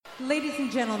Ladies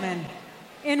and gentlemen,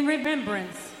 in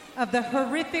remembrance of the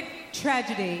horrific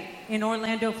tragedy in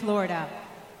Orlando, Florida,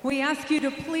 we ask you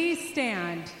to please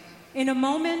stand in a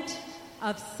moment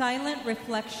of silent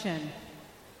reflection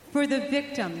for the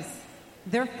victims,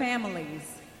 their families,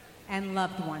 and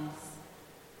loved ones.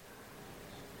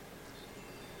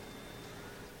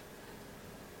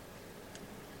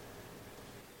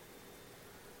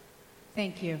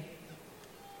 Thank you.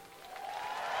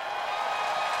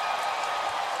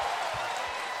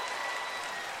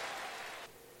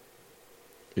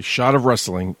 A Shot of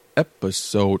Wrestling,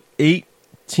 episode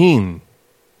 18.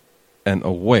 And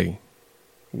away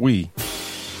we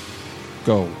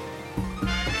go.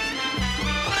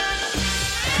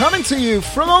 Coming to you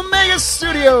from Omega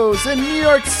Studios in New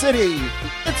York City,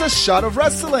 it's A Shot of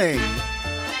Wrestling.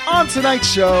 On tonight's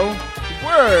show,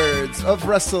 words of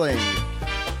wrestling.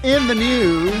 In the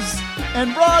news,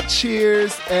 and raw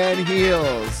cheers and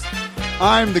heels.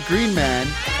 I'm the Green Man,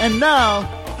 and now,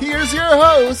 here's your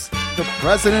host, the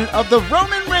president of the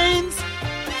Roman Reigns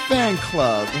fan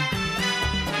club,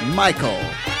 Michael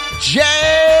J.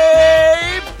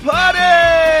 Putty!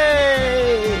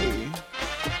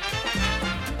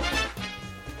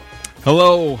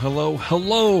 Hello, hello,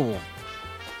 hello.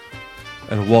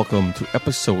 And welcome to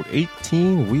episode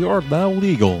 18. We are now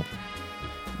legal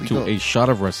to A Shot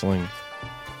of Wrestling.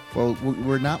 Well,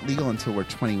 we're not legal until we're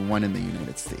 21 in the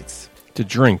United States. To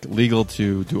drink, legal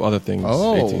to do other things.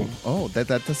 18.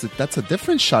 That's a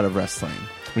different shot of wrestling.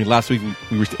 I mean, last week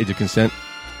we reached the age of consent,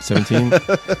 17.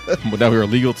 But now we are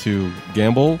legal to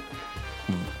gamble,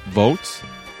 vote,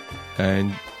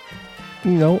 and,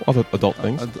 you know, other adult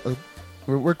things.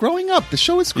 We're growing up. The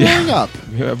show is growing up.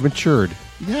 We have matured.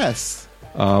 Yes.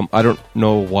 I don't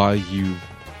know why you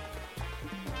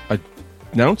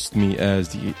announced me as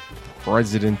the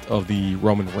president of the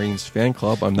Roman Reigns fan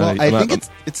club. I think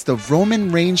it's the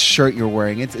Roman Reigns shirt you're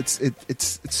wearing.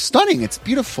 It's stunning. It's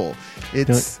beautiful.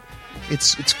 It's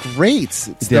great.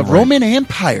 It's the Roman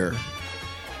Empire.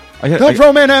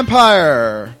 Roman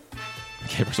Empire.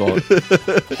 Okay, first of all,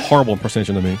 horrible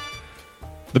impersonation to me.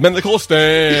 The Men of the Cold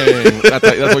Sting. That's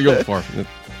what you're looking for.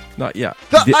 Not yet.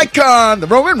 The icon, the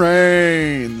Roman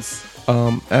Reigns.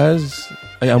 As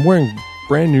I'm wearing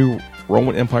brand new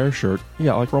Roman Empire shirt.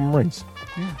 Yeah, I like Roman Reigns.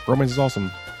 Yeah. Roman Reigns is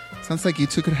awesome. Sounds like you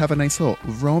two could have a nice little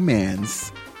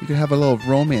romance. You could have a little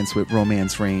romance with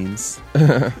Romance Reigns.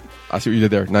 I see what you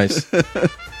did there. Nice.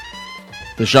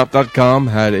 TheShop.com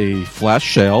had a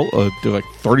flash sale. They're like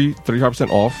 35%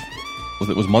 off.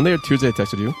 It was Monday or Tuesday I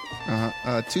texted you?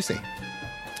 Tuesday.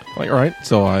 Like, all right.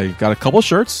 So I got a couple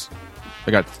shirts.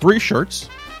 I got 3 shirts.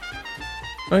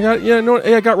 I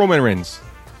got Roman Reigns.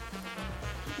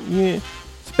 Yeah.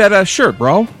 Badass shirt,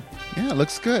 bro. Yeah, it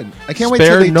looks good. I can't wait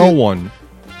till they no one.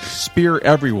 Spear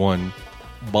everyone.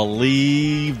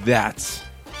 Believe that.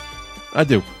 I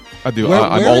do. I'm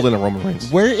all in a Roman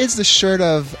Reigns. Where is the shirt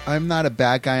of I'm not a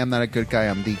bad guy, I'm not a good guy,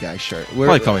 I'm the guy shirt?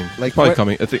 Probably coming.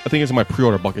 Coming. I think it's in my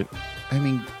pre-order bucket. I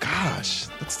mean, gosh,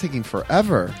 that's taking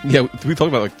forever. Yeah, we talked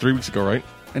about it like 3 weeks ago, right?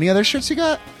 Any other shirts you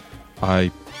got?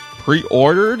 I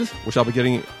pre-ordered, which I'll be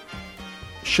getting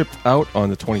shipped out on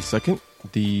the 22nd.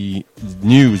 The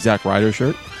new Zack Ryder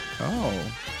shirt.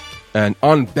 Oh. And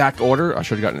on back order, I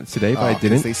should have gotten it today, but I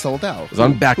didn't. They sold out. It was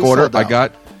on back order. I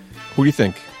got, who do you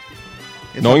think?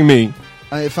 Knowing me.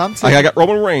 If I'm I got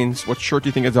Roman Reigns. What shirt do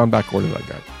you think is on back order that I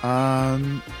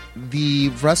got? The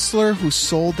wrestler who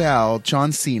sold out,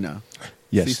 John Cena.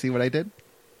 Yes. So you see what I did?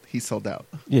 He sold out.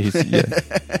 Yeah.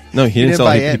 No, he didn't sell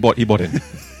it. He bought in.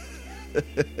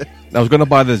 I was going to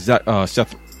buy the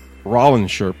Seth Rollins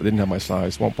shirt, but didn't have my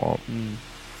size. Womp womp.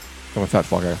 I'm a fat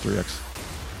fuck. I have 3X.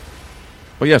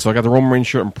 But yeah, so I got the Roman Reigns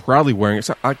shirt. I'm proudly wearing it.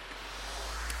 So I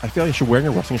feel like I should wear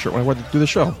a wrestling shirt when I want to do the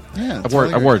show. Yeah, I've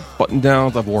worn button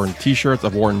downs. I've worn T-shirts.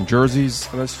 I've worn jerseys,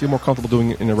 and I just feel more comfortable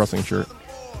doing it in a wrestling shirt.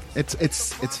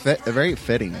 It's very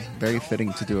fitting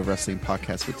to do a wrestling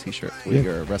podcast with T-shirt with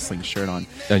your wrestling shirt on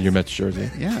and your Mets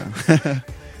jersey. Yeah,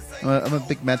 I'm a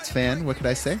big Mets fan. What could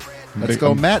I say? Let's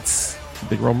go Mets.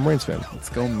 Big Roman Reigns fan. Let's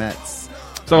go Mets.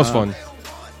 So that was fun.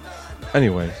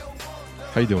 Anyway,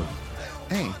 how you doing?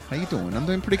 Hey, how you doing? I'm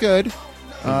doing pretty good.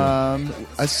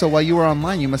 So while you were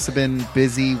online, you must have been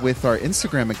busy with our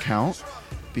Instagram account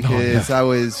because I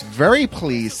was very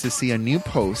pleased to see a new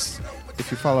post.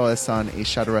 If you follow us on A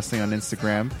Shot of Wrestling on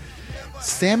Instagram,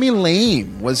 Sami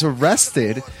Zayn was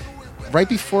arrested right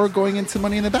before going into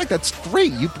Money in the Bank. That's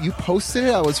great. You posted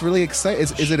it. I was really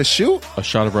excited. Is it a shoot? A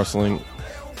Shot of Wrestling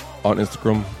on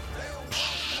Instagram.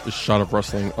 A Shot of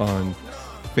Wrestling on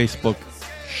Facebook.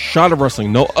 Shot of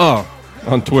Wrestling.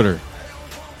 On Twitter.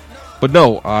 But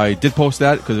no, I did post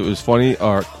that because it was funny.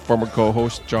 Our former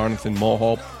co-host, Jonathan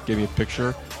Mulhall, gave me a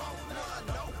picture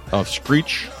of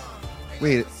Screech.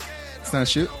 Wait, it's not a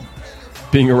shoot?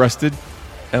 Being arrested.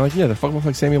 And like, yeah, the fuck looks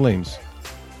like Sammy Lames.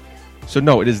 So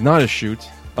no, it is not a shoot.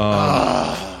 Come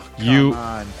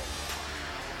on.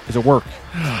 It's a work.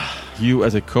 You,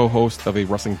 as a co-host of a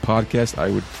wrestling podcast,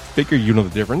 I would figure you know the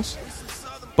difference.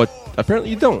 But apparently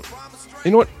you don't.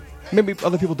 You know what? Maybe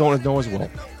other people don't know as well.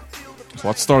 So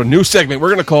let's start a new segment we're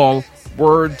going to call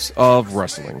Words of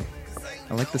Wrestling.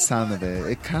 I like the sound of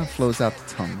it. It kind of flows out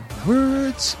the tongue.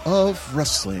 Words of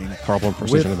Wrestling. Horrible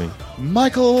impersonation of me.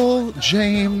 Michael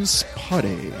James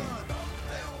Putty.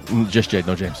 Just J,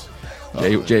 no James.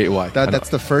 J-A-Y. That's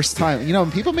the first time. You know,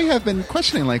 people may have been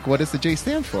questioning, like, what does the J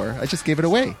stand for? I just gave it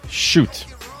away. Shoot.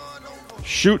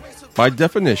 Shoot, by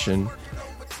definition,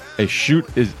 a shoot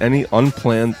is any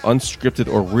unplanned, unscripted,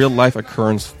 or real-life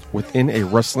occurrence within a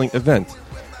wrestling event.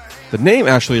 The name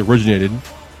actually originated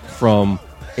from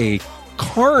a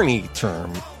carny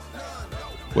term,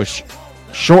 which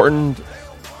shortened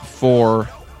for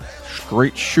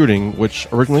straight shooting, which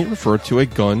originally referred to a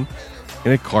gun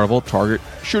in a carnival target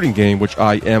shooting game, which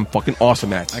I am fucking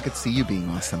awesome at. I could see you being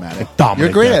awesome at it.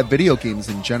 You're great at video games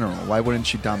in general. Why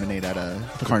wouldn't you dominate at a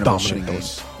carnival shooting game?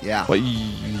 Yeah. But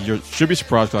you should be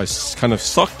surprised because I kind of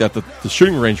sucked at the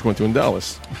shooting range we went to in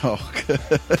Dallas. Oh,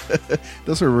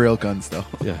 those were real guns, though.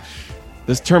 Yeah.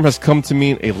 This term has come to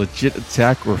mean a legit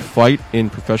attack or fight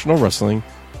in professional wrestling,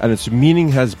 and its meaning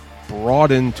has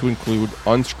broadened to include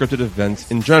unscripted events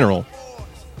in general.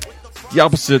 The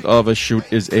opposite of a shoot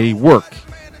is a work,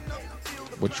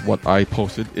 which what I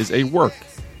posted is a work.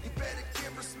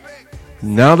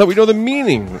 Now that we know the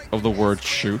meaning of the word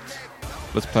shoot,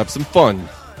 let's have some fun.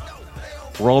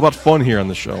 We're all about fun here on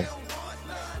the show.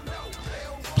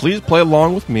 Please play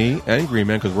along with me and Green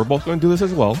Man, because we're both going to do this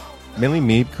as well. Mainly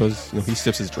me, because he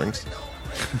sips his drinks.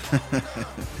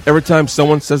 Every time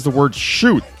someone says the word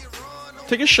shoot,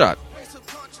 take a shot.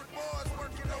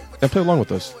 And play along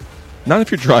with us. Not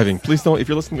if you're driving. Please don't. If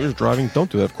you're listening to us driving,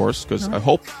 don't do that, of course, because I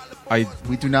hope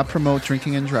we do not promote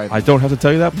drinking and driving. I don't have to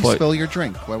tell you that, but spill your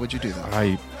drink. Why would you do that?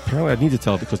 Apparently I need to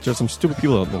tell it because there's some stupid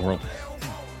people out in the world.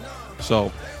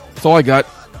 So that's all I got.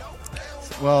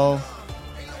 Well,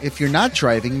 if you're not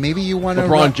driving, maybe you want to.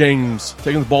 LeBron James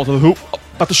taking the ball to the hoop,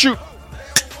 about to shoot.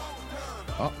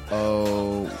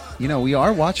 Uh-oh. You know, we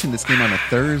are watching this game on a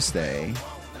Thursday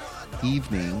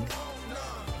evening.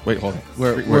 Wait, hold on.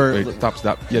 Wait.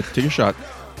 Stop. Yeah, take a shot.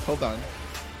 Hold on.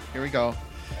 Here we go.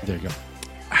 There you go.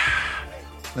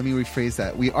 Let me rephrase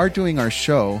that. We are doing our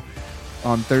show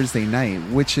on Thursday night,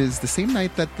 which is the same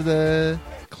night that the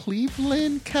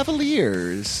Cleveland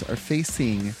Cavaliers are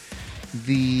facing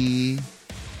the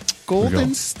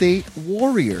Golden State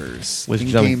Warriors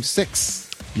in Game 6.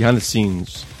 Behind the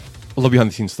scenes. I love behind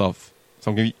the scenes stuff.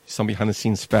 So I'm going to give you some behind the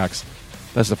scenes facts.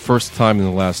 That's the first time in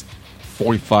the last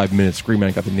 45 minutes Green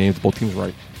Man got the names of both teams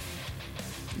right.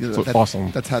 So awesome.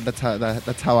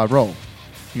 That's how I roll.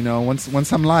 You know,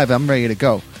 once I'm live, I'm ready to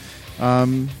go.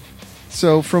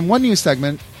 So from one new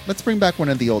segment, let's bring back one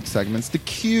of the old segments, the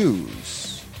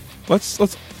cues. Let's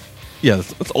alter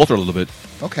it a little bit.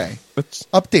 Okay. Let's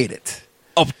update it.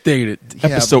 Yeah.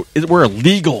 Episode. We're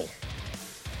illegal.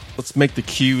 Let's make the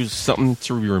cues something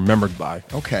to be remembered by.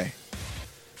 Okay.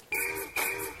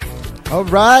 All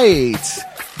right.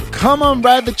 Come on,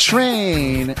 ride the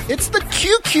train. It's the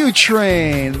QQ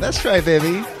train. That's right,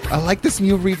 baby. I like this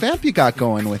new revamp you got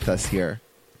going with us here.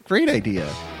 Great idea.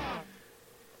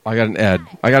 I got an ad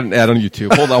on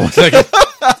YouTube. Hold on one second.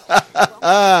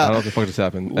 I don't know what the fuck just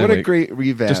happened. What a great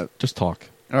revamp. Just talk.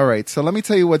 All right, so let me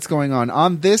tell you what's going on.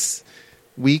 On this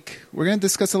week, we're going to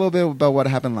discuss a little bit about what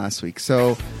happened last week.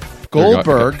 So,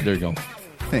 Goldberg. There you go.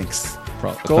 Thanks.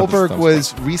 Goldberg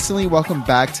was recently welcomed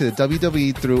back to the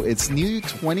WWE through its new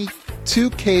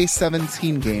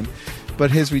 2K17 game,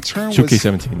 but his return was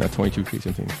 2K17, not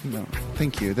 22K17. No,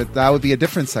 thank you. That would be a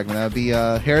different segment. That would be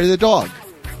Harry the Dog.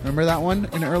 Remember that one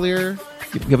in earlier?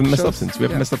 We haven't messed up since.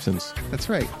 That's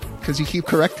right, because you keep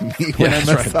correcting me when I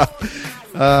mess up.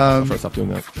 Stop doing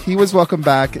that. He was welcomed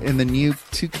back in the new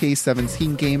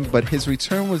 2K17 game, but his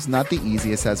return was not the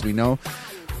easiest, as we know.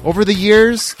 Over the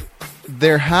years,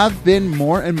 there have been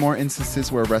more and more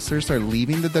instances where wrestlers are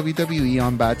leaving the WWE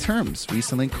on bad terms.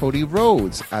 Recently, Cody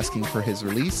Rhodes asking for his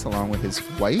release along with his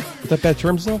wife. Is that bad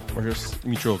terms, though? Or just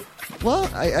mutual? Well,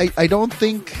 I don't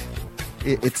think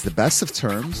it's the best of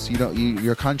terms.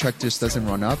 Your contract just doesn't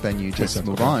run up and you just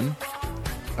move on.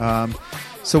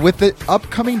 So with the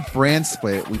upcoming brand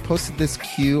split, we posted this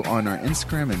cue on our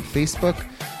Instagram and Facebook.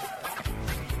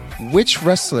 Which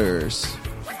wrestlers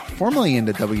formerly in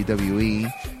the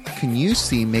WWE can you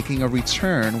see making a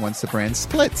return once the brand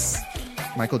splits?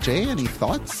 Michael J., any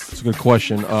thoughts? It's a good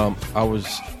question.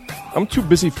 I'm too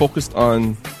busy focused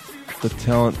on the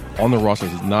talent on the roster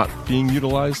that's not being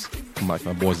utilized. My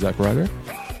boy Zack Ryder.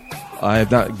 I have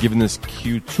not given this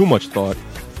cue too much thought,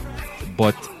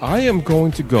 but I am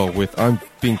going to go with, I'm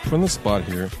being put on the spot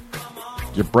here.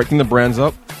 You're breaking the brands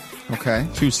up. Okay.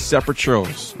 2 separate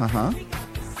shows. Uh-huh.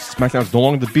 SmackDown's no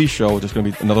longer the B show. It's just going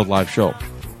to be another live show.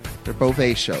 They're both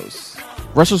A shows.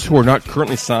 Wrestlers who are not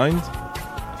currently signed,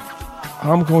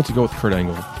 I'm going to go with Kurt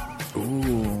Angle.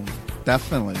 Ooh,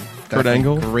 definitely. Kurt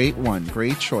Angle. Great one.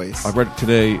 Great choice. I read it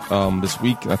today, this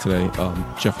week, not today.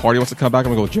 Jeff Hardy wants to come back.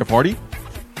 I'm going to go with Jeff Hardy.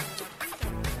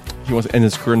 He wants to end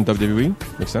his career in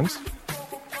WWE. Makes sense.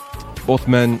 Both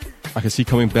men, I can see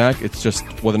coming back. It's just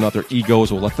whether or not their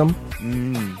egos will let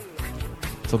them.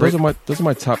 So those are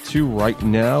my top 2 right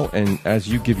now. And as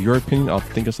you give your opinion, I'll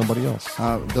think of somebody else.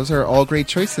 Those are all great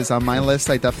choices. On my list,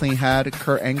 I definitely had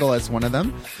Kurt Angle as one of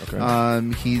them.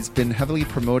 Okay. He's been heavily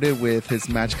promoted with his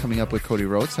match coming up with Cody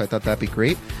Rhodes, so I thought that'd be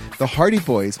great. The Hardy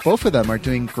Boys, both of them are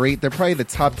doing great. They're probably the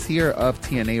top tier of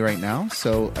TNA right now,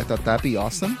 so I thought that'd be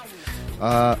awesome.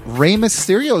 Rey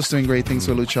Mysterio is doing great things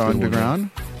with Lucha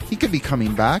Underground. He could be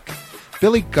coming back.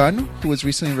 Billy Gunn, who was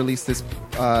recently released this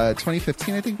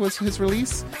 2015, I think was his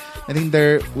release. I think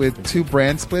they're with 2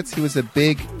 brand splits. He was a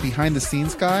big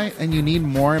behind-the-scenes guy, and you need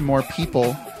more and more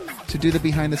people to do the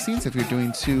behind-the-scenes if you're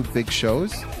doing 2 big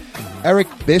shows. Eric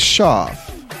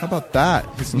Bischoff. How about that?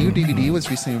 His new DVD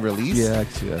was recently released. Yeah, I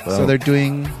can see that. So they're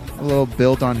doing a little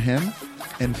build on him.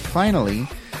 And finally,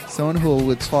 someone who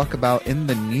we'll talk about in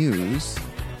the news,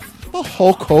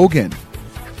 Hulk Hogan.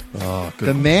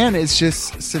 The man is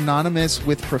just synonymous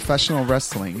with professional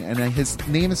wrestling, and his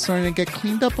name is starting to get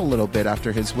cleaned up a little bit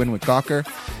after his win with Gawker.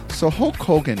 So Hulk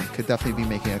Hogan could definitely be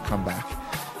making a comeback.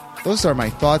 Those are my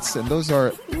thoughts, and those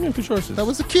are good choices. That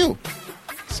was a cue.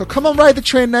 So come on, ride the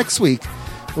train next week.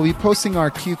 We'll be posting our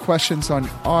Q questions on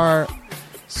our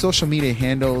social media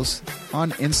handles,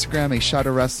 on Instagram, A Shot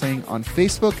of Wrestling, on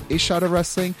Facebook, A Shot of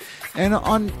Wrestling, and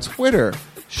on Twitter,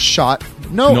 Shot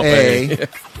No A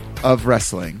of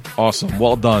Wrestling. Awesome.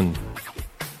 Well done.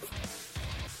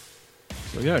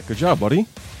 So yeah, good job, buddy.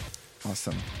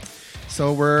 Awesome.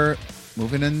 So we're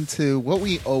moving into what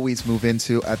we always move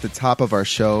into at the top of our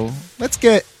show. Let's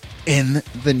get in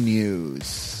the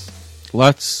news.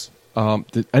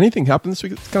 Did anything happen this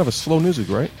week? It's kind of a slow news week,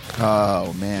 right?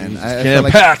 Oh, man. I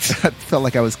felt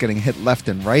like I was getting hit left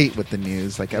and right with the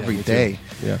news like every day.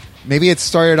 Too. Yeah. Maybe it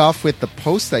started off with the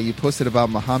post that you posted about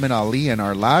Muhammad Ali in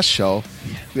our last show.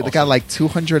 We got like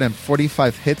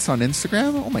 245 hits on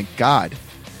Instagram. Oh, my God.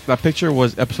 That picture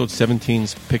was episode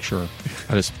 17's picture.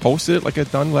 I just posted it like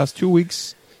I've done the last 2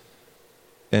 weeks,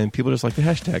 and people just like the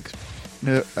hashtags.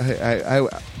 I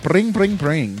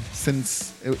bring.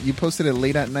 Since you posted it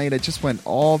late at night, it just went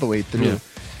all the way through. Yeah.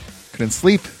 Couldn't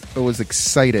sleep, but was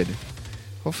excited.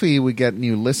 Hopefully we get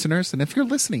new listeners. And if you're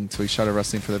listening to A Shot of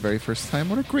Wrestling for the very first time,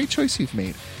 what a great choice you've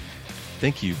made.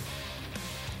 Thank you.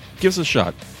 Give us a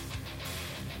shot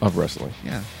of wrestling.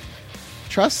 Yeah.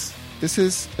 Trust, this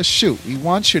is a shoot. We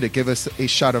want you to give us a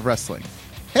shot of wrestling.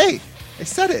 Hey, I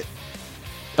said it.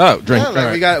 Oh, drink. Yeah,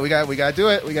 right. we got to do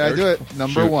it. We got to do it.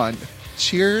 Number one.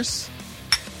 Cheers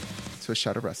to A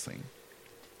Shot of Wrestling.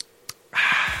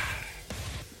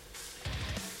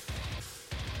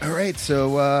 All right,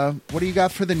 so what do you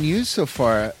got for the news so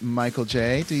far, Michael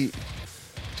J? Do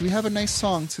we have a nice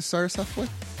song to start us off with?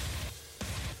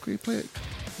 Could you play it?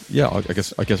 Yeah,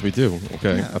 I guess we do.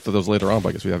 Okay, yeah. I thought that was later on, but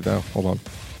I guess we have it now. Hold on.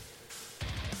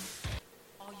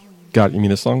 Got it. You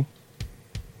mean this song?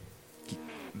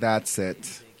 That's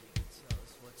it.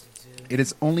 It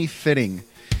is only fitting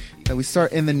that we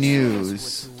start in the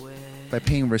news by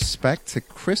paying respect to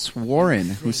Chris Warren,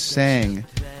 who sang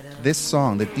this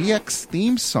song, the DX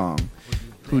theme song,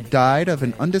 who died of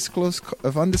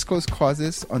undisclosed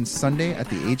causes on Sunday at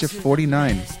the age of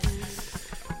 49.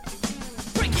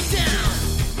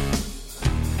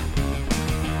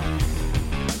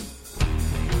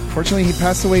 Fortunately, he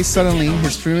passed away suddenly.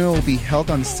 His funeral will be held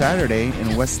on Saturday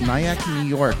in West Nyack, New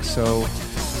York. So,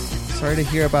 sorry to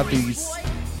hear about these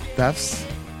deaths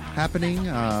happening.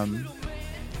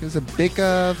 He was a big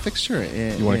fixture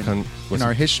in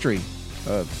our history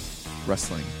of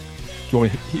wrestling. Do you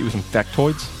want me to hit you with some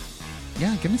factoids?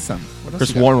 Yeah, give me some. What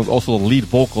else Chris Warren was also the lead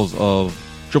vocals of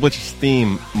Triple H's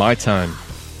theme, My Time.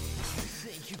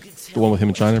 The one with him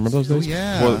in China, remember those days? Oh,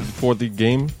 yeah. Before the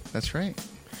game? That's right.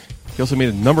 He also made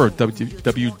a number of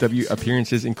WW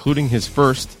appearances, including his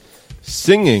first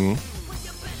singing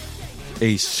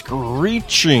a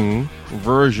screeching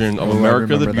version of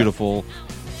America the Beautiful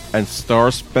and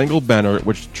Star Spangled Banner,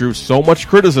 which drew so much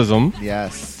criticism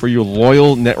for you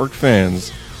loyal network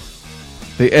fans.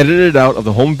 They edited it out of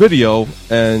the home video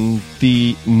and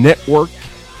the network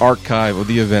archive of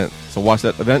the event. So watch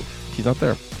that event. He's not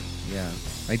there. Yeah,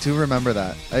 I do remember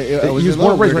that. He was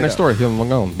born and raised right next door here in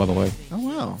Long Island, by the way. Oh,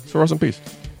 wow. So rest in peace.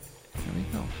 There we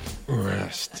go.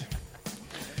 Rest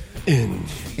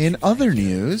in other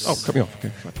news. Oh, cut me off.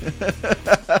 Okay.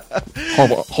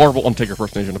 horrible Undertaker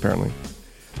First Nation, apparently.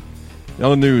 In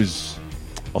other news,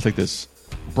 I'll take this.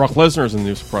 Brock Lesnar is in the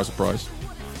news. Surprise, surprise.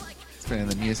 It's been in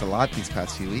the news a lot these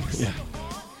past few weeks. Yeah.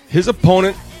 His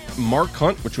opponent, Mark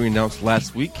Hunt, which we announced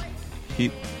last week,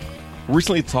 he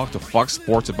recently talked to Fox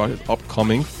Sports about his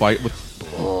upcoming fight with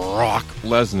Brock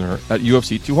Lesnar at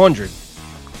UFC 200.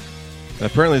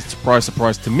 And apparently, surprise,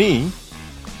 surprise to me,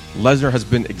 Lesnar has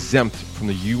been exempt from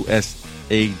the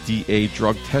USADA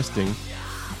drug testing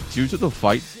due to the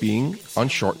fight being on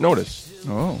short notice.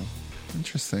 Oh,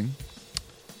 interesting.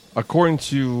 According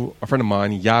to a friend of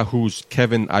mine, Yahoo's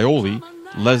Kevin Ioli,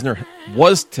 Lesnar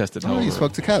was tested. Oh, you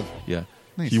spoke to Kev. Yeah.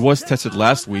 Nice. He was tested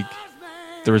last week.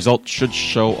 The result should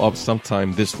show up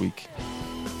sometime this week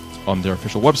on their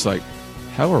official website.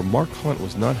 However, Mark Hunt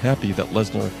was not happy that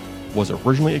Lesnar was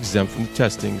originally exempt from the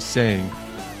testing, saying,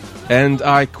 and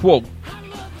I quote,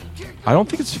 "I don't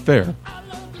think it's fair.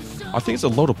 I think it's a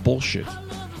load of bullshit.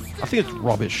 I think it's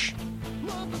rubbish.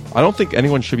 I don't think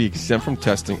anyone should be exempt from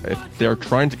testing if they're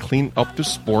trying to clean up the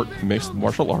sport, mixed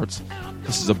martial arts.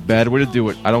 This is a bad way to do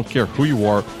it. I don't care who you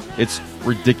are. It's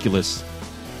ridiculous."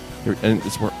 And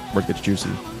it's where it gets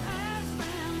juicy.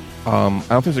 I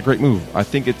don't think it's a great move. I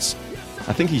think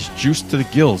he's juiced to the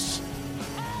gills.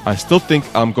 I still think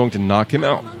I'm going to knock him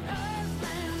out.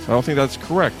 So I don't think that's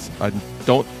correct. I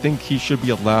don't think he should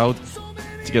be allowed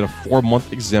to get a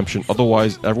 4-month exemption.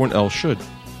 Otherwise, everyone else should.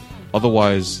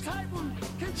 Otherwise,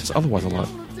 it's just otherwise a lot.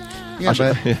 Yeah,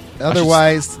 but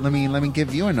otherwise, let me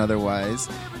give you an otherwise.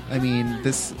 I mean,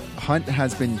 this Hunt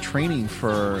has been training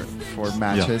for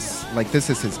matches. Yeah. Like, this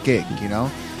is his gig, you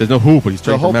know? There's no who, but he's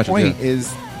training for matches. The whole point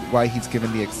is why he's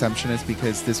given the exemption is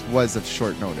because this was of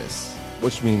short notice.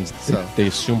 Which means they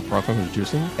assume Brock Lesnar is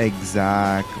juicing?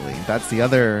 Exactly. That's the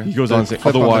other... He goes on saying,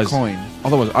 otherwise,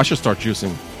 I should start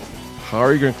juicing. How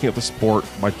are you going to clean up the sport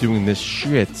by doing this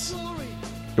shit?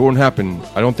 It won't happen.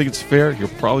 I don't think it's fair. He'll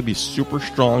probably be super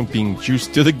strong, being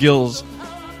juiced to the gills.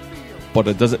 But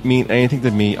it doesn't mean anything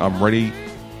to me. I'm ready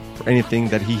for anything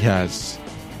that he has.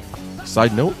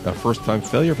 Side note, a first-time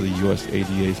failure for the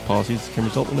USADA's policies can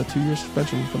result in a 2-year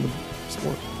suspension from the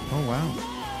sport. Oh, wow.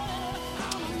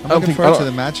 I'm looking forward to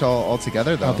the match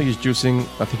altogether, though. I don't think he's juicing.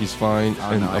 I think he's fine.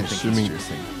 And I'm assuming he's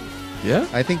juicing. Yeah?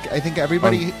 I think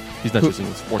everybody... he's not juicing.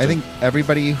 It's I think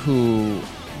everybody who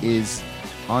is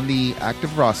on the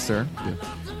active roster... Yeah.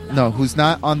 No, who's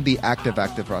not on the active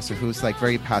roster, who's like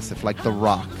very passive, like The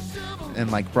Rock and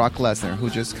like Brock Lesnar, who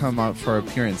just come out for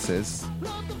appearances,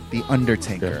 The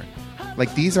Undertaker. Yeah.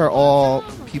 Like, these are all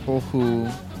people who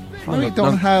probably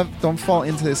don't fall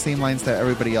into the same lines that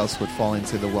everybody else would fall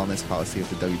into the wellness policy of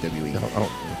the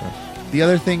WWE. The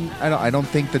other thing, I don't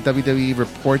think the WWE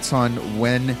reports on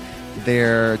when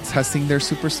they're testing their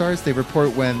superstars. They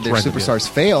report when their superstars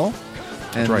fail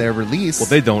and they're released. Well,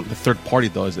 they don't. The third party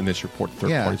does, and they report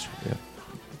third parties. Yeah.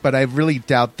 But I really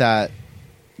doubt that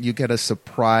you get a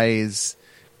surprise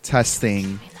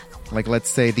testing. Like, let's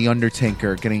say The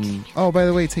Undertaker getting, oh, by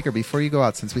the way, Taker, before you go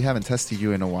out, since we haven't tested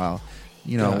you in a while,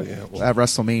 you know, at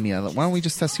WrestleMania, why don't we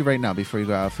just test you right now before you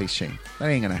go out and face Shane? That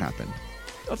ain't going to happen.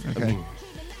 Okay?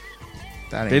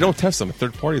 I mean, they don't test them. A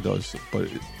third party does. But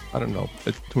I don't know.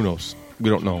 Who knows? We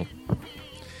don't know.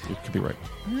 You could be right.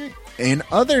 In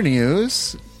other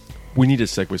news, we need a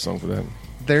segue song for that.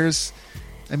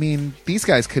 These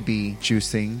guys could be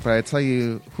juicing, but I tell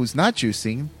you who's not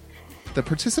juicing, the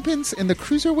participants in the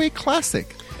Cruiserweight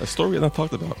Classic. A story we have not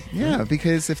talked about. Yeah,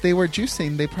 because if they were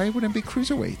juicing, they probably wouldn't be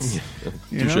cruiserweights.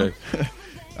 Touché.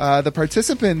 The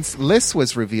participants list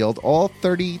was revealed, all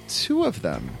 32 of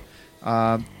them.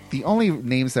 The only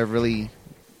names that really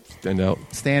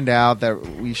stand out that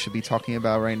we should be talking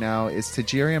about right now is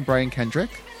Tajiri and Brian Kendrick.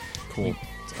 Cool.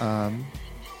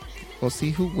 We'll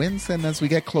see who wins, and as we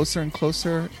get closer and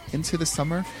closer into the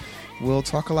summer, we'll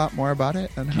talk a lot more about it.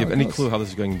 And do you have any clue how this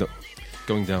is going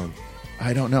down?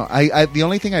 I don't know. I the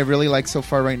only thing I really like so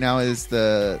far right now is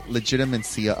the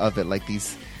legitimacy of it. Like,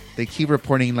 they keep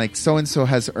reporting like so and so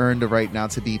has earned a right now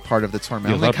to be part of the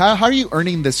tournament. I'm like, how are you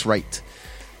earning this right?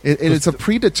 It's a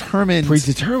predetermined match.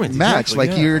 Exactly,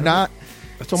 like you're not.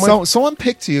 Someone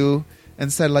picked you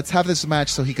and said, "Let's have this match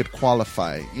so he could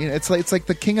qualify." You know, it's like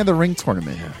the King of the Ring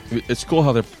tournament. Yeah. It's cool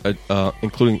how they're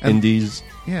including indies.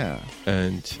 Yeah,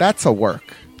 and that's a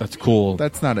work. That's cool.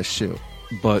 That's not a shoe.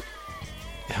 But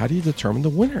how do you determine the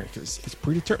winner? Because it's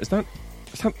predetermined.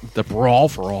 It's not the brawl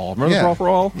for all. Remember the brawl for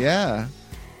all? Yeah.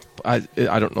 I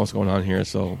don't know what's going on here,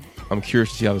 so I'm curious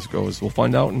to see how this goes. We'll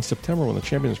find out in September when the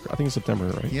champion is. I think it's September,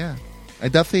 right? Yeah.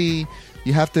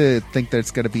 You have to think that it's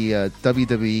going to be a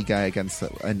WWE guy against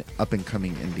an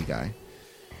up-and-coming indie guy.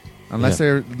 Unless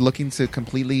they're looking to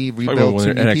completely rebuild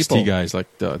two new NXT people. guys like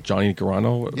Johnny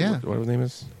Gargano, whatever his name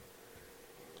is,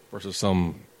 versus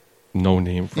some no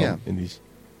name from indies.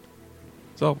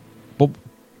 So, but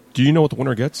do you know what the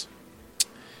winner gets?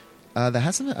 I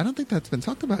don't think that's been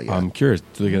talked about yet. I'm curious.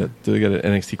 Do they get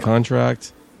an NXT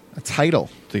contract? A title.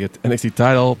 Do they get the NXT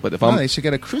title? But they should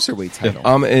get a cruiserweight title. If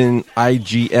I'm in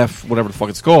IGF, whatever the fuck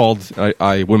it's called,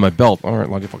 I win my belt. All right,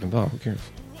 line your fucking dog. Who cares?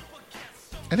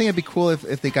 I think it'd be cool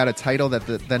if they got a title that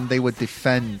then they would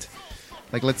defend.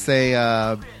 Like, let's say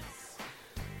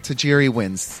Tajiri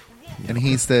wins, and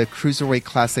he's the Cruiserweight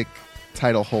Classic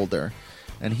title holder,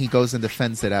 and he goes and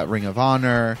defends it at Ring of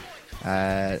Honor,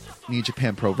 at New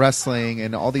Japan Pro Wrestling,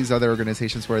 and all these other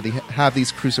organizations where they have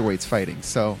these cruiserweights fighting.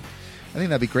 So I think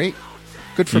that'd be great.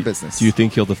 Good for business. Do you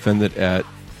think he'll defend it at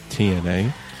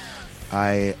TNA?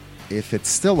 If it's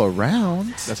still around.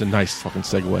 That's a nice fucking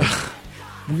segue.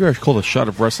 We are called A Shot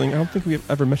of Wrestling. I don't think we've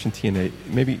ever mentioned TNA.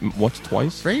 Maybe once,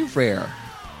 twice. Very rare.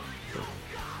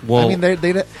 Well,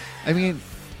 I mean,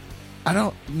 I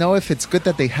don't know if it's good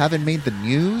that they haven't made the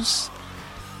news.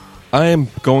 I am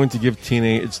going to give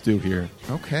TNA its due here.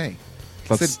 Okay.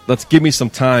 Let's give me some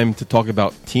time to talk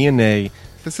about TNA.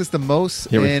 This is the most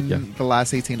in the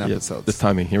last 18 episodes. This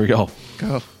timing. Here we go.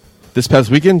 Go. This past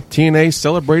weekend, TNA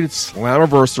celebrated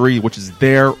Slammiversary, which is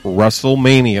their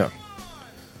WrestleMania,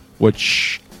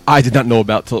 which I did not know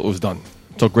about till it was done.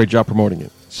 So great job promoting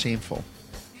it. Shameful.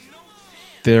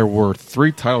 There were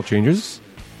 3 title changes.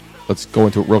 Let's go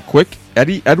into it real quick.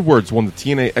 Eddie Edwards won the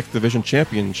TNA X Division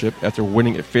Championship after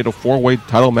winning a fatal 4-way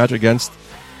title match against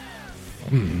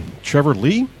Trevor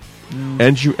Lee,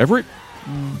 Andrew Everett,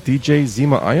 DJ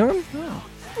Zema Ion. Oh.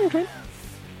 Okay.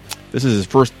 This is his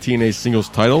first TNA singles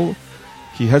title.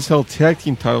 He has held tag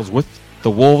team titles with the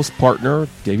Wolves partner,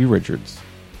 Davey Richards.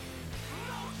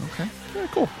 Okay. Yeah,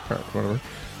 cool. All right, whatever.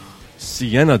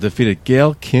 Sienna defeated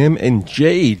Gail, Kim, and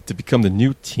Jade to become the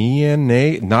new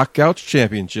TNA Knockouts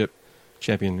champion,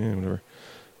 whatever.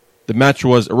 The match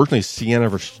was originally Sienna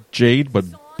versus Jade, but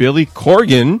Billy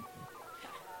Corgan,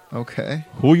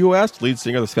 who you asked, lead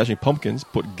singer of the Smashing Pumpkins,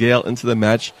 put Gail into the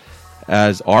match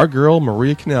as our girl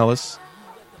Maria Kanellis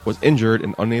was injured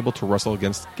and unable to wrestle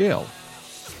against Gail.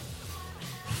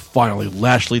 Finally,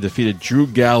 Lashley defeated Drew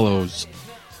Gallows.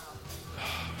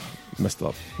 Messed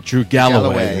up. Drew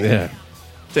Galloway. Yeah.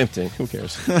 Same thing. Who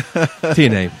cares?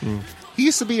 TNA. He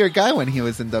used to be your guy when he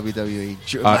was in WWE.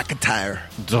 Drew McIntyre.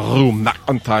 Drew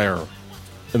McIntyre.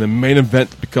 In the main event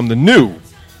to become the new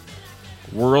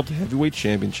World Heavyweight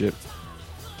Championship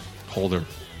holder.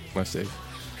 Nice save.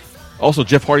 Also,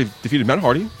 Jeff Hardy defeated Matt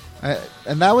Hardy.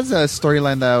 And that was a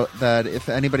storyline that if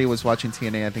anybody was watching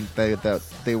TNA, I think that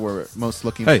they were most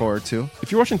looking forward to.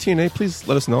 If you're watching TNA, please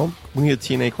let us know. We need a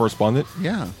TNA correspondent.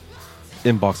 Yeah.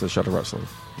 Inbox at Shot of Wrestling.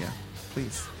 Yeah,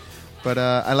 please. But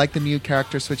I like the new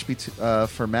character switch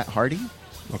for Matt Hardy.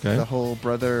 Okay. The whole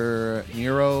Brother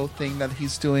Nero thing that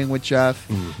he's doing with Jeff.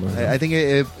 I think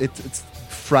it's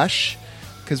fresh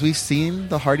because we've seen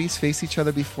the Hardys face each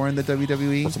other before in the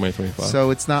WWE. WrestleMania 25.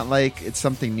 So it's not like it's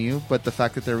something new, but the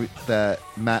fact that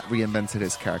Matt reinvented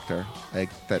his character, I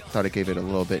thought it gave it a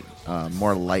little bit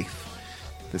more life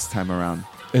this time around.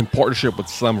 In partnership with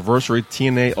Slammiversary,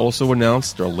 TNA also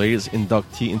announced their latest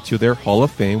inductee into their Hall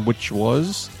of Fame, which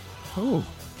was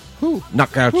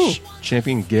Knockout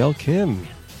champion Gail Kim.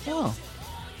 Oh.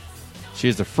 She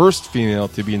is the first female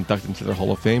to be inducted into their Hall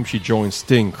of Fame. She joined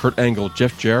Sting, Kurt Angle,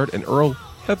 Jeff Jarrett, and Earl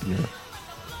Hebner.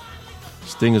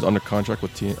 Sting is under contract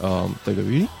with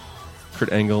WWE.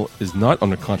 Kurt Angle is not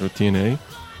under contract with TNA.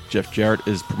 Jeff Jarrett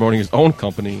is promoting his own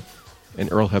company,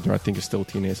 and Earl Hebner, I think, is still with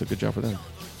TNA, so good job for them.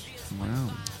 Wow.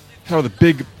 However, the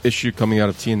big issue coming out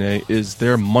of TNA is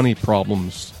their money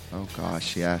problems. Oh,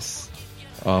 gosh, yes.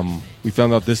 We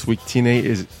found out this week TNA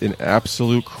is in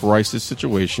absolute crisis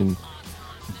situation.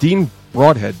 Dean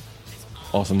Broadhead,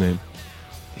 awesome name.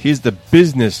 He's the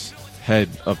business head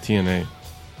of TNA.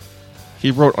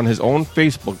 He wrote on his own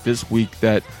Facebook this week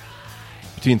that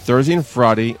between Thursday and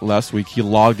Friday last week, he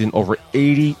logged in over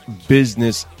 80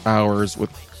 business hours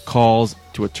with calls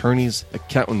to attorneys,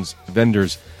 accountants,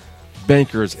 vendors,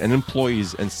 bankers, and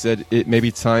employees, and said it may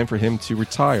be time for him to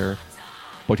retire,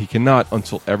 but he cannot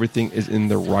until everything is in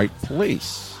the right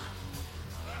place.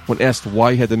 When asked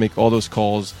why he had to make all those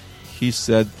calls, he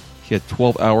said he had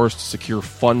 12 hours to secure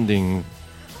funding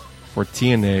for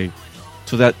TNA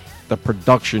so that the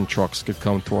production trucks could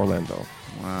come to Orlando.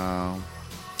 Wow.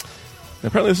 And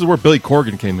apparently this is where Billy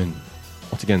Corgan came in.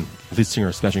 Once again, lead singer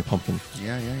of Smashing Pumpkin.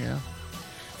 Yeah.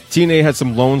 TNA had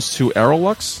some loans to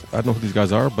Aerolux. I don't know who these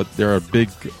guys are, but they're a big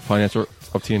financer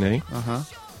of TNA. Uh-huh.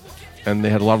 And they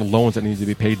had a lot of loans that needed to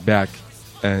be paid back.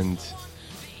 And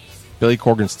Billy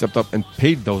Corgan stepped up and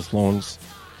paid those loans,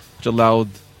 which allowed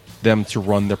them to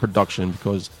run their production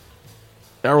because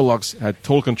Aerolux had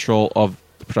total control of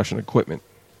the production equipment.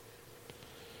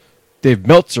 Dave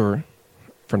Meltzer,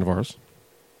 friend of ours,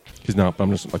 he's not, but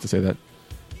I'm just like to say that,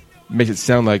 makes it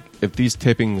sound like if these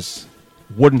tapings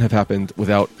wouldn't have happened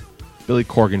without Billy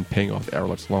Corgan paying off the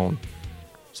Aerolux loan.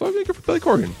 So I think good for Billy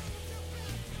Corgan.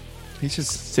 He's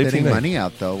just spitting money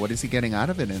out, though. What is he getting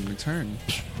out of it in return?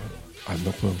 I have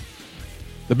no clue.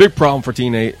 The big problem for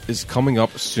TNA is coming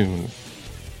up soon.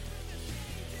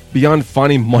 Beyond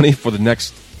finding money for the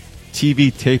next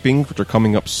TV tapings, which are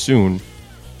coming up soon,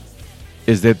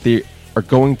 is that they are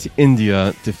going to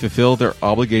India to fulfill their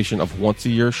obligation of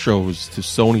once-a-year shows to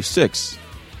Sony 6.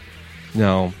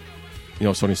 Now, you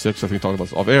know Sony 6, I think we talked about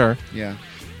this off-air. Yeah.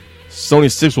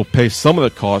 Sony 6 will pay some of the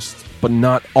costs, but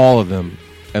not all of them.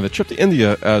 And the trip to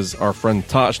India, as our friend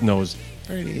Tosh knows,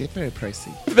 very, very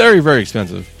pricey. Very, very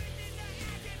expensive.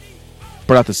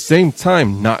 But at the same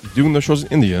time, not doing the shows in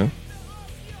India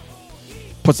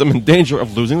puts them in danger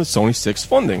of losing the Sony 6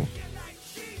 funding.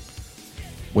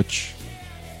 Which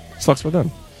sucks for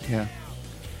them. Yeah.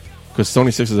 Because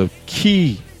Sony 6 is a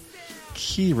key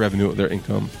revenue of their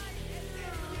income.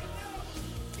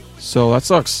 So that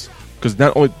sucks. Because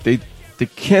not only they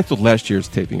canceled last year's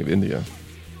taping of India.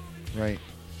 Right.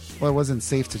 Well, it wasn't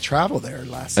safe to travel there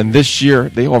last year. And this year,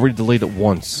 they already delayed it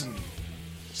once.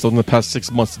 So in the past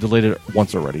 6 months, they delayed it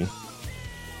once already.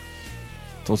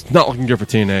 So it's not looking good for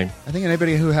TNA. I think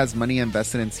anybody who has money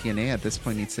invested in TNA at this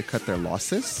point needs to cut their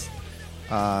losses.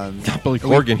 Not Billy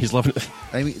Corgan, he's loving it.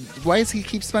 I mean, why does he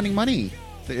keep spending money?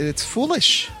 It's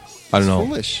foolish. I don't know.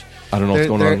 Foolish. I don't know what's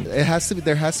going on. There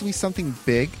has to be something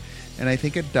big, and I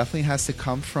think it definitely has to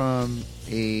come from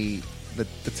the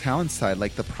talent side.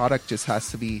 Like the product just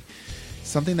has to be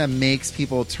something that makes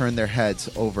people turn their heads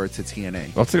over to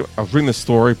TNA. I was reading this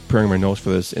story, preparing my notes for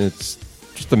this, and it's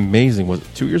just amazing. Was it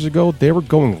 2 years ago? They were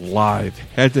going live,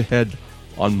 head-to-head,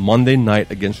 on Monday night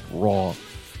against Raw.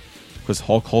 Because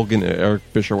Hulk Hogan and Eric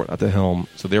Bischoff were at the helm.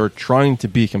 So they were trying to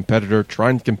be a competitor,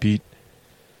 trying to compete.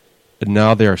 And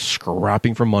now they are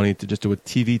scrapping for money to just do a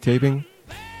TV taping.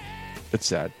 It's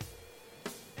sad.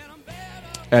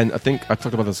 And I think I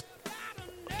talked about this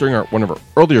during one of our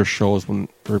earlier shows when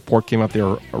the report came out. They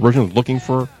were originally looking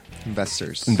for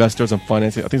investors and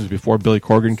financing. I think it was before Billy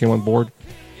Corgan came on board.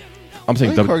 I'm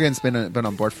saying Billy Corgan's been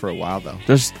on board for a while, though.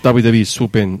 There's WWE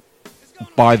swoop in,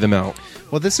 buy them out.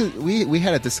 Well, this is we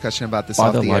had a discussion about this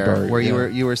off the air where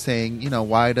you were saying,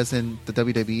 why doesn't the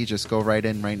WWE just go right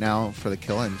in right now for the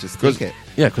kill and just take it?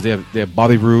 Yeah, because they have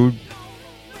Bobby Roode,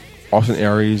 Austin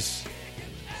Aries,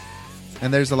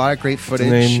 and there's a lot of great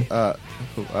footage.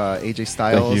 AJ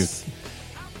Styles.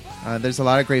 There's a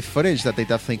lot of great footage that they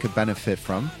definitely could benefit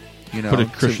from. Put a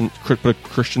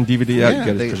Christian DVD out.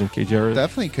 Get a Christian Cage era.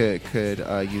 Definitely could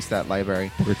use that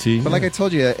library. But like I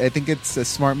told you, I think it's a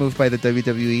smart move by the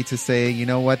WWE to say, you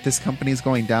know what, this company's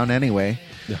going down anyway.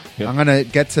 Yeah. I'm gonna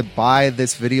get to buy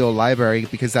this video library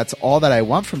because that's all that I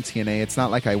want from TNA. It's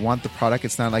not like I want the product.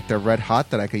 It's not like they're red hot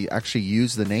that I could actually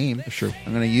use the name. Sure.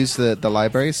 I'm gonna use the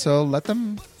library. So let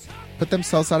them put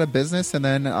themselves out of business, and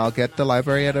then I'll get the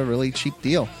library at a really cheap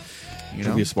deal.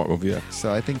 It'd be a smart move, yeah.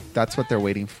 So I think that's what they're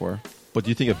waiting for. But do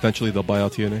you think eventually they'll buy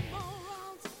out TNA?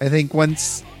 I think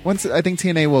once I think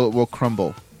TNA will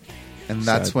crumble, and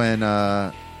that's when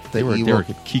they were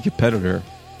a key competitor.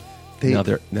 Now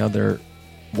they're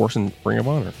worse than Ring of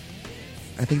Honor.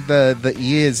 I think the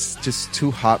E is just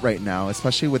too hot right now,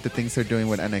 especially with the things they're doing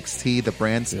with NXT, the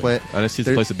brand split. Yeah. NXT's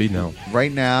the place to be now.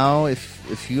 Right now,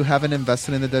 if you haven't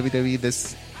invested in the WWE,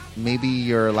 this may be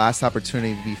your last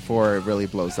opportunity before it really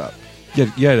blows up. You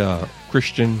had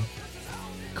Christian,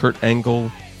 Kurt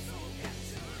Angle,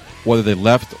 whether they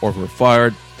left or were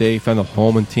fired, they found a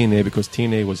home in TNA because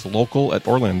TNA was local at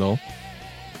Orlando.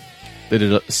 They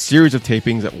did a series of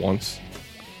tapings at once.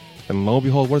 And lo and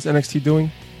behold, what is NXT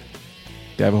doing?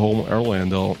 They have a home in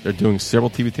Orlando. They're doing several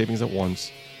TV tapings at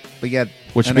once. But yet,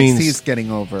 which NXT means, is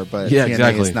getting over, but yeah, TNA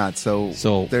exactly. is not.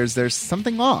 So there's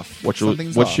something off. Which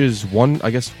is one,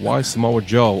 I guess, why Samoa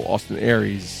Joe, Austin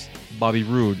Aries, Bobby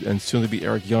Roode, and soon to be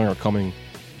Eric Young are coming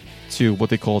to what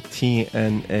they call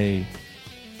TNA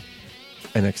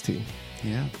NXT.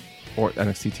 Yeah. Or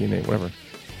NXT TNA, whatever.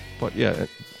 But yeah,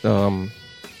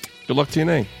 good luck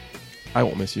TNA. I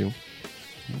won't miss you.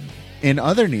 In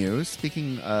other news,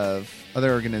 speaking of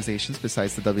other organizations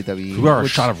besides the WWE, we are a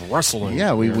shot of wrestling.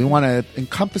 Yeah, we want to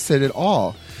encompass it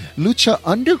all. Lucha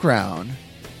Underground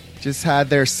just had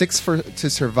their 6 to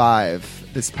Survive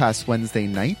this past Wednesday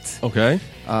night. Okay.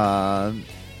 And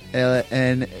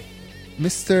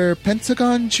Mr.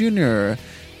 Pentagon Jr.,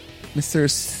 Mr.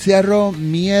 Cero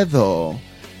Miedo,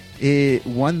 it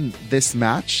won this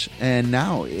match, and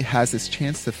now it has its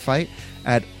chance to fight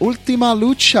at Ultima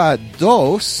Lucha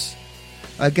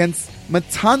 2 against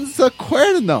Matanza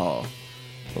Cuerno.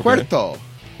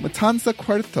 Matanza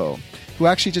Cuerto, who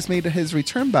actually just made his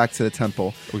return back to the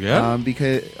temple. Oh, yeah?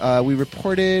 Because we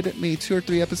reported maybe 2 or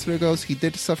 3 episodes ago, he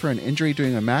did suffer an injury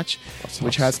during a match,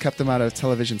 which has kept him out of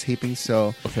television taping.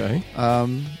 So,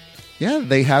 yeah,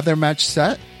 they have their match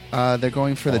set. They're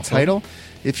going for the title.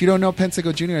 If you don't know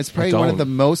Pentagon Jr., it's probably one of the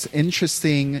most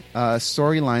interesting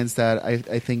storylines that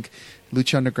I think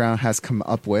Lucha Underground has come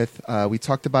up with. We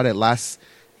talked about it last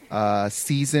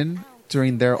season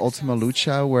during their Ultima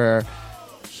Lucha, where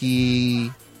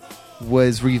he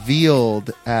was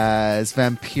revealed as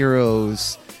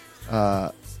Vampiro's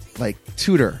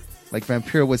tutor. Like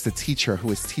Vampiro was the teacher who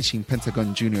was teaching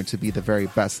Pentagon Jr. to be the very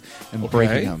best and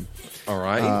breaking him. All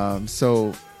right.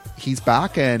 So he's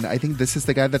back, and I think this is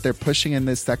the guy that they're pushing in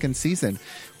this second season.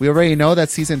 We already know that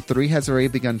season 3 has already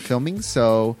begun filming,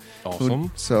 so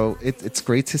awesome. It's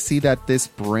great to see that this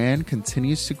brand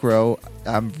continues to grow.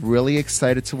 I'm really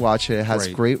excited to watch it. It has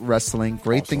great wrestling,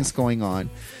 great things going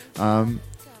on.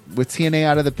 With TNA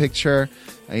out of the picture,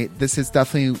 this is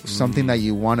definitely something that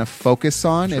you want to focus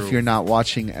on if you're not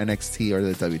watching NXT or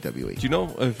the WWE. Do you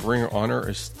know if Ring of Honor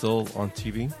is still on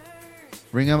TV?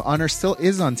 Ring of Honor still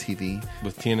is on TV.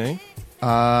 With TNA?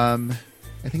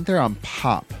 I think they're on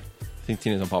Pop. I think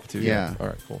TNA's on Pop too. Yeah. All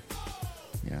right, cool.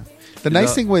 Yeah. The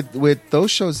nice thing with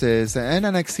those shows is, and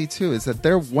NXT too, is that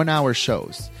they're 1-hour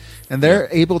shows. And they're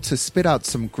able to spit out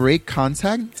some great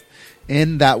content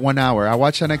in that 1 hour. I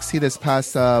watched NXT this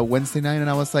past Wednesday night, and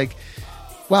I was like,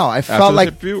 wow, I felt like...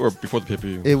 After the pay-per-view or before the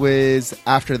pay-per-view? It was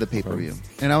after the pay-per-view.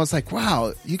 And I was like,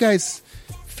 wow, you guys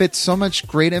fit so much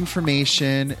great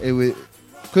information. It was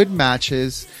good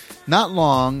matches, not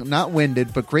long, not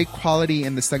winded, but great quality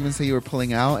in the segments that you were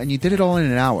pulling out, and you did it all in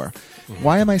an hour. Mm-hmm.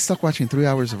 Why am I stuck watching 3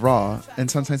 hours of Raw, and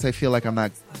sometimes I feel like I'm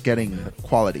not getting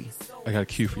quality? I got a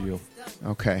cue for you.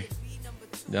 Okay.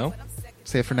 No?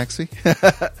 Say it for next week?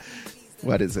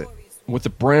 What is it? With the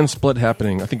brand split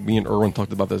happening, I think me and Erwin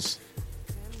talked about this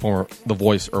for The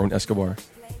Voice, Erwin Escobar.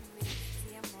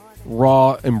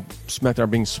 Raw and SmackDown are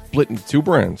being split into 2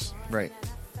 brands. Right.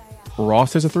 Raw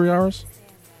stays at 3 hours?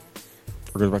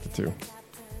 Or goes back to 2?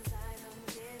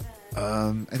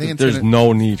 I think there's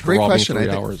no need for Raw being 3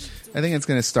 hours. I think it's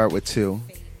going to start with 2.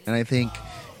 And I think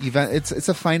it's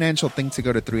a financial thing to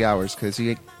go to 3 hours, because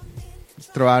you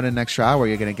throw out an extra hour,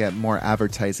 you're going to get more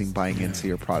advertising buying into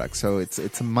your product. So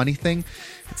it's a money thing.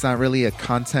 It's not really a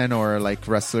content or like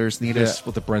wrestlers need it.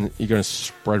 With the brand, you're going to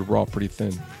spread Raw pretty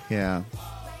thin. Yeah.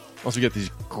 Also, you get these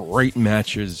great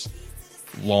matches,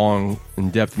 long,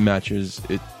 in-depth matches.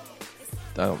 I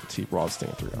don't see Raw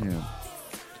staying 3 hours. Yeah.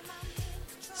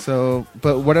 So,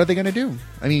 but what are they going to do?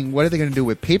 I mean, what are they going to do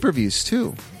with pay-per-views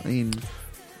too? I mean,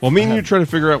 well, me and you try to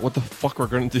figure out what the fuck we're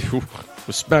going to do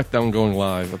with SmackDown going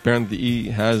live. Apparently, the E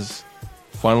has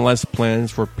finalized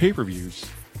plans for pay-per-views.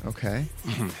 Okay.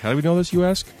 How do we know this, you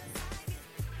ask?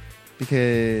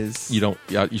 Because you don't.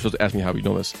 Yeah, you're supposed to ask me how we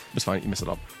know this. It's fine. You mess it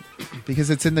up. Because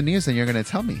it's in the news, and you're going to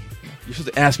tell me. You're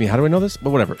supposed to ask me how do I know this,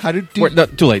 but whatever. How do? No,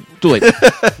 too late.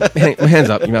 My hands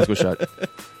up. Your mouth go shut.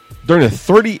 During the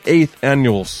 38th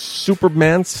annual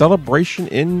Superman celebration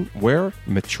in where?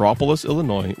 Metropolis,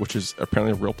 Illinois, which is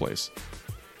apparently a real place.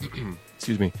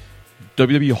 Excuse me.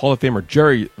 WWE Hall of Famer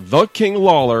Jerry the King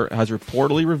Lawler has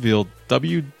reportedly revealed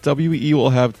WWE will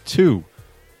have two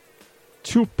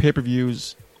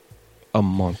pay-per-views a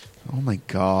month. Oh my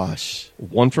gosh.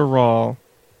 One for Raw,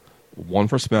 one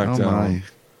for SmackDown. Oh my.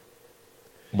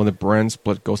 When the brand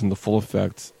split goes into full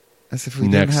effect. As if we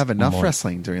didn't have enough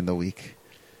wrestling during the week.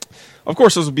 Of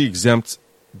course, those will be exempt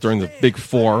during the Big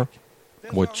Four,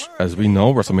 which, as we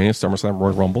know, WrestleMania, SummerSlam,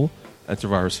 Royal Rumble, and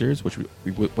Survivor Series, which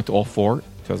we went to all 4 in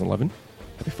 2011.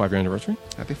 Happy 5-year anniversary.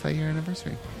 Happy 5-year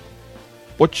anniversary.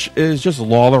 Which is just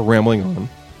Lawler rambling on.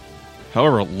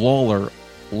 However, Lawler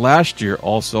last year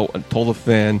also told a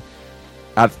fan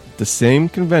at the same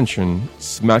convention,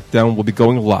 SmackDown will be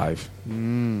going live.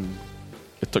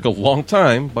 It took a long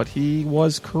time, but he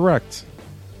was correct.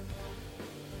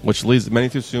 Which leads many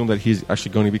to assume that he's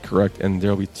actually going to be correct, and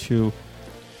there will be 2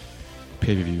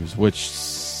 pay-per-views, which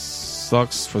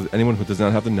sucks for anyone who does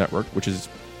not have the network, which is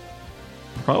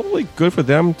probably good for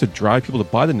them to drive people to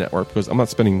buy the network because I'm not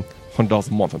spending $100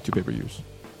 a month on 2 pay-per-views.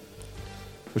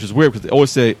 Which is weird because they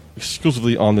always say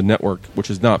exclusively on the network, which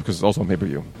is not because it's also on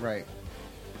pay-per-view. Right.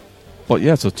 But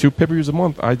yeah, so 2 pay-per-views a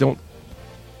month. I don't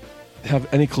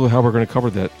have any clue how we're going to cover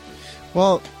that.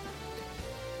 Well,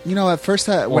 at first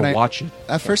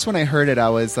when I heard it, I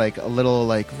was like a little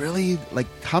like, really, like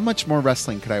how much more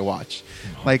wrestling could I watch?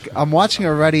 Like I'm watching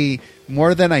already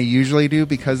more than I usually do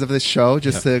because of this show,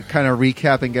 just to kind of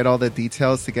recap and get all the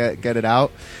details to get it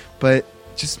out. But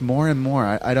just more and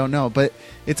more, I don't know. But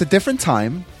it's a different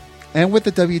time. And with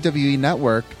the WWE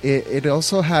Network, it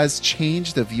also has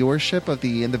changed the viewership of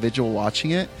the individual watching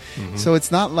it. Mm-hmm. So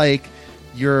it's not like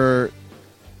you're...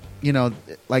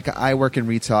 like I work in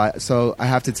retail, so I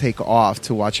have to take off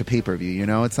to watch a pay-per-view,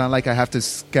 It's not like I have to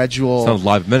schedule... It's not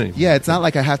live minute. Yeah, it's not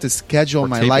like I have to schedule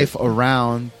my life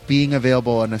around being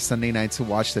available on a Sunday night to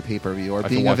watch the pay-per-view or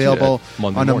being available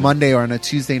on a Monday or on a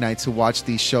Tuesday night to watch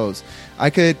these shows. I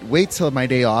could wait till my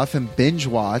day off and binge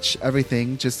watch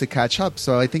everything just to catch up.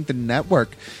 So I think the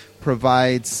network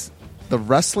provides the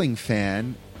wrestling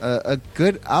fan a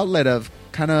good outlet of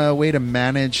kind of a way to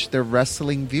manage their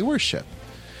wrestling viewership.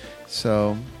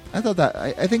 So I thought that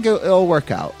I think it'll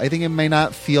work out. I think it may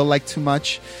not feel like too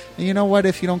much. And you know what?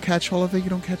 If you don't catch all of it, you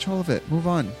don't catch all of it. Move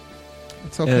on.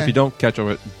 It's okay. And if you don't catch all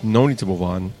of it, no need to move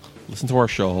on. Listen to our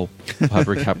show. We'll have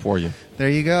a recap for you. There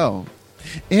you go.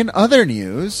 In other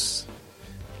news,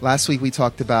 last week we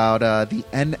talked about the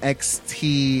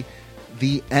NXT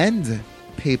The End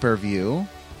pay-per-view,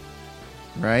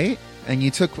 right? And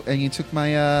you took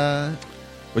my.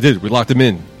 We did. We locked them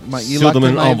in. Sealed them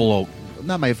in an envelope.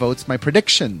 Not my votes, my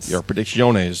predictions. Your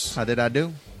predicciones. How did I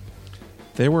do?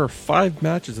 There were 5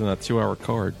 matches in that 2-hour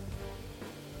card.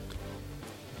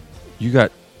 You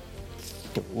got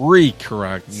 3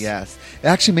 correct. Yes. It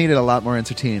actually made it a lot more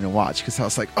entertaining to watch because I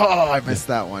was like, oh, I missed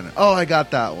that one. Oh, I got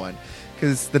that one.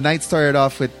 Because the night started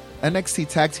off with NXT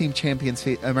Tag Team Champions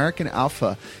American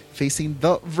Alpha facing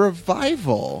The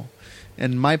Revival.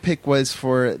 And my pick was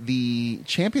for the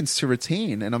champions to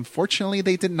retain. And unfortunately,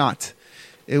 they did not.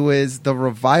 It was The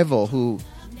Revival who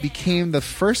became the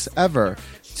first ever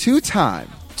two-time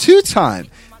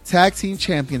tag team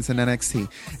champions in NXT.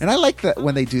 And I like that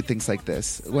when they do things like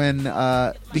this.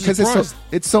 Because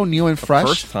it's so new and fresh.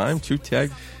 First time,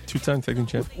 two-time tag team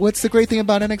champions. What's the great thing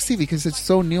about NXT? Because it's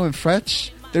so new and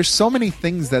fresh, there's so many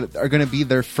things that are going to be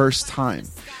their first time.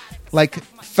 Like,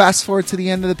 fast forward to the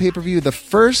end of the pay-per-view, the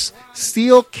first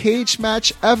steel cage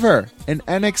match ever in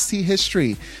NXT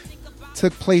history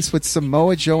took place with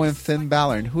Samoa Joe and Finn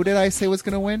Balor. And who did I say was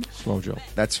going to win? Samoa Joe.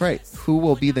 That's right. Who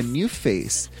will be the new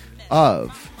face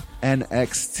of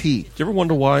NXT? Do you ever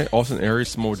wonder why Austin Aries,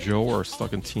 Samoa Joe are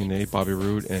stuck in TNA, Bobby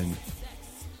Roode, and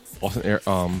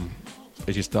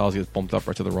AJ Styles gets bumped up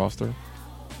right to the roster? Do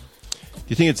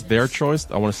you think it's their choice?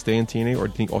 I want to stay in TNA, or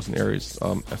do you think Austin Aries,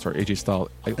 AJ Styles?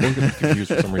 I always get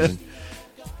confused for some reason.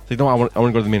 They no, I want to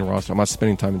go to the main roster. I'm not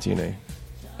spending time in TNA.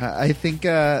 I think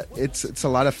it's a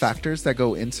lot of factors that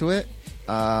go into it.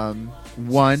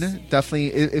 One,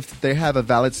 definitely, if they have a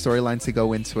valid storyline to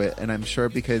go into it, and I'm sure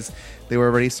because they were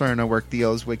already starting to work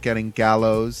deals with getting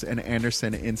Gallows and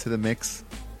Anderson into the mix,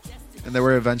 and they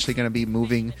were eventually going to be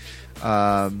moving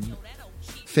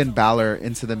Finn Balor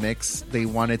into the mix. They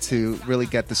wanted to really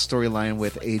get the storyline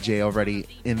with AJ already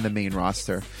in the main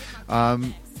roster,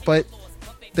 but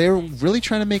they're really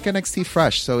trying to make NXT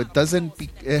fresh, so it hasn't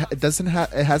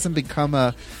become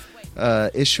a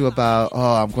issue about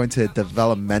I'm going to a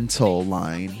developmental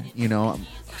line,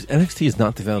 NXT is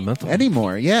not developmental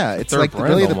anymore. Yeah, it's like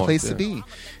really the place to be.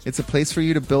 It's a place for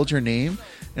you to build your name,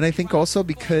 and I think also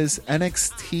because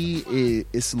NXT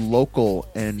is local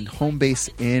and home base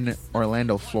in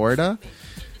Orlando, Florida.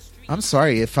 I'm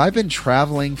sorry if I've been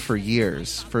traveling for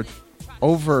years for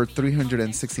over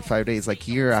 365 days, like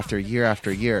year after year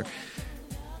after year,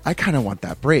 I kind of want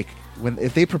that break.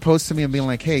 If they propose to me and being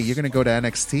like, hey, you're going to go to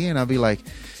NXT, and I'll be like,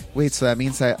 wait, so that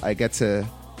means I get to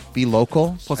be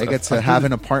local? Plus, I get to have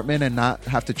an apartment and not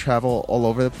have to travel all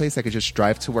over the place? I could just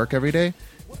drive to work every day?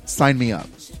 Sign me up.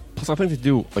 Plus, I think they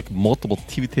do like multiple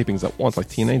TV tapings at once, like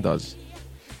TNA does.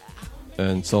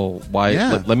 And so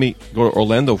let me go to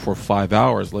Orlando for 5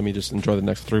 hours. Let me just enjoy the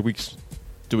next 3 weeks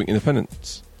doing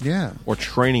independence. Yeah, or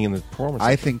training in the performance.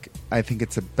 I think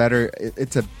it's a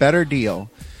better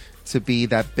deal to be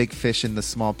that big fish in the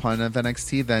small pond of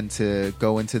NXT than to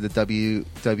go into the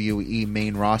WWE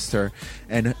main roster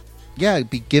and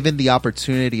be given the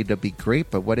opportunity to be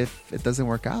great. But what if it doesn't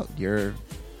work out? And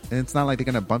it's not like they're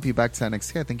going to bump you back to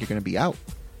NXT. I think you're going to be out.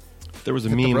 There was a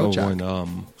meme when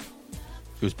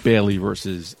it was Bayley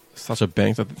versus Sasha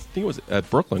Banks. I think it was at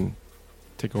Brooklyn,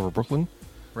 TakeOver Brooklyn.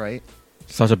 Right.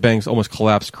 Sasha Banks almost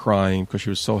collapsed crying because she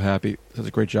was so happy. Such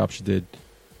a great job she did.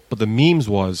 But the memes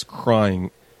was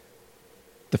crying,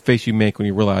 the face you make when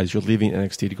you realize you're leaving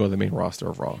NXT to go to the main roster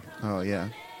of Raw. Oh, yeah.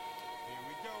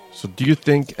 So do you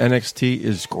think NXT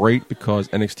is great because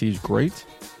NXT is great?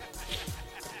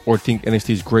 Or think NXT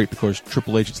is great because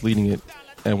Triple H is leading it,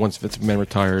 and once Vince McMahon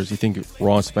retires, you think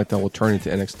Raw and SmackDown will turn into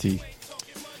NXT?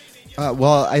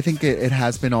 Well, I think it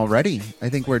has been already. I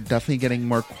think we're definitely getting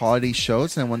more quality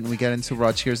shows, and when we get into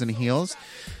Raw Cheers and Heels,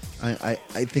 I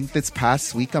think this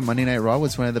past week on Monday Night Raw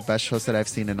was one of the best shows that I've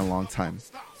seen in a long time.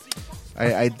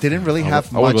 I didn't really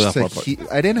have much to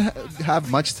I didn't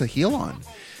have much to heel on.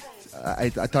 I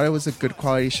thought it was a good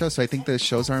quality show, so I think the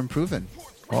shows are improving.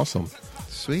 Awesome.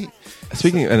 Sweet.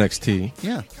 Speaking of NXT,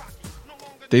 yeah,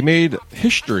 they made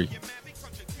history.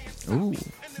 Ooh,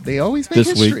 they always make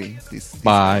this history week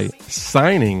by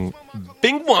signing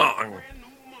Bing Wong.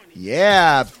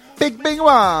 Yeah, Bing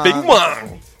Wong. Bing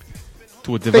Wong.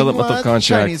 To a developmental contract.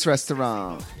 Chinese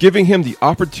restaurant. Giving him the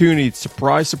opportunity,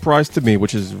 surprise to me,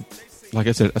 which is, like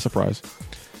I said, a surprise,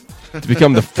 to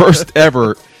become the first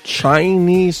ever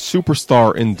Chinese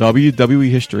superstar in WWE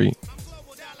history.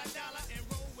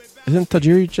 Isn't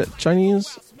Tajiri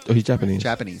Chinese? Oh, he's Japanese.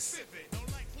 Japanese.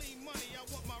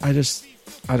 I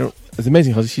don't. It's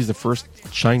amazing how he's the first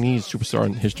Chinese superstar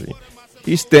in history.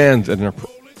 He stands at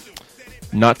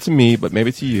not to me, but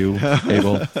maybe to you,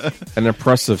 Abel, an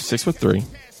impressive 6'3",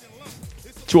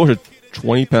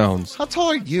 220 pounds. How tall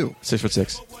are you?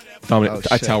 6'6".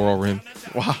 Dominant. I tower over him.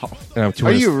 Wow. And I'm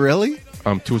are you really?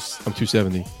 I'm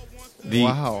 270.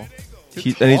 Wow.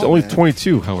 He's only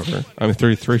 22. However, I'm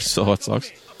 33, so that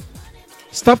sucks.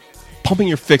 Stop pumping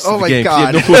your fix at the game. God. You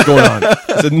have no clue what's going on.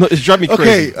 It's driving me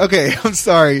crazy. Okay. I'm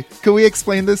sorry. Can we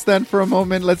explain this then for a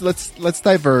moment? Let's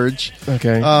diverge.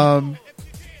 Okay.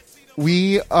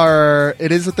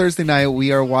 It is a Thursday night.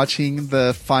 We are watching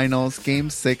the finals, Game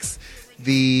 6,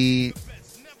 the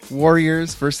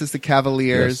Warriors versus the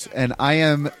Cavaliers, yes. And I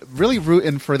am really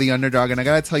rooting for the underdog, and I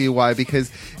gotta tell you why,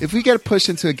 because if we get pushed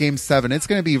into a Game 7, it's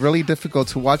gonna be really difficult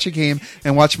to watch a game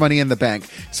and watch Money in the Bank.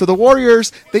 So the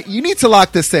Warriors, you need to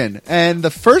lock this in, and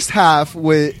the first half,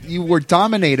 you were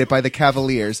dominated by the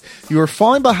Cavaliers. You were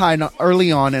falling behind early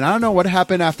on, and I don't know what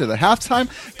happened after the halftime,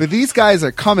 but these guys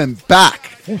are coming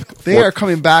back. They are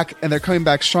coming back, and they're coming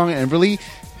back strong and really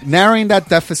narrowing that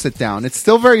deficit down. It's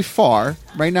still very far.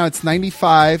 Right now it's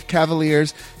 95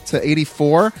 Cavaliers to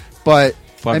 84, but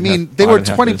they were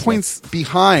 20 points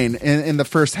behind in the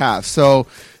first half. So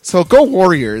go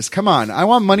Warriors. Come on. I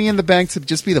want Money in the Bank to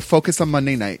just be the focus on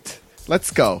Monday night. Let's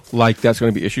go. Like that's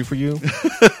going to be an issue for you?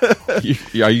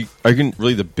 Are you going to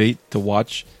really debate to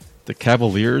watch the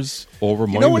Cavaliers over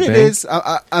Money in the Bank? You know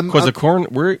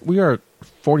what it is? We are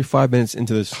 45 minutes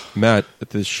into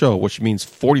this show, which means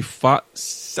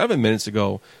 7 minutes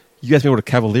ago, you guys knew what a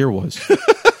Cavalier was.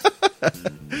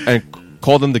 And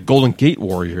called them the Golden Gate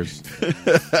Warriors.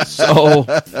 So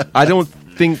I don't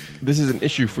think this is an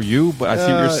issue for you, but I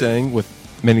see what you're saying. With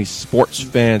many sports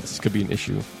fans, this could be an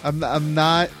issue. I'm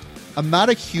not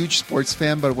a huge sports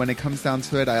fan, but when it comes down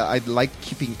to it, I like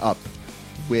keeping up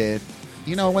with,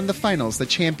 when the finals, the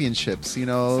championships,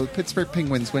 Pittsburgh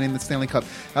Penguins winning the Stanley Cup.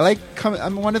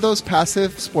 I'm one of those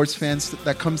passive sports fans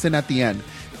that comes in at the end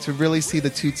to really see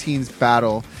the two teams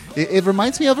battle. It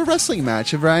reminds me of a wrestling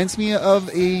match. It reminds me of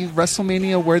a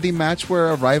WrestleMania-worthy match where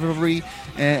a rivalry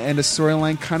and a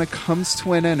storyline kind of comes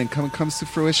to an end and comes to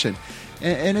fruition.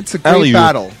 And it's a great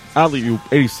battle. Alley-oop,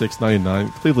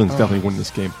 86-99. Cleveland's definitely winning this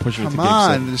game, pushing it to Game 7.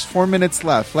 Come on, there's 4 minutes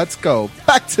left. Let's go.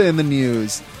 Back to in the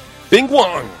news. Bing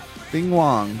Wong.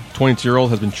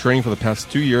 22-year-old has been training for the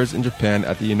past 2 years in Japan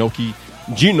at the Inoki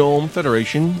Genome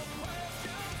Federation,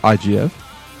 IGF,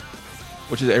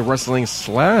 which is a wrestling /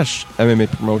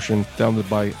 MMA promotion founded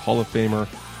by Hall of Famer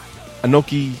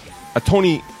Antonio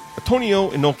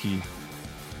Inoki. I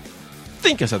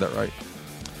think I said that right.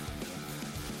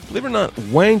 Believe it or not,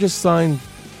 Wang just signed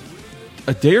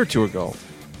a day or two ago.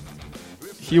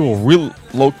 He will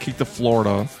relocate to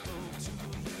Florida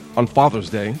on Father's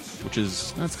Day, which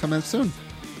is... That's coming soon.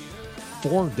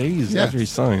 4 days after he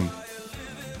signed.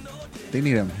 They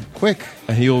need him quick.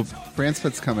 And Brand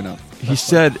split's coming up. He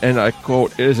said, and I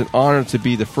quote, "It is an honor to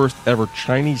be the first ever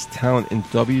Chinese talent in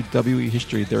WWE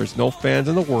history. There is no fans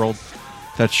in the world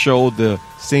that show the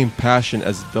same passion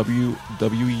as the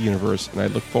WWE Universe, and I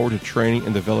look forward to training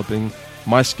and developing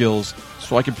my skills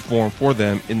so I can perform for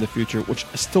them in the future." Which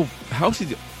still, how is he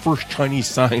the first Chinese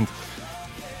signed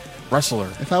wrestler?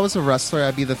 If I was a wrestler,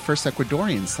 I'd be the first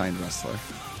Ecuadorian signed wrestler.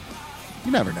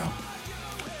 You never know.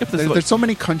 There's so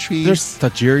many countries. There's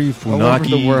Tajiri Funaki all over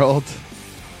the world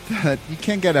that you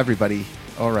can't get everybody.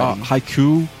 already.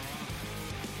 Haiku.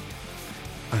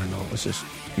 I don't know. It's just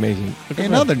amazing.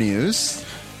 In other news,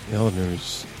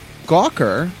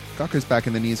 Gawker's back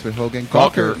in the news with Hogan.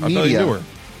 Gawker I Media. barely knew her.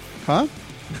 Huh?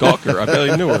 Gawker, I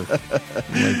barely knew her.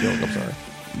 I'm sorry.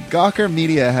 Gawker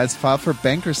Media has filed for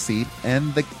bankruptcy,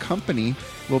 and the company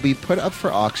will be put up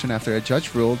for auction after a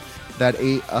judge ruled that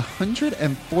a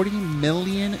 $140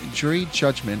 million jury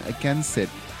judgment against it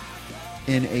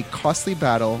in a costly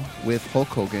battle with Hulk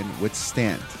Hogan would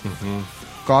stand. Mm-hmm.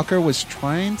 Gawker was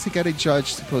trying to get a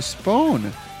judge to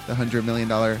postpone the $100 million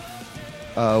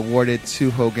awarded to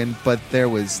Hogan, but there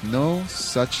was no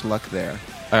such luck there.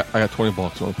 I got $20. You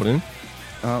want to put in?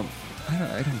 I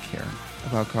don't care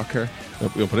about Gawker. You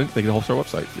want to put in? They can host our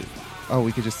website. Oh,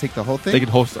 we could just take the whole thing? They could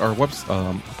host our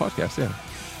podcast, yeah.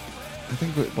 I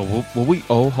think will we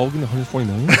owe Hogan $140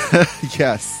 million?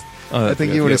 Yes. I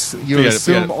think you would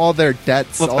assume all their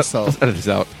debts also. Let's edit this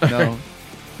out. No.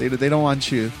 They don't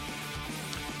want you.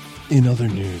 In other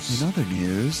news.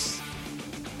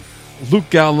 Luke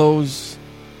Gallows.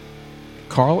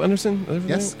 Carl Anderson?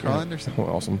 Yes, Carl Anderson. Oh,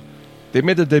 awesome. They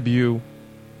made their debut.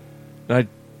 And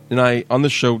I on the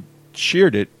show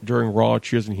cheered it during Raw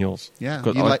Cheers and Heels. Yeah,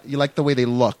 you like the way they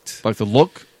looked. Like the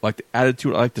look, like the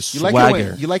attitude, I like the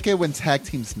swagger. You like it when tag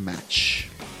teams match.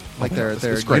 Like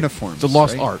their uniforms. It's a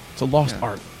lost art. It's a lost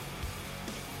art.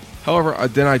 However,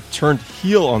 then I turned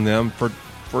heel on them for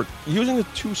using the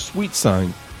Too Sweet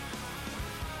sign,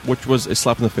 which was a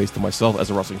slap in the face to myself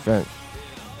as a wrestling fan.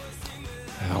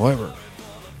 However,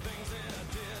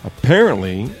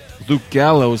 apparently, Luke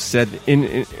Gallows said in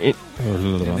an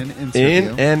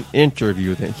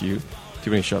interview, thank you, too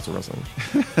many shots of wrestling,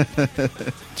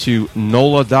 to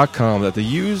NOLA.com that they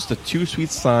used the Too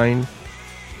Sweet sign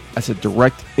as a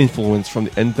direct influence from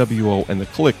the NWO and the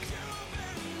Clique.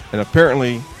 And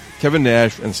apparently, Kevin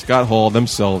Nash and Scott Hall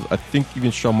themselves, I think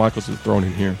even Shawn Michaels is thrown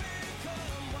in here,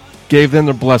 gave them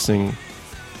their blessing,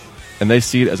 and they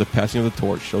see it as a passing of the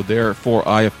torch. So therefore,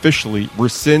 I officially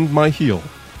rescind my heel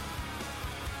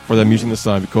for them using the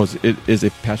sign, because it is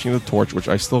a passing of the torch, which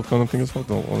I still kind of think is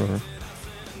whatever.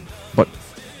 But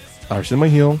I rescind my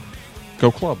heel.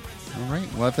 Go club. All right.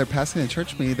 Well, if they're passing the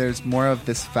torch, maybe there's more of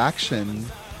this faction.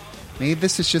 Maybe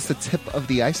this is just the tip of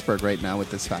the iceberg right now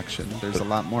with this faction. There's a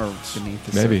lot more beneath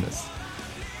the surface.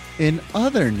 In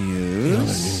other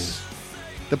news,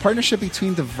 the partnership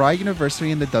between DeVry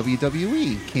University and the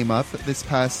WWE came up this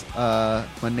past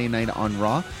Monday night on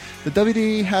Raw. The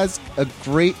WWE has a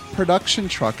great production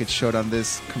truck, it showed on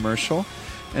this commercial,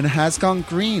 and has gone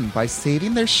green by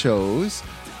saving their shows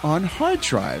on hard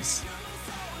drives.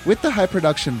 With the high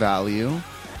production value,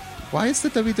 why is the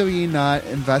WWE not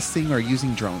investing or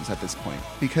using drones at this point?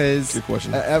 Because good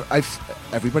question.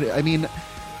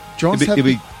 Drones have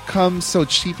become so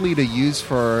cheaply to use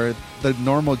for the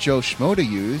normal Joe Schmo to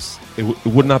use. It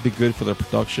would not be good for their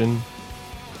production,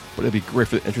 but it'd be great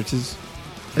for the entrances,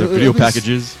 the video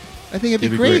packages. I think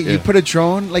it'd be great. You put a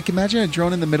drone, like imagine a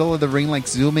drone in the middle of the ring, like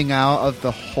zooming out of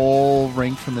the whole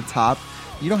ring from the top.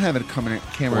 You don't have a camera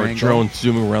or a angle. Drone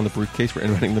zooming around the briefcase for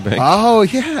entering the bank. Oh,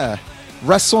 yeah.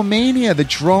 WrestleMania, the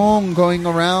drone going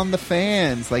around the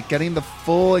fans, like getting the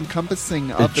full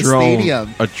encompassing of the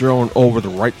stadium. A drone over the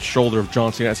right shoulder of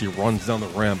John Cena as he runs down the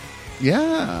ramp.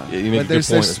 Yeah. You make but a good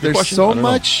point. There's so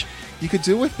much you could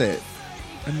do with it.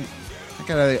 And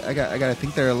I gotta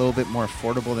think they're a little bit more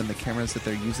affordable than the cameras that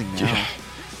they're using now. Yeah.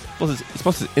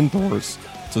 Plus it's indoors,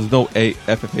 so there's no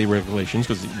FFA regulations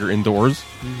because you're indoors.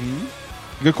 Mm-hmm.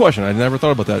 Good question. I never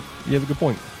thought about that. You have a good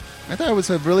point. I thought it was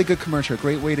a really good commercial. A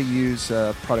great way to use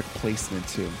product placement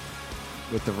too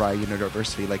with the Rye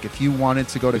University. Like if you wanted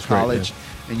to go to college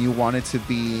and you wanted to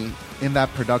be in that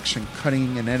production,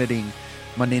 cutting and editing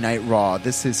Monday Night Raw,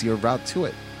 this is your route to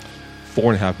it.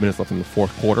 4.5 minutes left in the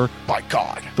fourth quarter. By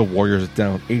God. The Warriors are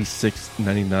down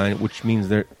 86-99, which means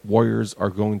their Warriors are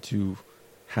going to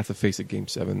have to face a Game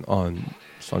 7 on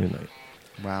Sunday night.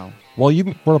 Wow. Well,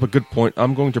 you brought up a good point.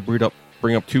 I'm going to bring up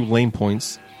 2 lane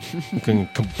points. You can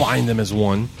combine them as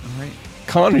one. All right.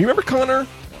 Connor, you remember Connor?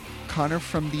 Connor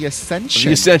from The Ascension.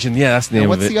 The Ascension, yeah, that's the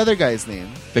name of it. What's the other guy's name?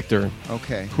 Victor.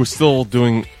 Okay. Who's still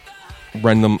doing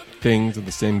random things with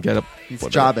the same getup. He's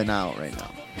jobbing out right now.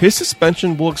 His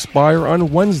suspension will expire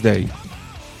on Wednesday.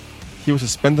 He was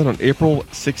suspended on April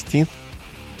 16th.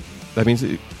 That means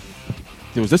it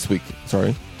was this week.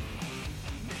 Sorry.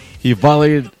 He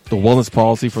violated the wellness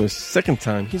policy for the second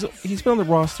time. He's been on the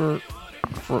roster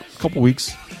for a couple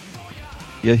weeks.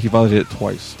 Yet he violated it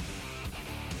twice.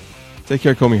 Take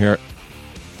care, Comey Hair.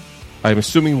 I'm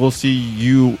assuming we'll see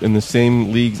you in the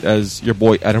same leagues as your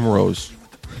boy Adam Rose.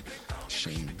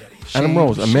 Shame. Adam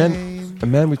Rose, a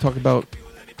man we talk about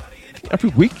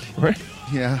every week, right?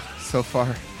 Yeah, so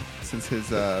far since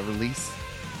his release.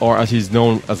 Or as he's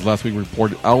known as last week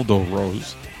reported, Aldo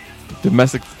Rose.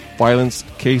 Domestic violence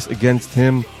case against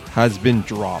him has been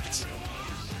dropped.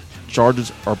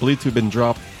 Charges are believed to have been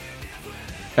dropped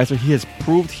after he has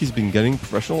proved he's been getting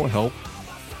professional help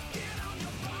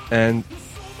and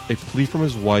a plea from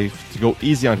his wife to go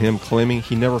easy on him, claiming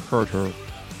he never hurt her,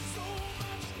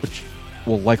 which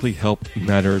will likely help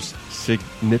matters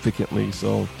significantly.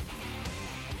 So,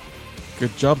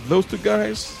 good job to those two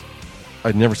guys.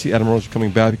 I'd never see Adam Rose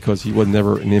coming back because he was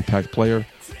never an Impact player.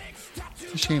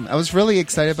 It's a shame. I was really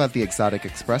excited about the Exotic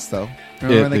Express, though.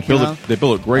 Remember when they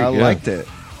built it great. I liked it.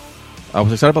 I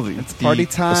was excited about it's party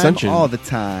time Ascension all the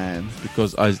time.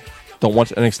 Because I don't watch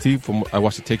NXT. I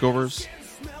watch the takeovers.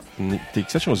 And the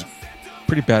Ascension was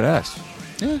pretty badass.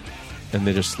 Yeah. And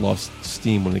they just lost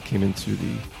steam when they came into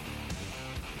the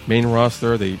main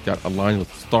roster. They got aligned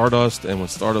with Stardust. And when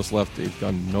Stardust left, they've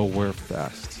gone nowhere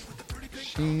fast.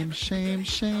 Shame, shame,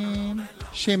 shame.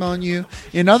 Shame on you.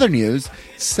 In other news,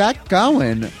 Zach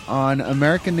Gowen on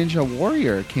American Ninja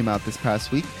Warrior came out this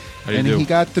past week. And he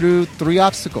got through 3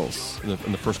 obstacles. In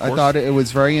the first course? I thought it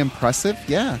was very impressive.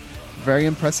 Yeah. Very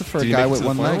impressive for a guy with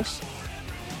one leg.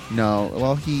 No.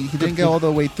 Well, he didn't get all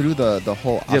the way through the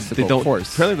whole obstacle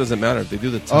course. Apparently it doesn't matter. They do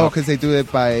the top. Oh, because they do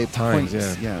it by times,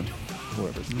 points. Yeah.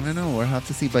 Whoever. I know. We'll have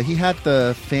to see. But he had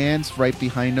the fans right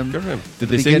behind him. Good for him. Did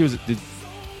they say he was...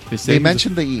 They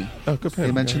mentioned the E. Oh, good for him.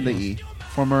 They mentioned the E.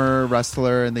 Former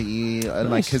wrestler in the E,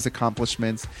 and like his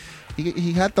accomplishments.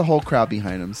 He had the whole crowd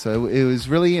behind him, so it was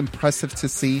really impressive to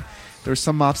see. There were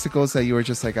some obstacles that you were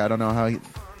just like, I don't know how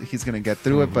he's going to get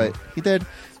through it, but he did.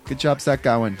 Good job, Zach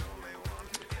Gowen.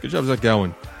 Good job, Zach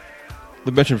Gowen. I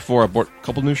mentioned before, I bought a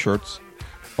couple new shirts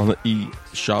on the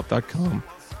eShop.com.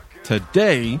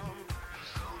 Today,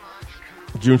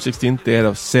 June 16th, they had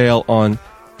a sale on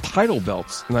title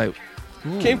belts, and I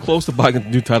came close to buying a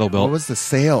new title belt. What was the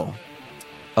sale?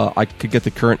 I could get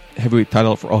the current heavyweight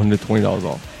title for $120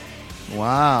 off.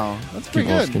 Wow, that's pretty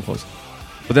good. Came close.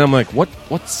 But then I'm like,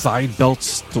 what side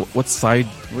belts? What side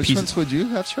Which pieces? ones would you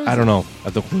have chosen? I don't know. I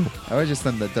don't clue. I would have just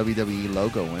done the WWE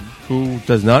logo one. Who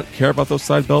does not care about those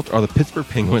side belts are the Pittsburgh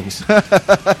Penguins.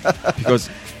 Because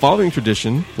following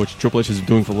tradition, which Triple H has been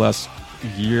doing for the last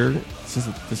year, since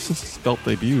this belt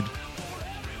debuted,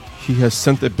 he has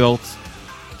sent the belt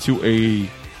to a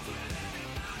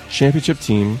championship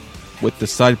team with the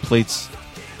side plates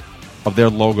of their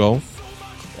logo.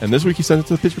 And this week he sent it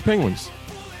to the Pittsburgh Penguins,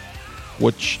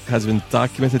 which has been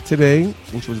documented today,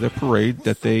 which was their parade,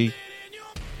 that they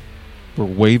were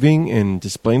waving and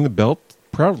displaying the belt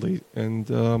proudly.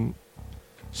 And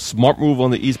smart move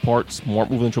on the E's part, smart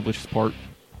move on Triple H's part,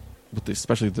 with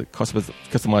especially the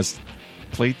customized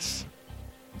plates.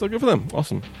 So good for them.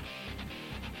 Awesome.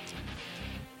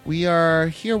 We are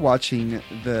here watching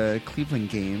the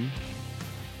Cleveland game.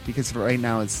 Because right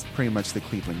now it's pretty much the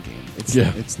Cleveland game.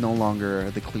 It's no longer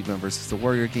the Cleveland versus the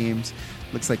Warrior games.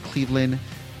 Looks like Cleveland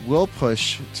will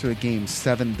push to a Game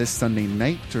 7 this Sunday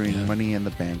night during Money in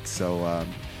the Bank. So, I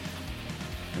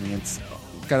mean, it's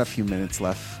got a few minutes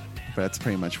left, but that's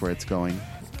pretty much where it's going.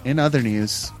 In other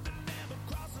news.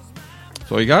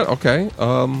 So you got,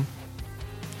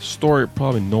 story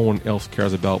probably no one else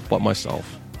cares about but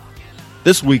myself.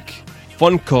 This week,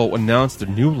 Funko announced a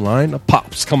new line of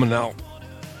Pops coming out.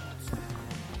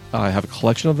 I have a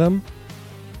collection of them,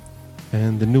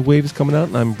 and the new wave is coming out,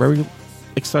 and I'm very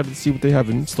excited to see what they have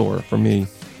in store for me.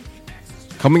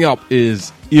 Coming up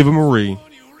is Eva Marie.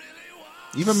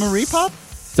 Eva Marie Pop?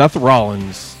 Seth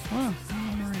Rollins. Oh,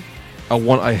 Eva Marie. A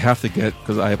one I have to get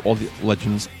because I have all the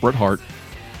legends. Bret Hart.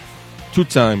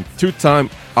 Two-time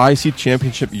IC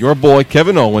Championship, your boy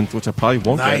Kevin Owens, which I probably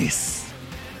won't get. Nice.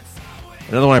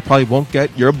 Another one I probably won't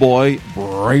get, your boy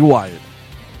Bray Wyatt.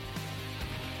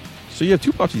 So you have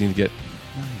 2 Pops you need to get.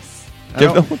 Nice.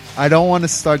 I don't want to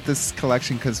start this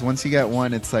collection because once you get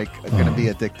one, it's like going to be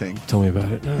addicting. Tell me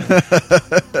about it.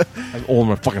 I'm all in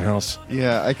my fucking house.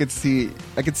 Yeah, I could see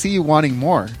you wanting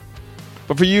more.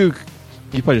 But for you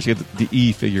probably just get the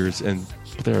E figures, and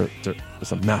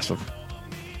it's a massive,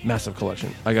 massive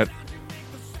collection. I got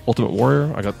Ultimate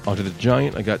Warrior. I got Andre the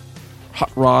Giant. I got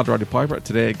Hot Rod, Roddy Piper.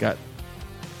 Today I got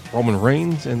Roman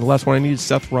Reigns, and the last one I need is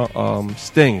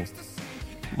Sting.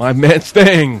 My man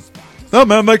Sting. The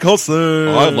man they call Sting.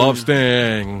 I love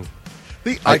Sting.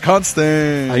 The icon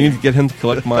Sting. I need to get him to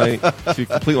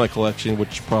complete my collection,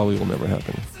 which probably will never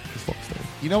happen. Sting.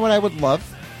 You know what I would love?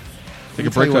 Take a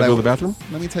break and go to the bathroom?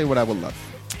 Let me tell you what I would love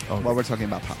while we're talking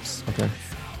about Pops. Okay.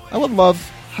 I would love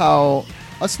how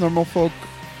us normal folk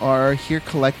are here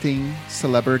collecting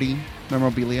celebrity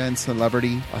memorabilia and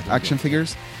celebrity action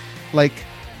figures. Like,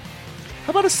 How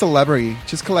about a celebrity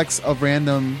just collects a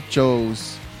random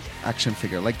Joe's action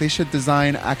figure? Like, they should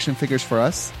design action figures for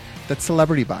us that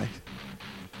celebrity buy.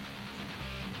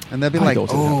 And they'll be like,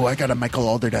 oh, I got a Michael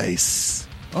Alderdice.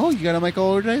 Oh, you got a Michael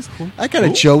Alderdice? I got a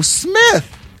Joe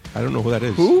Smith. I don't know who that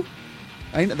is. Who?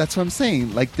 That's what I'm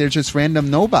saying. Like, they're just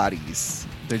random nobodies.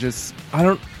 They're just...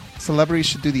 Celebrities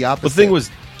should do the opposite. The thing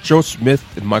was, Joe Smith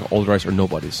and Michael Alderdice are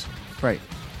nobodies. Right.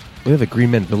 We have a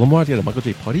Green Man Villain. You had a Michael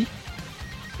J. Putty?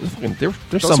 They're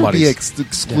those somebody. Would be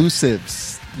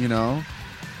exclusives, you know?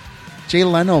 Jay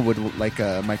Leno would like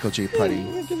a Michael J. Putty.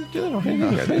 How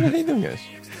you doing, guys?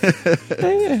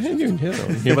 You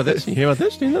hear about this? You hear about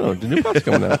this? No, the new pop's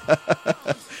coming out.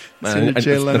 Man, I need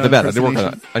to work on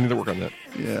that. I need to work on that.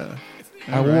 Yeah.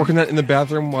 I will work on that in the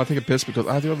bathroom while I take a piss because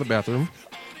I have to go to the bathroom.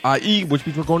 I.e., which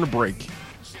means we're going to break.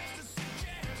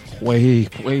 Way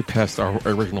past our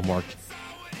original mark.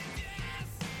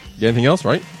 Anything else,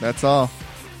 right? That's all.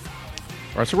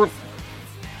 All right, so we're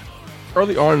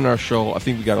early on in our show. I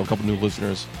think we got a couple new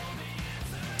listeners.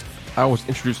 I was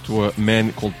introduced to a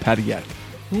man called Patty-Yak.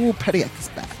 Ooh, Patty-Yak is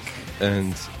back.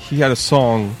 And he had a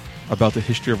song about the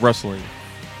history of wrestling.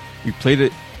 We played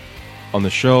it on the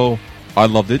show. I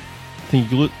loved it. I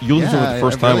think you listened to it the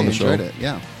first time on the show. It.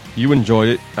 Yeah. You enjoyed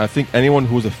it. I think anyone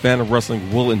who is a fan of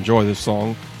wrestling will enjoy this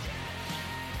song.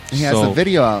 He has a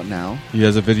video out now. He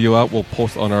has a video out. We'll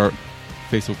post on our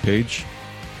Facebook page,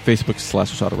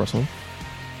 Facebook.com/Shot of Wrestling.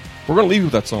 We're going to leave you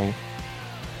with that song.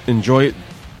 Enjoy it.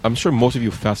 I'm sure most of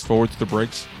you fast forward to the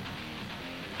breaks.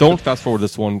 Don't fast forward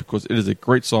this one because it is a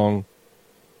great song.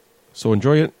 So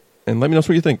enjoy it and let me know what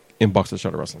you think.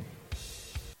 Inbox@Shot of Wrestling.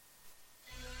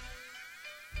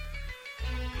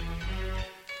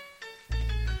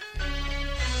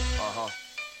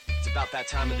 It's about that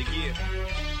time of the year.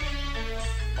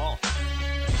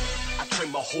 I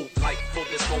trained my whole life for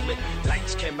this moment.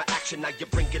 Lights, camera, action, now you're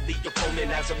bringing the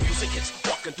opponent. As the music hits,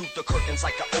 walking through the curtains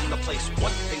like I own the place.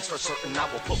 One thing's for certain,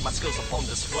 I will put my skills up on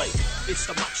display. It's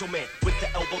the Macho Man with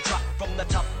the elbow drop from the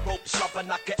top rope, slap a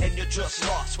knocker, and you're just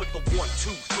lost with the 1,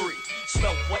 2, 3.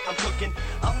 Smell what I'm cooking.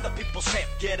 I'm the people's champ.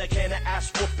 Get a can of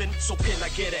ass whooping. So can I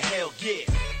get a hell yeah?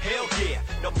 Hell yeah.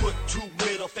 Now put 2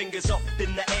 middle fingers up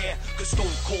in the air. Cause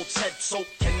Stone Cold said so.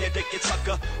 Can you dig it,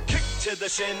 sucker? Kick to the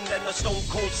shin and the Stone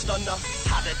Cold Stunner.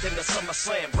 Hotter than the Summer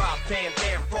Slam. Rob Van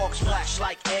Dam. Frogs flash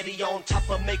like Eddie on top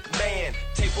of McMahon.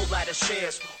 Table ladder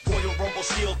shares. Royal Rumble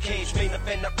steel cage. Main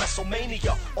event at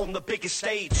WrestleMania. On the biggest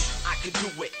stage. I can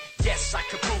do it. Yes, I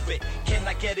can prove it. Can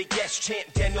I get a yes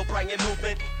chant? Daniel Bryan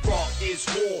movement. Raw is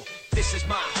war. This is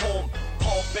my home.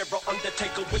 Paul Bearer,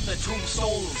 Undertaker with a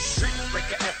tombstone. Street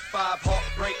Breaker, F5,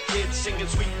 Heartbreak Kid, singing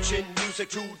sweet chin music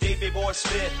to Davey Boy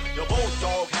Smith. The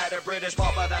Bulldog had a British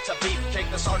barber, that's a beefcake.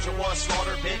 The Sergeant was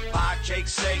slaughtered, bit by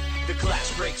Jake's sake. The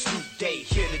glass breaks today,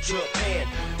 here to Japan.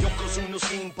 Yokozuna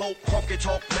Steamboat, honky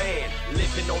tonk man.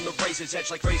 Living on the razor's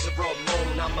edge like Razor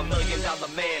Ramon. I'm $1 million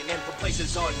man, and from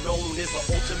places unknown is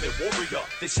the ultimate warrior.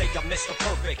 They say I'm Mr.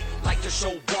 Perfect, like to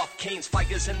show off. Kane's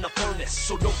fires in the furnace,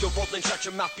 so know you're rolling, shut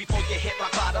your mouth before you hit my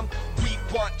bottom. We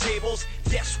want tables,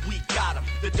 yes we got them.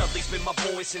 The Dudley's been my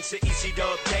boy since the EC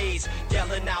Dub days.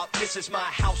 Yelling out, this is my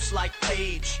house like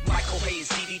Paige. Michael Hayes,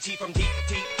 DDT from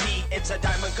DDP. It's a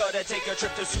diamond cutter, take a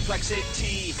trip to Suplex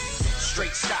City.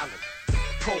 Straight styling,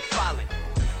 profiling,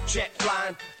 jet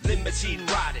flying, limousine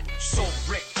riding. So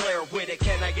Ric Flair with it,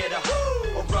 can I get a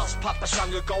whoo? Or else Papa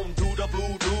Shango gon' do the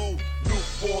voodoo. New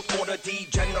fourth order D,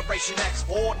 Generation X,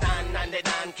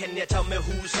 4999. Can you tell me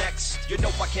who's next? You know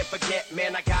I can't forget,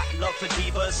 man, I got love for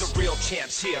divas. The real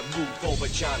champs here, move over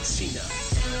John Cena.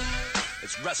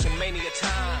 It's WrestleMania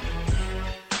time.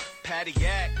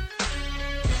 Patty-Yak.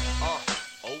 Oh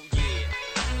yeah. Oh yeah.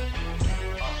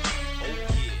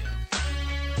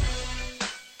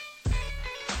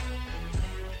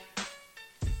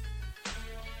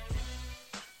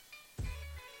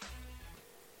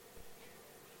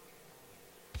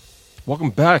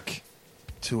 Welcome back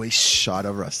to A Shot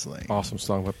of Wrestling. Awesome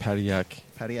song by Patty-Yak.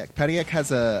 Patty-Yak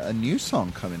has a new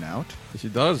song coming out. Yes, he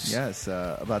does. Yes,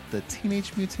 about the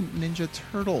Teenage Mutant Ninja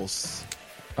Turtles.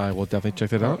 I will definitely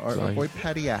check that out. Our boy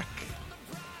Patty-Yak.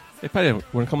 Hey, Patty, want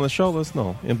to come on the show? Let us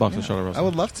know. Inbox the Shot of Wrestling. I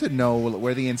would love to know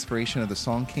where the inspiration of the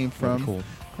song came from. Cool.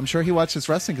 I'm sure he watches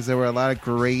wrestling because there were a lot of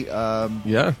great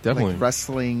definitely. like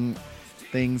wrestling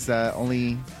things that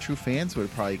only true fans would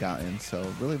have probably gotten. So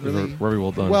really very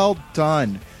well done. Well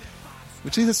done.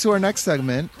 Which leads us to our next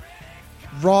segment,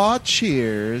 Raw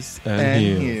Cheers and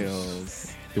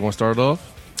Heels. You want to start it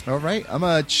off? All right. I'm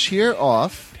going to cheer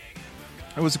off.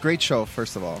 It was a great show,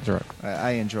 first of all. That's right.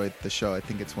 I enjoyed the show. I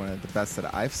think it's one of the best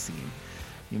that I've seen.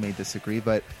 You may disagree,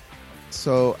 but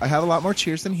so I have a lot more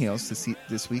cheers than heels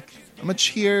this week. I'm going to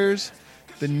cheers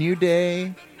The New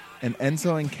Day and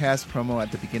Enzo and Cass promo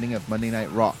at the beginning of Monday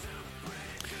Night Raw.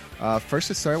 First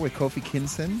to start with Kofi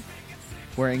Kingston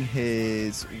wearing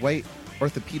his white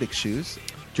orthopedic shoes.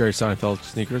 Jerry Seinfeld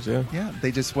sneakers, yeah. Yeah, they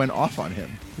just went off on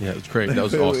him. Yeah, it was great. That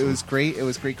was awesome. It was great. It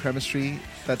was great chemistry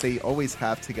that they always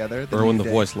have together. Erwin the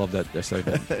Voice loved that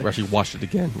segment. We actually watched it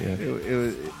again. Yeah.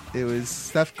 It was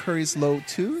Steph Curry's low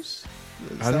twos.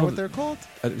 Is that what they're called?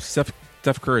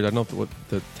 Steph Curry. I don't know what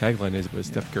the tagline is, but it's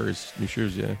Steph Curry's new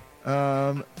shoes. Yeah.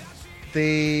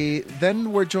 They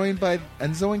then were joined by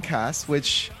Enzo and Cass,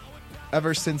 which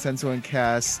ever since Enzo and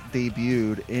Cass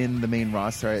debuted in the main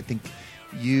roster, I think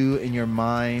you, in your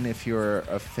mind, if you're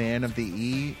a fan of the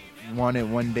E,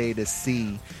 wanted one day to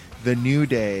see the New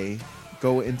Day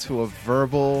go into a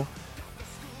verbal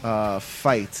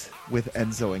fight with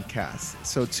Enzo and Cass.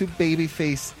 So two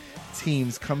babyface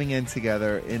teams coming in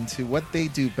together into what they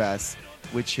do best,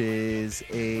 which is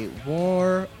a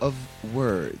war of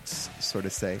words, so to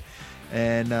say.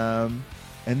 And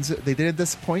Enzo, they did at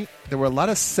this point. There were a lot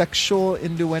of sexual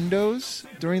innuendos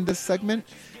during this segment,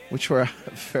 which were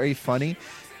very funny.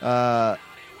 Enzo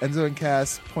and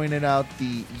Cass pointed out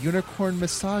the unicorn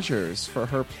massagers for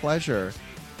her pleasure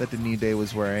that the New Day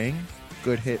was wearing.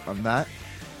 Good hit on that.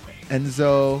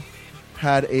 Enzo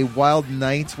had a wild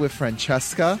night with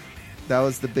Francesca. That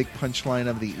was the big punchline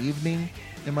of the evening,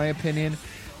 in my opinion,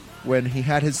 when he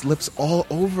had his lips all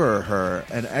over her,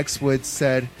 and X-Wood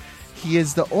said he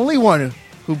is the only one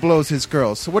who blows his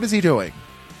girls. So what is he doing?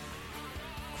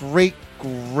 Great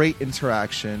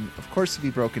interaction. Of course, to be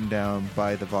broken down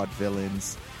by the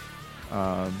Vaudevillains.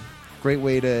 Great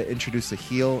way to introduce a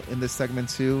heel in this segment,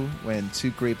 too, when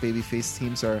two great babyface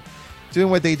teams are doing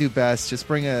what they do best. Just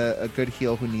bring a good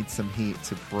heel who needs some heat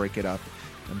to break it up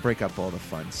and break up all the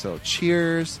fun. So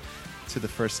cheers to the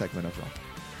first segment of Raw.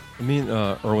 Me and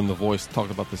Erwin the Voice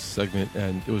talked about this segment,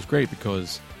 and it was great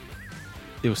because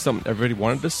it was something everybody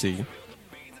wanted to see,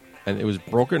 and it was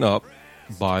broken up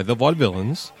by the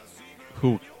Vaudevillains,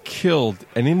 who killed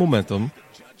any momentum,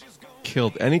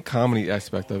 killed any comedy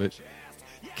aspect of it,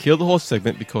 killed the whole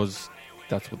segment because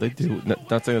that's what they do.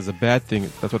 Not saying it's a bad thing.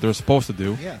 That's what they're supposed to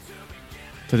do. Yeah.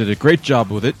 So they did a great job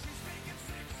with it.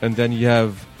 And then you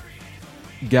have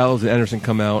Gallows and Anderson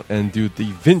come out and do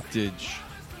the vintage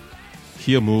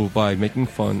heel move by making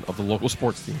fun of the local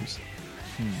sports teams.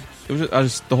 It was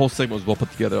just the whole segment was well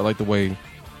put together. I like the way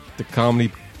the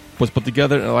comedy was put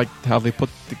together, and I liked how they put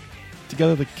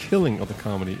together the killing of the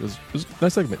comedy. It was a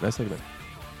nice segment.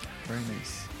 Very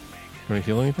nice. You want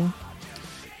to heal anything?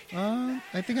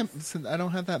 I think I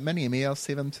don't have that many. Maybe I'll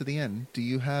save them to the end. Do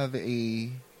you have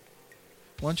a...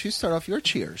 Why don't you start off your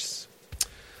cheers?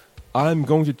 I'm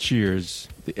going to cheers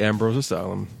the Ambrose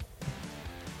Asylum,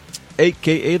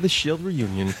 a.k.a. the Shield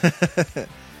reunion.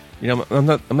 I'm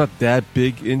not that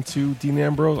big into Dean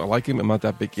Ambrose. I like him. I'm not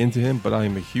that big into him, but I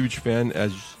am a huge fan,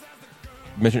 as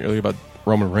mentioned earlier, about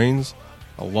Roman Reigns.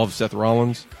 I love Seth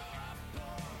Rollins.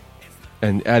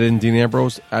 And add in Dean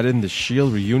Ambrose, add in the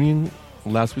Shield reunion.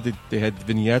 Last week they had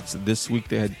vignettes. This week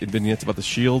they had vignettes about the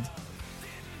Shield.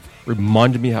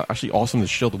 Reminded me how actually awesome the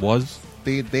Shield was.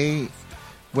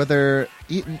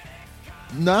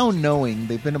 Now knowing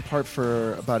they've been apart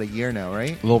for about a year now,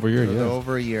 right? A little over a year, yeah.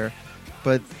 Over a year.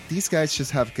 But these guys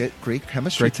just have great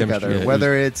chemistry together. Yeah,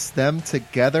 whether it's them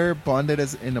together, bonded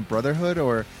as in a brotherhood,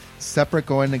 or separate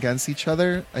going against each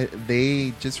other,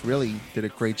 they just really did a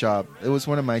great job. It was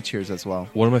one of my cheers as well.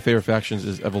 One of my favorite factions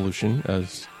is Evolution,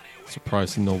 as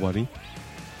surprise to nobody.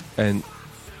 And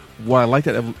what I liked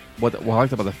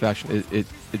about the faction, it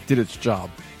did its job.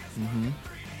 Mm-hmm.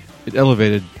 It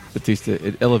elevated Batista.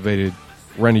 It elevated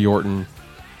Randy Orton,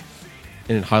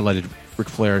 and it highlighted Ric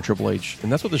Flair and Triple H.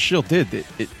 And that's what the Shield did.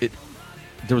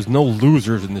 There was no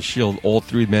losers in the Shield. All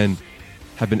three men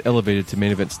have been elevated to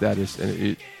main event status,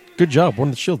 and good job. One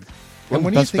of the Shield, one of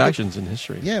the best factions in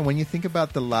history. Yeah, when you think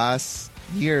about the last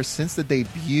year since the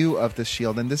debut of the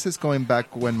Shield, and this is going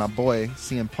back when my boy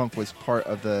CM Punk was part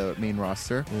of the main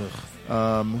roster.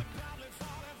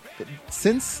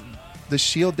 Since the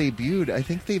Shield debuted, I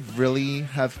think they really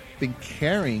have been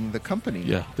carrying the company.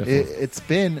 Yeah, definitely. It's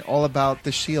been all about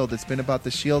the Shield. It's been about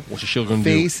the Shield. What's the Shield going to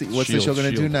do? What's the Shield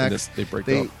going to do next?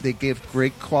 They gave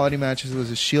great quality matches. It was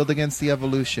a Shield against the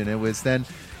Evolution. It was then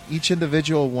each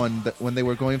individual one that when they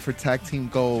were going for tag team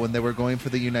gold, when they were going for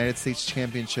the United States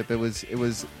Championship. It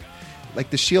was like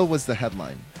the Shield was the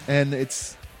headline, and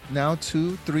it's now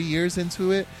 2-3 years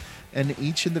into it, and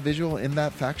each individual in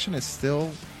that faction is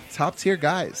still top tier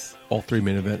guys. All three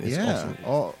main event is awesome.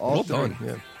 All well three. Done.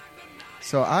 Yeah.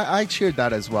 So I cheered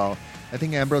that as well. I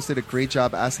think Ambrose did a great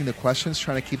job asking the questions,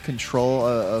 trying to keep control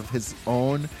of his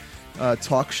own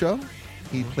talk show.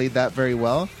 He played that very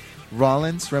well.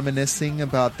 Rollins reminiscing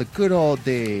about the good old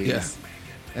days. Yeah.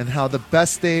 And how the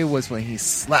best day was when he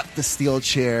slapped the steel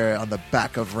chair on the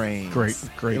back of Reigns.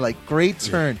 Great. Great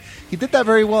turn. Yeah. He did that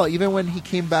very well, even when he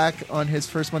came back on his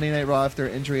first Monday Night Raw after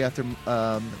injury, after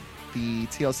the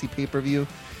TLC pay-per-view.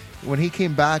 When he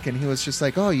came back and he was just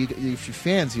like, oh, you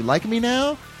fans, you like me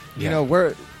now? Yeah. You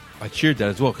know, I cheered that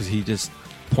as well because he just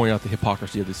pointed out the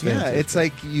hypocrisy of this fans. Yeah, it's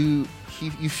like you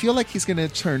feel like he's going to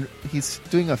turn, he's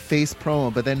doing a face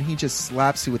promo, but then he just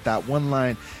slaps you with that one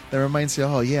line that reminds you,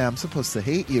 oh yeah, I'm supposed to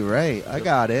hate you, right? I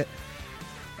got it.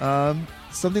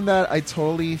 Something that I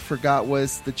totally forgot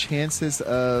was the chances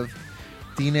of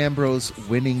Dean Ambrose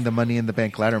winning the Money in the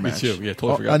Bank ladder match. Me too, yeah,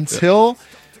 totally forgot. Until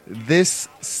this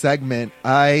segment,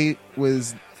 I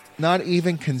was not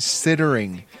even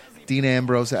considering Dean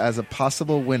Ambrose as a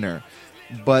possible winner,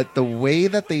 but the way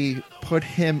that they put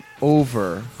him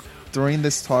over during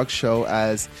this talk show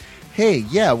as, hey,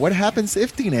 yeah, what happens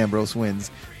if Dean Ambrose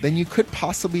wins? Then you could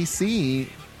possibly see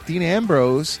Dean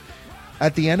Ambrose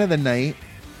at the end of the night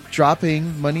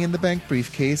dropping Money in the Bank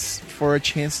briefcase for a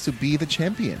chance to be the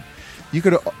champion. You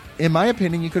could, in my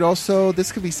opinion, you could also,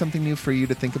 this could be something new for you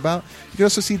to think about, you could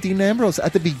also see Dean Ambrose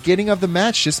at the beginning of the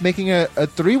match just making a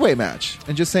three-way match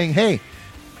and just saying, hey,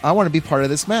 I want to be part of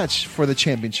this match for the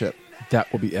championship.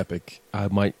 That would be epic. I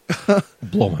might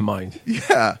blow my mind.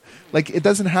 Yeah. Like, it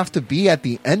doesn't have to be at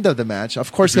the end of the match.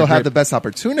 Of course, he'll have the best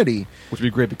opportunity. Which would be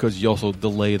great because you also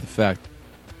delay the fact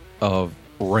of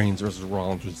Reigns versus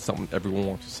Rollins, which is something everyone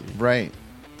wants to see. Right.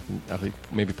 I think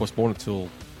maybe postpone it till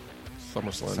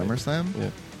SummerSlam. SummerSlam?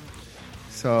 Yeah.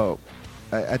 So,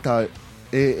 I thought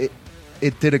it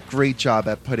did a great job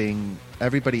at putting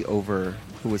everybody over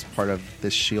who was part of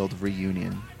this Shield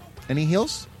reunion. Any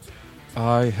heels?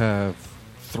 I have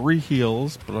 3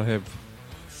 heels, but I have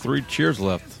 3 cheers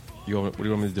left. What do you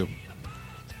want me to do?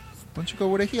 Why don't you go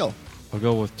with a heel? I'll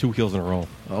go with 2 heels in a row.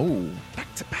 Oh,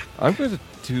 back to back. I'm going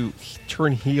to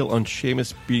turn heel on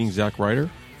Sheamus beating Zack Ryder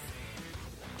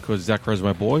because Zack Ryder's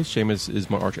my boy. Sheamus is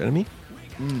my arch enemy.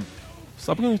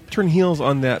 So I'm going to turn heels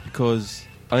on that because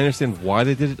I understand why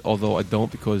they did it, although I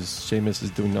don't because Sheamus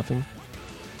is doing nothing.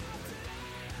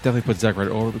 Definitely put Zack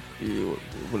Ryder over.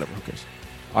 Whatever, who cares?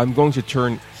 I'm going to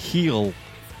turn heel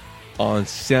on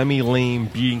Sami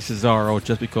Zayn beating Cesaro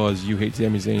just because you hate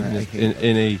Sami Zayn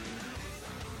in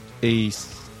a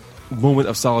moment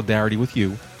of solidarity with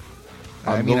you.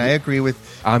 I agree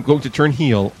with... I'm going to turn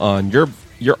heel on your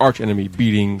arch enemy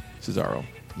beating Cesaro.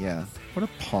 Yeah. What a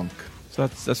punk. So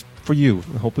that's for you.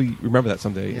 Hopefully you remember that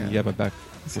someday. Yeah. You have my back.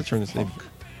 Let's turn this name.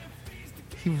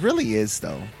 He really is,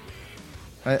 though.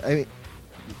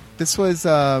 This was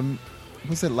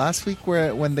it last week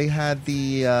when they had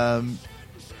the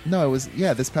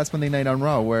this past Monday night on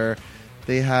Raw where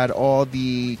they had all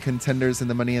the contenders in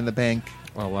the Money in the Bank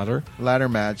ladder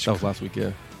match. That was last week,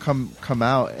 yeah. Come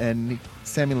out and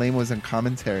Sami Zayn was in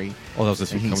commentary. Oh, that was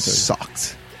this week. He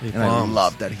sucked. I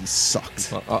love that he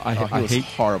sucked. I hate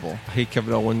horrible. I hate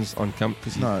Kevin Owens on camp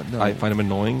because I find him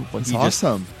annoying. But it's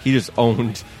awesome. He just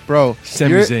owned Sami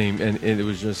Zayn, and it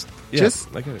was just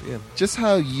just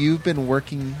how you've been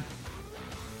working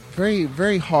very,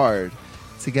 very hard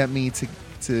to get me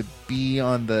to be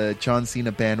on the John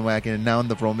Cena bandwagon and now on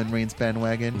the Roman Reigns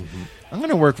bandwagon. Mm-hmm. I'm going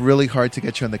to work really hard to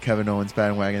get you on the Kevin Owens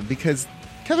bandwagon because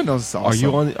Kevin Owens is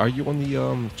awesome. Are you on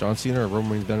the John Cena or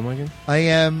Roman Reigns bandwagon? I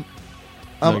am.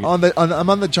 I'm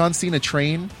on the John Cena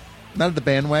train, not the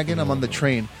bandwagon. I'm on the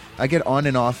train. I get on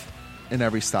and off in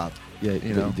every stop. Yeah,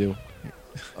 you do.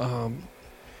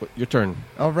 Your turn.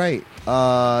 All right.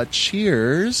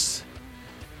 Cheers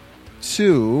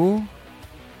to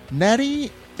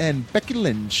Natty and Becky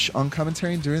Lynch on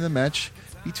commentary during the match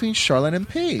between Charlotte and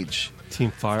Paige.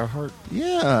 Team Fireheart.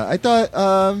 Yeah, I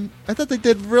thought they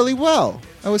did really well.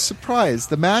 I was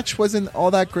surprised. The match wasn't all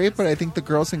that great, but I think the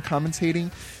girls in commentating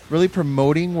really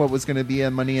promoting what was going to be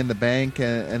a Money in the Bank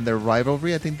and their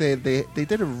rivalry. I think they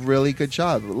did a really good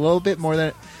job. A little bit more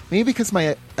than maybe because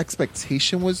my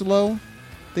expectation was low.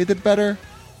 They did better,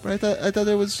 but I thought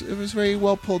it was very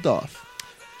well pulled off.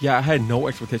 Yeah, I had no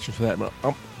expectations for that.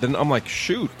 Then I'm like,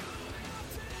 shoot,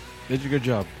 they did a good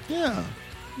job. Yeah,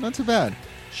 not too bad.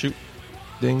 Shoot,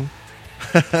 ding.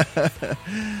 I'm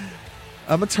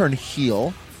gonna turn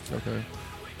heel. Okay.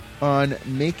 On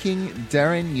making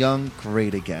Darren Young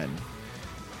great again.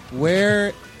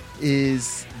 Where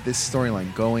is this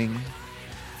storyline going?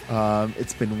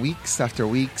 It's been weeks after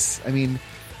weeks. I mean,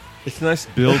 it's a nice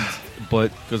build,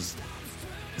 but because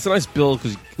it's a nice build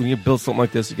because when you build something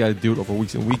like this, you got to do it over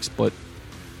weeks and weeks. But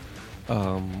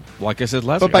like I said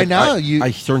last week, by now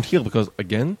I turned heel because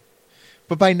again.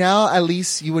 But by now, at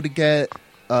least you would get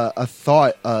a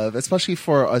thought of, especially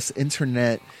for us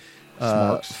internet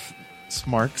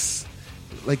smarks.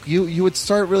 Like you would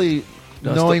start really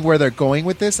knowing where they're going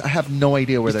with this. I have no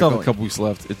idea where they're going. Still have a couple weeks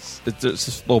left. It's a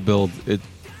slow build.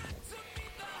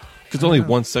 Because only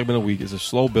one segment a week is a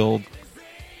slow build.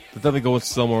 Then they go with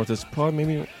somewhere with this. Probably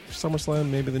maybe SummerSlam,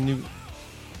 maybe the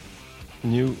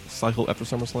new cycle after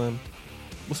SummerSlam.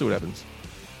 We'll see what happens.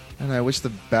 And I wish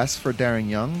the best for Darren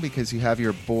Young, because you have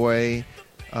your boy,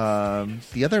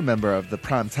 the other member of the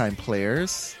Primetime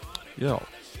Players. Yeah,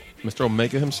 Mr.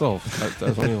 Omega himself.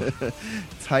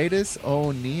 Titus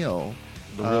O'Neil.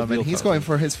 And he's going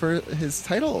for his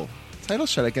title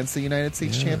shot against the United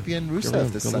States champion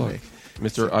Rusev this Sunday.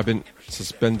 I've been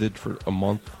suspended for a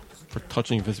month for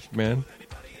touching Vince McMahon,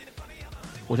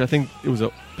 which I think it was a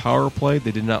power play.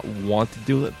 They did not want to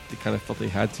do it. They kind of felt they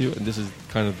had to, and this is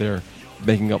kind of their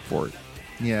making up for it.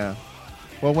 Yeah.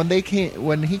 Well, when he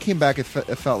came back, it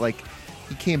felt like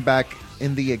he came back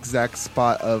in the exact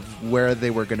spot of where they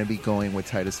were going to be going with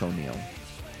Titus O'Neil.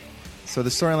 So the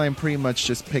storyline pretty much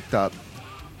just picked up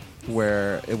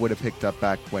where it would have picked up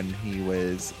back when he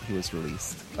was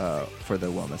released for the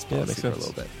wellness policy for a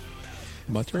little bit.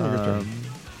 My turn. Your turn.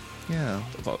 Yeah,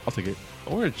 I'll take it.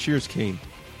 I want to cheers Kane.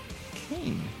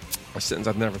 Kane. A sentence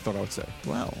I've never thought I would say.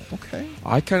 Wow. Okay.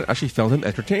 I kind of actually found him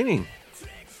entertaining.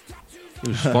 It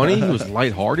was funny. He was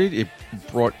lighthearted. It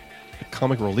brought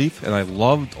comic relief, and I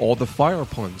loved all the fire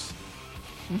puns.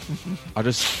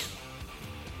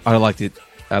 I liked it.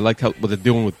 I liked what they're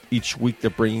doing with each week. They're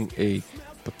bringing a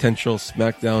potential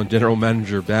SmackDown general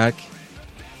manager back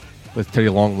with Teddy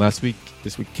Long last week.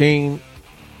 This week, Kane.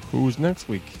 Who's next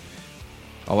week?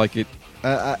 I like it.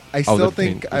 I still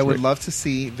think I would love to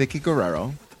see Vicky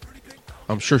Guerrero.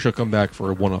 I'm sure she'll come back for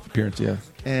a one-off appearance, yeah.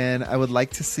 And I would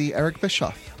like to see Eric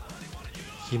Bischoff.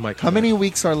 He might. How many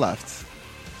weeks are left?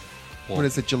 Well, what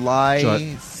is it, July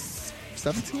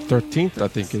 17th? 13th, I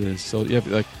think it is. So, yeah,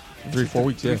 like 3-4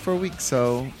 weeks, yeah. 3-4 weeks.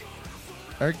 So,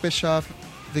 Eric Bischoff,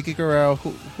 Vicky Guerrero,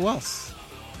 who else?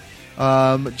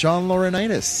 John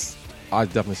Laurinaitis. I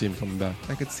definitely see him coming back.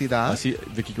 I could see that. I see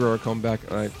Vicky Guerrero come back.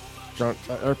 And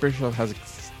Eric Bischoff has a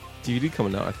DVD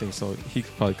coming out, I think, so he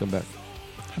could probably come back.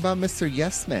 How about Mr.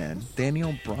 Yes Man,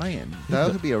 Daniel Bryan?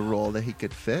 That would be a role that he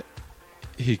could fit.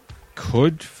 He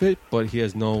could fit, but he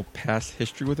has no past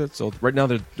history with it. So right now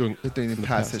they're doing the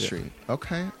past history. Yeah.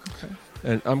 Okay.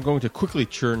 And I'm going to quickly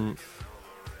churn.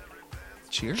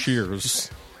 Cheers.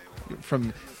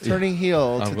 From turning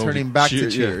heel to turning back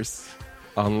to Cheers.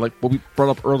 Yeah. Like what we brought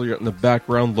up earlier in the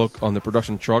background look on the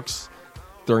production trucks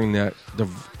during that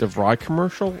DeVry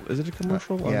commercial. Is it a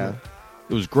commercial? Yeah.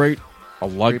 It was great.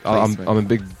 I'm a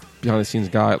big behind the scenes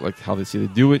guy. I like how they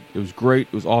do it. It was great.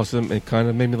 It was awesome. And it kind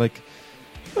of made me like,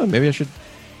 maybe I should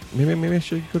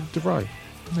go to DeVry.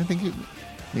 I think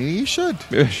maybe you should.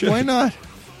 Why not?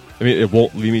 I mean, it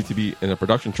won't lead me to be in a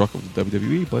production truck of the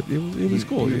WWE, but it was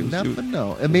cool. You never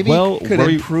know. And maybe it could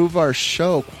improve our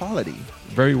show quality.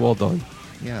 Very well done.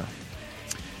 Yeah.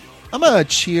 I'm a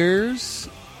cheers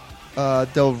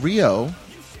Del Rio.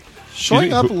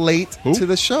 Showing up late to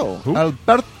the show. Who?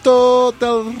 Alberto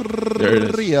Del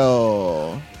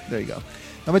Rio. There you go.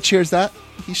 I'm going to cheers that.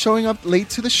 He's showing up late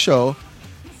to the show.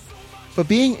 But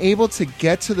being able to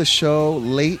get to the show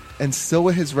late and still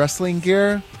with his wrestling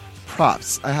gear,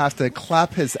 props. I have to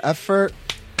clap his effort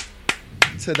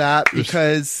to that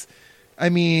because, I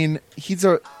mean,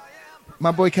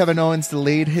 my boy Kevin Owens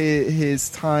delayed his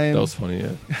time. That was funny,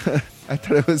 yeah. I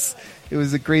thought it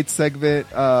was a great segment,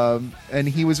 and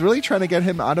he was really trying to get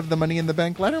him out of the Money in the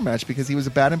Bank ladder match because he was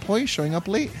a bad employee showing up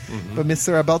late. Mm-hmm. But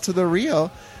Mr. Alberto Del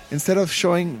Rio, instead of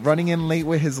running in late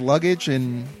with his luggage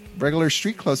and regular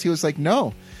street clothes, he was like,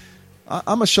 no, I'm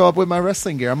going to show up with my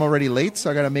wrestling gear. I'm already late,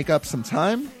 so I got to make up some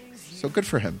time. So good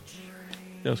for him.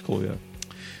 Yeah, it's cool, yeah.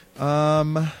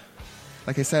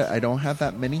 Like I said, I don't have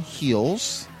that many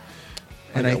heels.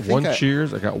 And I got one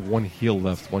cheers. I got one heel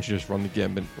left. Why don't you just run the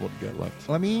gambit? What we got left?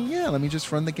 Let me just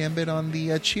run the gambit on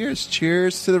the cheers.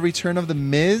 Cheers to the return of The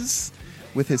Miz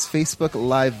with his Facebook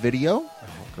Live video. Oh,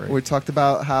 great. Where we talked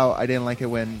about how I didn't like it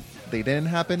when they didn't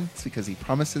happen. It's because he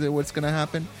promised it what's going to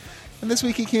happen. And this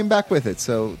week he came back with it.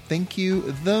 So thank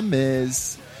you, The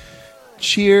Miz.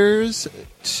 Cheers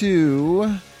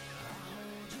to...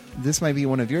 This might be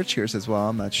one of your cheers as well.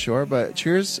 I'm not sure. But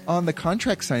cheers on the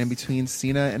contract signing between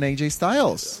Cena and AJ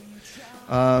Styles.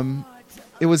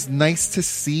 It was nice to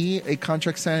see a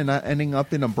contract signing not ending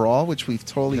up in a brawl, which we've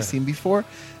totally seen before.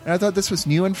 And I thought this was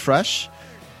new and fresh.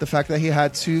 The fact that he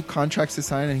had 2 contracts to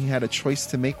sign and he had a choice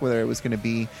to make whether it was going to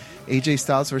be AJ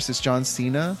Styles versus John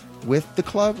Cena with the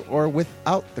club or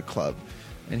without the club.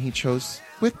 And he chose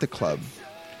with the club.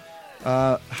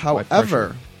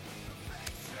 However,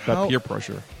 that peer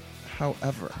pressure.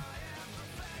 However,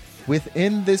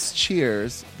 within this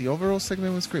cheers, the overall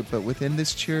segment was great, but within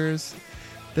this cheers,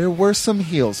 there were some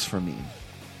heels for me.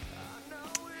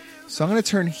 So I'm going to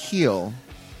turn heel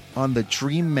on the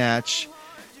dream match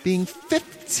being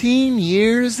 15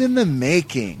 years in the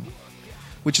making,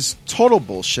 which is total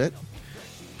bullshit.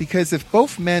 Because if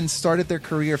both men started their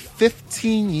career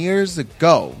 15 years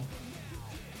ago,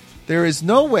 there is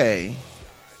no way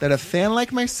that a fan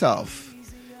like myself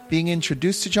being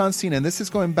introduced to John Cena, and this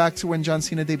is going back to when John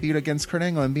Cena debuted against Kurt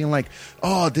Angle, and being like,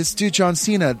 oh, this dude John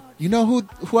Cena, you know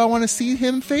who I want to see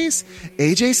him face?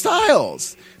 AJ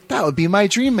Styles. That would be my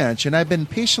dream match, and I've been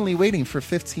patiently waiting for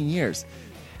 15 years.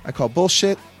 I call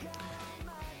bullshit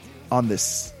on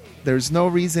this. There's no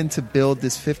reason to build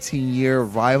this 15-year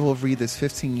rivalry, this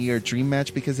 15-year dream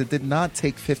match, because it did not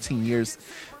take 15 years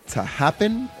to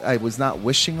happen. I was not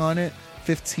wishing on it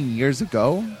 15 years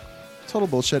ago. Total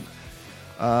bullshit.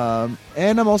 And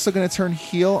I'm also going to turn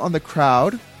heel on the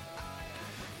crowd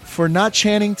for not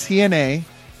chanting TNA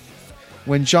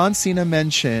when John Cena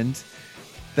mentioned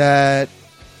that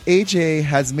AJ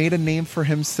has made a name for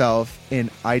himself in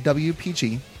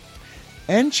IWPG,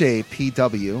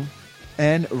 NJPW,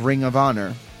 and Ring of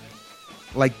Honor.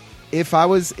 Like, if I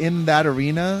was in that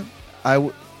arena,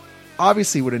 I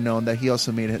obviously would have known that he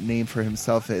also made a name for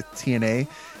himself at TNA,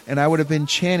 and I would have been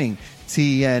chanting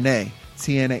TNA,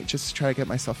 just to try to get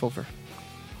myself over.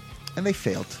 And they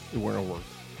failed. It wouldn't work.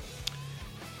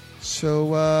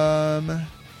 So,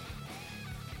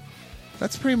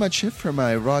 that's pretty much it for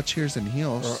my Raw cheers and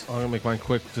heels. I'm going to make mine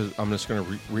quick because I'm just going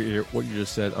to reiterate what you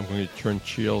just said. I'm going to turn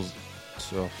cheers.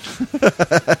 So, too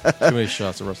many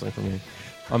shots of wrestling for me.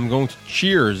 I'm going to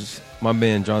cheers my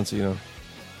man, John Cena.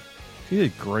 He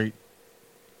did great.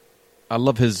 I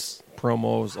love his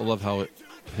promos. I love how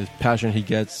his passion he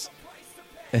gets.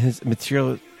 And his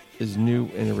material is new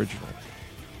and original.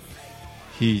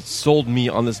 He sold me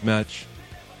on this match.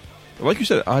 Like you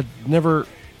said, I'd never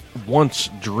once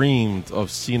dreamed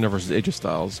of Cena versus AJ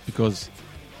Styles because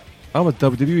I'm a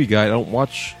WWE guy. I don't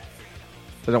watch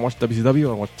WCW. I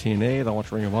don't watch TNA. I don't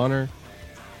watch Ring of Honor.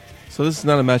 So this is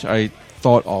not a match I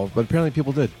thought of, but apparently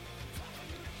people did.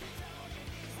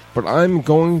 But I'm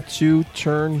going to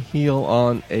turn heel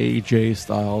on AJ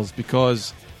Styles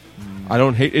because I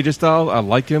don't hate AJ Styles. I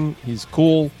like him. He's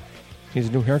cool. He has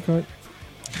a new haircut.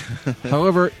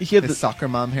 However, he had the soccer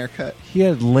mom haircut. He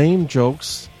had lame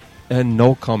jokes and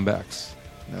no comebacks.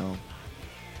 No.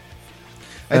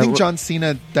 I think John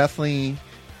Cena definitely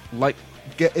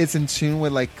is in tune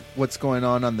with like what's going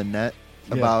on the net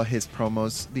about his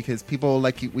promos, because people,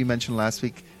 like we mentioned last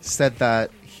week, said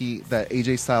that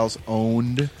AJ Styles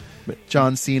owned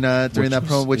John Cena during that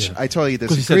promo, which I totally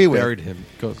disagree with. Buried him.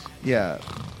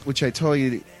 Which I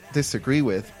totally disagree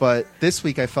with. But this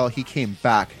week I felt he came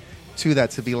back to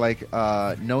that to be like,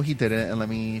 no, he didn't, and let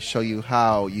me show you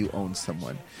how you own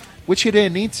someone. Which he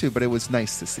didn't need to, but it was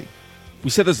nice to see. We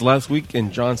said this last week,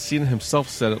 and John Cena himself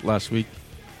said it last week.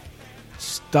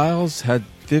 Styles had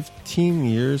 15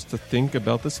 years to think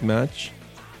about this match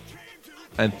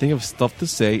and think of stuff to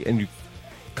say, and you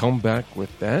come back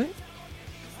with that?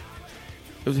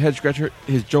 It was a head scratcher.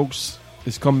 His jokes,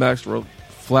 his comebacks were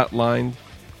flatlined.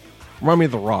 Remind me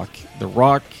of The Rock. The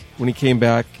Rock, when he came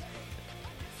back,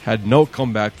 had no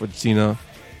comeback for Cena.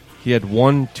 He had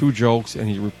 1-2 jokes, and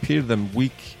he repeated them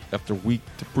week after week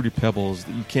to Fruity Pebbles.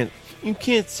 That you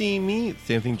can't see me.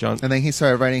 Same thing, John. And then he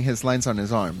started writing his lines on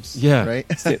his arms. Yeah,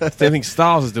 right. Same thing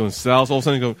Styles is doing. Styles all of a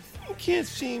sudden go, you can't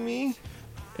see me.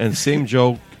 And same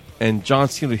joke. And John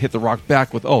Cena hit The Rock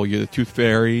back with, oh, you're the Tooth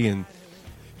Fairy. And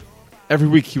every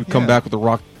week he would come back with The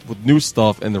Rock with new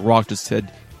stuff, and The Rock just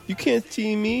said, you can't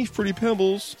see me, Fruity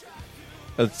Pebbles.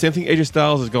 Same thing AJ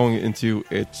Styles is going into.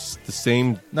 It's the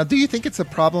same. Now, do you think it's a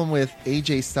problem with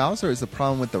AJ Styles, or is it a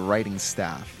problem with the writing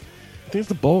staff? I think it's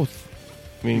the both.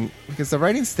 I mean, because the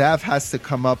writing staff has to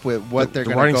come up with what they're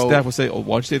going to go. The writing staff will say, oh,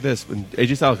 why don't you say this? And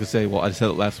AJ Styles could say, well, I said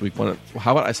it last week. Well,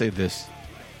 how about I say this?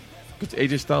 Because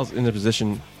AJ Styles is in a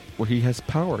position where he has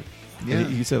power. Yeah.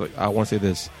 And he said, like, I want to say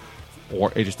this.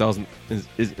 Or AJ Styles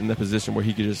is in that position where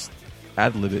he could just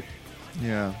ad-lib it.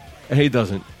 Yeah. And he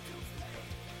doesn't.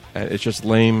 And it's just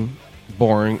lame,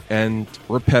 boring, and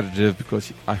repetitive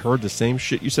because I heard the same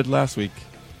shit you said last week.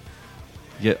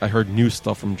 Yet I heard new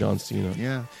stuff from John Cena.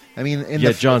 Yeah. I mean,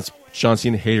 John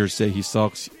Cena haters say he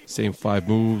sucks, same 5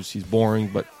 moves, he's boring,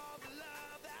 but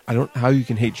I don't know how you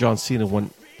can hate John Cena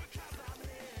when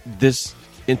this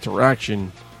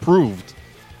interaction proved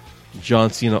John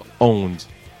Cena owned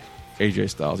AJ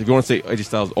Styles. If you want to say AJ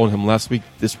Styles owned him last week,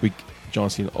 this week John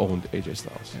Cena owned AJ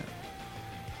Styles. Yeah.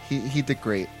 He did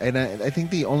great. And I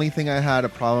think the only thing I had a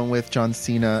problem with John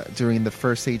Cena during the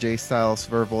first AJ Styles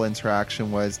verbal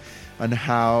interaction was on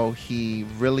how he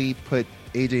really put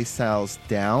AJ Styles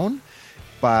down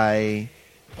by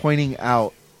pointing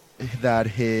out that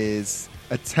his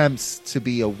attempts to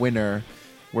be a winner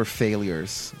were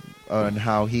failures, on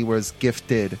how he was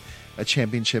gifted a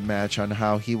championship match, on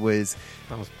how he was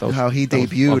how he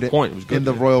debuted in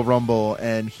the Royal Rumble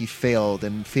and he failed,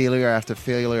 and failure after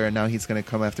failure, and now he's going to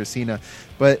come after Cena.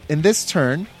 But in this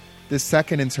turn, this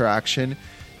second interaction,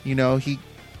 he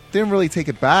didn't really take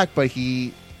it back, but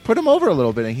he put him over a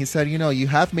little bit, and he said, you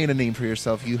have made a name for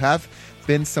yourself. You have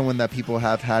been someone that people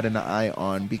have had an eye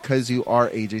on because you are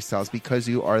AJ Styles, because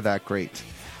you are that great.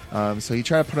 So he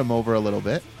tried to put him over a little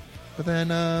bit, but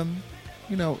then,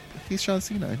 he's John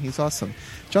Cena, and he's awesome.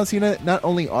 John Cena, not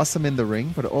only awesome in the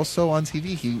ring, but also on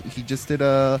TV. He just did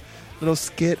a little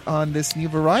skit on this new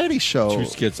variety show. 2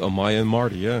 skits on Maya and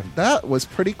Marty, yeah. That was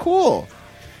pretty cool.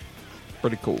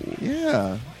 Pretty cool.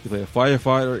 Yeah. He played a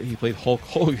firefighter. He played Hulk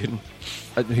Hogan.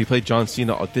 He played John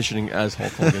Cena auditioning as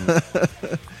Hulk Hogan.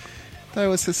 That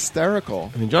was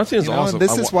hysterical. I mean, John Cena's awesome.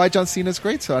 This is why John Cena's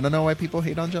great, so I don't know why people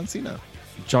hate on John Cena.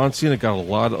 John Cena got a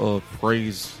lot of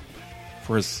praise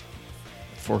for his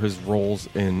roles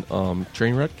in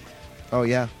Trainwreck. Oh,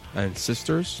 yeah. And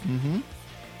Sisters. Mm-hmm.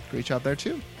 Great job there,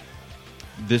 too.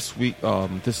 This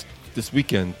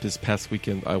past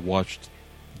weekend, I watched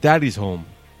Daddy's Home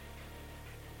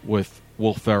with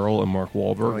Will Ferrell and Mark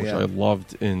Wahlberg, which I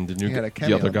loved in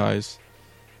the other guys.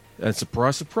 And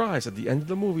surprise, surprise, at the end of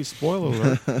the movie, spoiler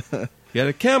alert, he had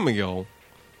a cameo.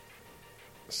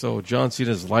 So John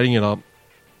Cena's lighting it up.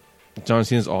 John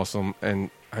Cena's awesome,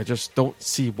 and I just don't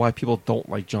see why people don't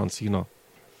like John Cena.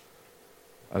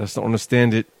 I just don't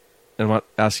understand it. And I'm not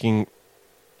asking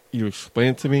you to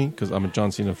explain it to me, because I'm a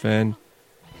John Cena fan.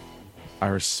 I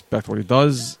respect what he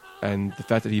does, and the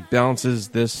fact that he balances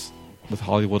this with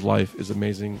Hollywood life is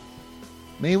amazing.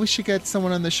 Maybe we should get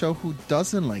someone on the show who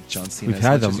doesn't like John Cena. We've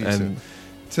had them, and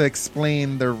to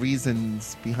explain their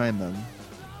reasons behind them.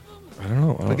 I don't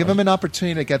know. But give them an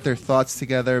opportunity to get their thoughts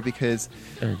together, because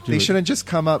they shouldn't just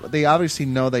come up. They obviously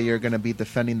know that you're going to be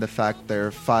defending the fact they're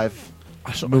 5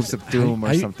 moves of doom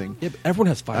or something. Yeah, everyone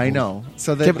has 5 moves. I know.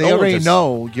 So they already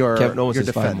know your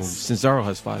defense. 5 moves. Cesaro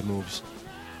has 5 moves.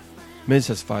 Miz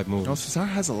has 5 moves. No, Cesaro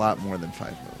has a lot more than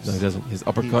 5 moves. No, he doesn't. His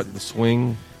uppercut, the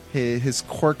swing. His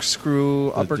corkscrew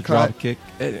uppercut. The drop kick.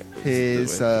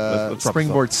 His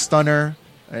springboard stunner.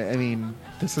 I mean,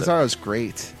 Cesaro's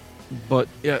great. But,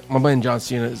 yeah, my man John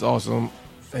Cena is awesome.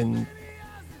 And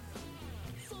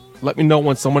let me know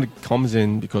when somebody comes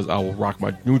in, because I will rock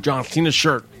my new John Cena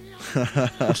shirt.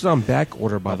 Which is on back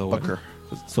order, by the way.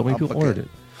 So many people ordered it.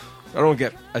 I don't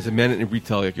get, as a man in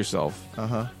retail like yourself,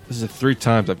 this is 3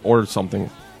 times I've ordered something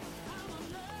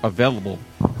available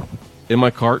in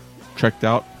my cart, checked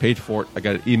out, paid for it. I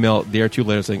got an email a day or 2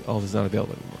 later saying, this is not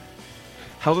available anymore.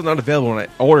 How is it not available? When I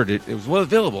ordered it, it was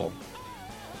available.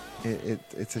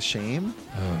 It's a shame,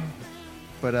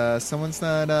 but someone's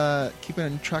not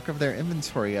keeping track of their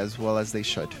inventory as well as they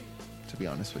should, to be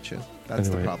honest with you. That's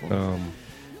the problem.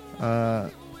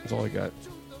 That's all I got.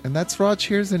 And that's Raw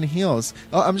Cheers and Heels.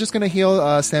 I'm just going to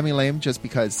heel Sami Lame just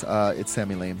because it's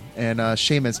Sami Lame. And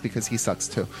Sheamus because he sucks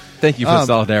too. Thank you for the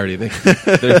solidarity.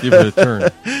 Thank you for the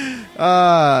turn.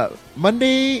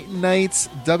 Monday night's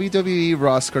WWE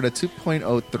Raw scored a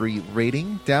 2.03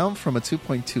 rating, down from a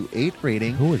 2.28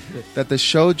 rating that the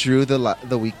show drew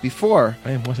the week before.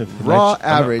 I am watching Raw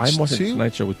average. I'm watching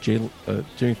Tonight Show with Jimmy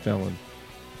Fallon.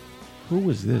 Who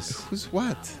is this? Who's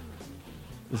what?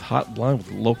 This hot blonde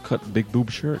with a low-cut, big boob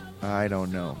shirt. I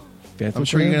don't know. Phantom I'm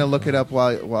sure you're going to look it up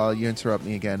while you interrupt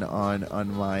me again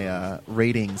on my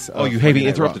ratings. Oh, you hate being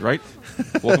interrupted, right?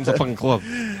 Welcome to the fucking club.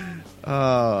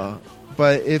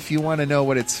 But if you want to know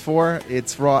what it's for,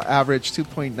 it's Raw average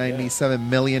 2.97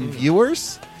 million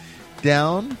viewers,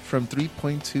 down from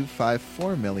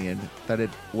 3.254 million that it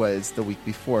was the week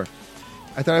before.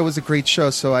 I thought it was a great show,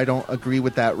 so I don't agree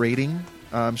with that rating.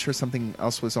 I'm sure something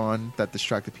else was on that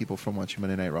distracted people from watching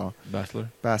Monday Night Raw.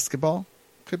 Basketball?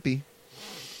 Could be.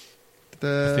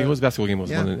 I think it was a basketball game.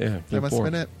 That must have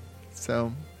been it.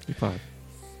 So,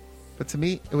 but to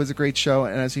me, it was a great show,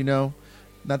 and as you know,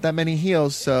 not that many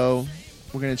heels, so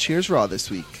we're going to cheers Raw this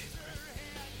week.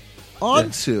 On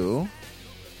to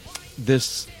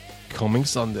this coming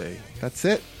Sunday. That's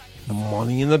it.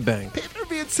 Money in the Bank.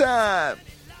 Pay-per-view time.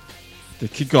 The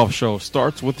kickoff show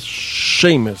starts with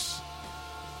Sheamus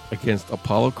against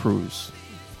Apollo Crews.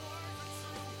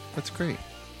 That's great.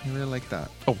 I really like that.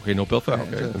 Oh, okay, no belt.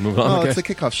 Okay, moving on. It's a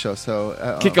kickoff show, so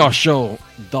kickoff show.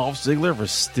 Dolph Ziggler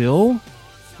versus Steel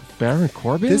Baron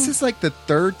Corbin? This is like the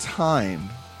third time,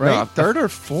 right? No, third or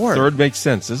fourth? Third makes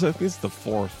sense. This is the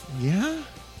fourth. Yeah.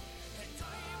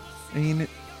 I mean,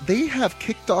 they have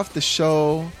kicked off the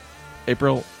show.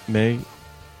 April, May.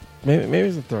 Maybe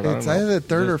it's the third. It's either the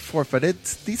third or fourth, but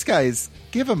it's these guys.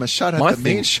 Give them a shot at the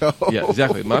main show. Yeah,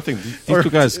 exactly. My thing, these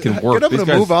two guys can work. Get them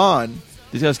to move on.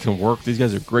 These guys can work. These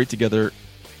guys are great together.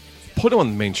 Put them on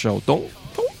the main show. Don't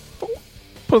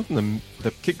put them in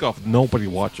the kickoff. Nobody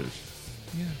watches.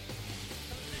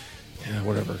 Yeah,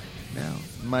 whatever. Now,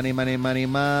 money.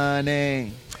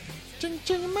 Ching,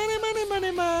 ching, money.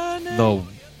 The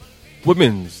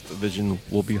women's division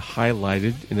will be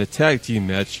highlighted in a tag team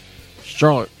match.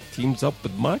 Charlotte teams up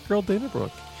with my girl Dana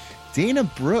Brooke. Dana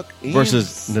Brooke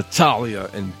versus Natalya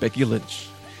and Becky Lynch.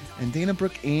 And Dana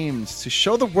Brooke aims to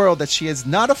show the world that she is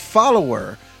not a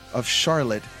follower of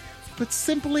Charlotte, but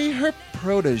simply her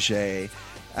protege,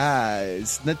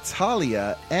 as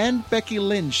Natalya and Becky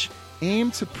Lynch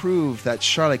aim to prove that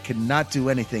Charlotte cannot do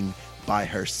anything by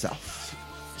herself.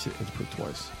 She had to prove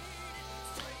twice.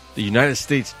 The United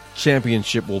States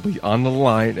Championship will be on the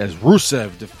line as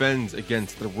Rusev defends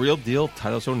against the Real Deal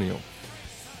Titus O'Neil.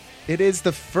 It is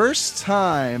the first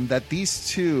time that these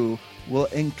two will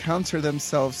encounter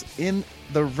themselves in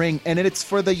the ring, and it's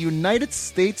for the United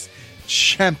States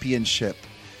Championship.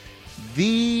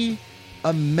 The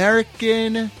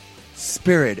American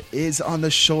spirit is on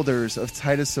the shoulders of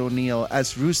Titus O'Neil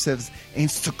as Rusev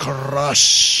aims to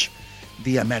crush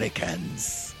the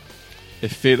Americans. A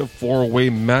fatal four-way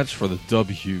match for the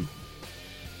WWE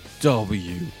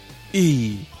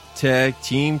Tag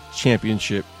Team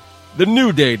Championship. The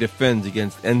New Day defends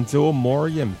against Enzo Amore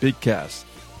and Big Cass.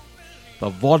 The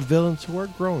Vaudevillains who are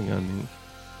growing on me.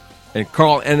 And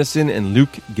Carl Anderson and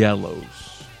Luke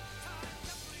Gallows.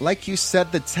 Like you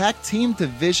said, the tag team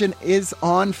division is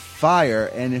on fire.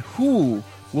 And who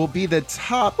will be the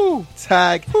top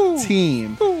tag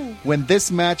team when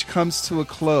this match comes to a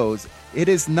close? It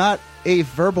is not a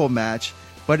verbal match,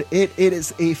 but it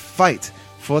is a fight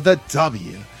for the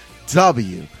WWE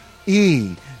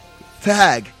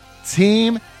Tag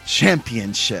Team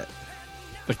Championship.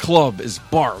 The club is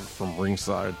barred from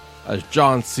ringside as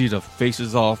John Cena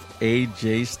faces off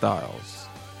AJ Styles.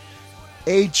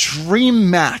 A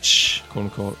dream match. Quote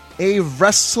unquote. A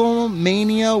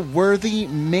WrestleMania-worthy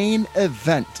main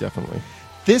event. Definitely.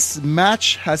 This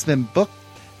match has been booked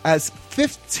as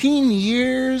 15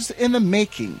 years in the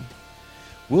making.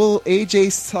 Will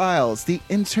AJ Styles, the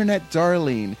internet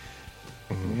darling,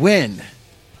 win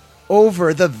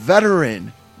over the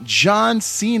veteran John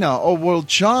Cena? Or will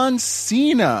John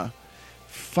Cena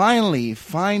finally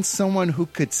find someone who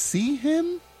could see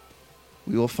him?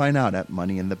 We will find out at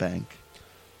Money in the Bank.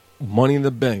 Money in the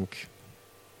Bank.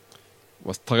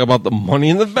 Let's talk about the Money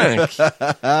in the Bank.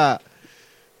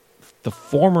 The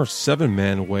former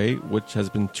 7-man way, which has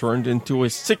been turned into a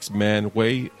 6-man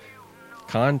way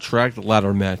contract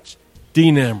ladder match.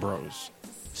 Dean Ambrose,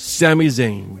 Sami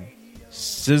Zayn,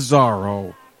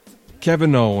 Cesaro,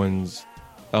 Kevin Owens,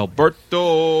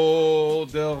 Alberto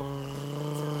Del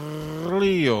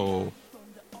Rio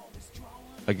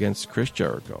against Chris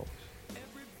Jericho.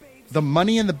 The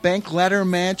Money in the Bank ladder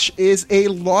match is a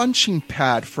launching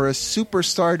pad for a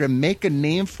superstar to make a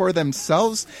name for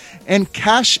themselves and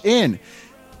cash in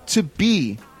to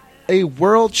be a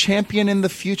world champion in the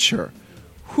future.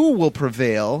 Who will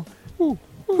prevail? Who?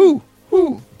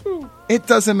 It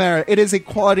doesn't matter. It is a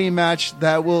quality match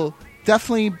that will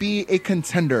definitely be a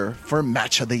contender for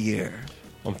Match of the Year.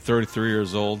 I'm 33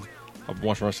 years old. I've been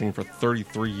watching wrestling for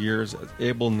 33 years. As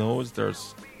Abel knows,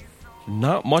 there's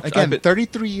not much. Again,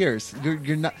 33 years.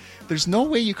 You're not. There's no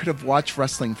way you could have watched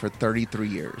wrestling for 33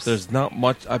 years. There's not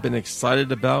much I've been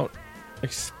excited about,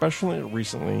 especially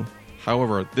recently.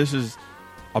 However, this is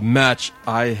a match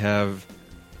I have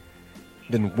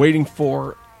been waiting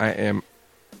for. I am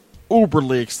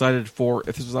uberly excited for.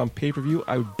 If this was on pay-per-view,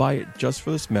 I would buy it just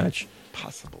for this match.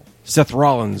 Possible. Seth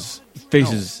Rollins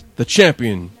faces the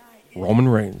champion, Roman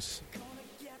Reigns.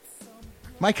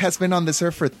 Mike has been on this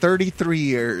earth for 33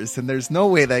 years, and there's no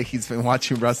way that he's been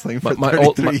watching wrestling for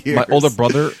 33 years. My older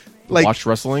brother watched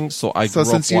wrestling, so I grew up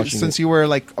watching it. Since you were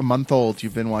like a month old,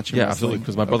 you've been watching wrestling? Yeah, absolutely,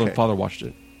 because my brother and father watched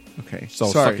it. Okay. So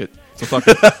sorry. Suck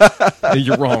it.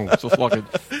 You're wrong, so fuck it.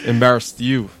 Embarrassed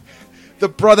you. The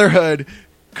Brotherhood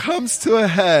comes to a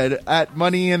head at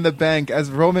Money in the Bank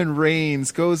as Roman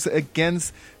Reigns goes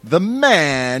against the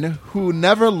man who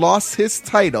never lost his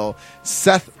title,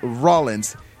 Seth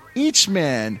Rollins. Each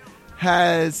man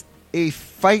has a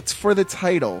fight for the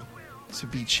title to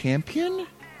be champion?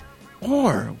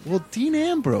 Or will Dean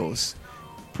Ambrose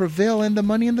prevail in the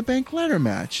Money in the Bank ladder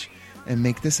match and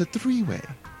make this a 3-way?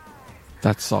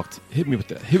 That sucked. Hit me with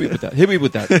that. Hit me with that. Hit me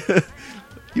with that.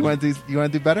 You want to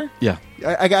do better? Yeah.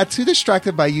 I got too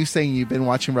distracted by you saying you've been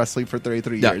watching wrestling for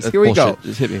 33 years. That's Here we bullshit. go.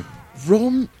 Just hit me.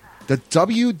 The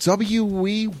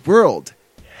WWE World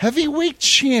Heavyweight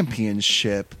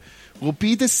Championship will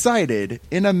be decided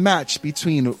in a match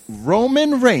between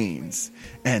Roman Reigns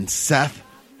and Seth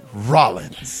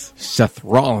Rollins. Seth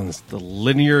Rollins, the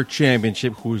linear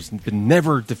championship, who's been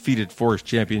never defeated for his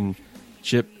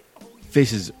championship,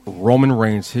 faces Roman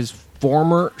Reigns, his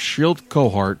former Shield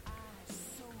cohort,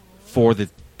 for the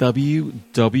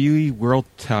WWE World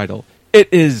title.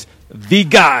 It is the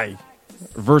guy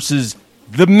versus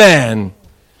the man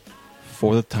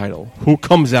for the title. Who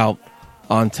comes out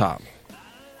on top?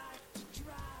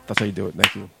 That's how you do it.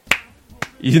 Thank you.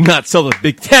 You did not sell the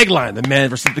big tagline, the man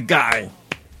versus the guy.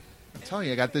 I'm telling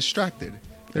you, I got distracted.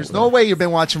 There's no way you've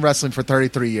been watching wrestling for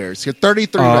 33 years. You're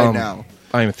 33 right now.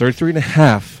 I am 33 and a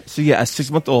half. So yeah, at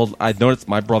 6-month-old, I noticed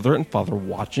my brother and father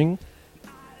watching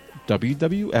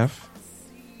WWF.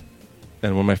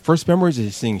 And one of my first memories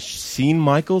is seeing Shawn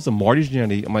Michaels and Marty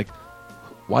Jannetty. I'm like,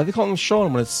 why are they calling the show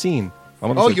when it's Scene?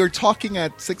 You're talking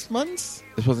at 6 months?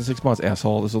 This wasn't 6 months,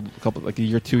 asshole. This was a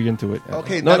year, 2 years into it.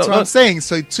 Okay, that's what I'm saying.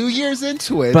 So 2 years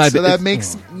into it. So that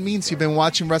means you've been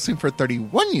watching wrestling for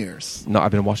 31 years. No,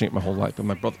 I've been watching it my whole life. But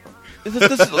my brother, this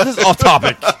is off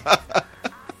topic.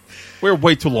 We're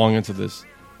way too long into this.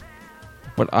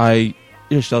 But I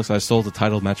sold the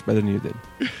title match better than you did.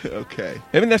 Okay.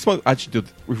 Maybe next month I should do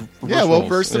reverse we'll roles.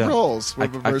 reverse the roles. We'll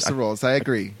reverse the roles. I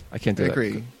agree. I can't do that. I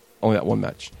agree. Only that one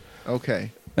match.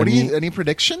 Okay. Any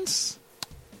predictions?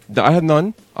 I have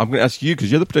none. I'm going to ask you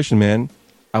because you're the prediction man.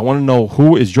 I want to know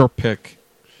who is your pick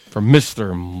for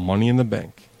Mr. Money in the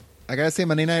Bank. I got to say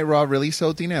Monday Night Raw really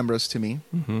sold Dean Ambrose to me.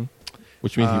 Mm-hmm.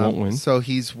 Which means he won't win. So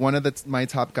he's one of my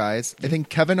top guys. I think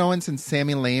Kevin Owens and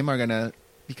Sami Zayn are going to,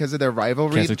 because of their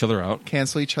rivalry,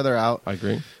 cancel each other out. I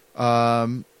agree.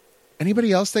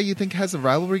 Anybody else that you think has a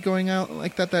rivalry going out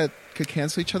like that could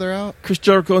cancel each other out? Chris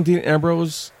Jericho and Dean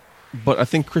Ambrose, but I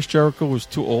think Chris Jericho was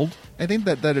too old. I think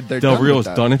that they're Del Rio's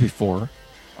done it before.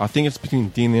 I think it's between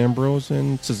Dean Ambrose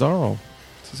and Cesaro.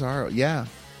 Yeah.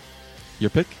 Your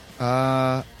pick?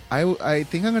 I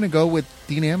think I'm going to go with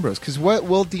Dean Ambrose, because what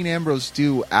will Dean Ambrose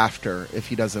do after if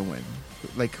he doesn't win?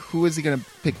 Like, who is he going to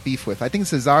pick beef with? I think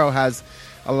Cesaro has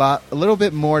a little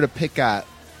bit more to pick at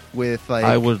with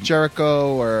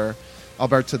Jericho or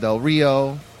Alberto Del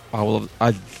Rio.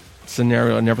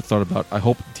 Scenario I never thought about. I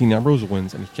hope Dean Ambrose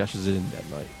wins and he cashes it in that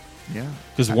night. Yeah,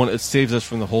 because it saves us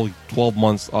from the whole 12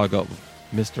 months. I got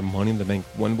Mr. Money in the Bank.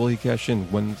 When will he cash in?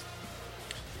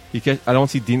 I don't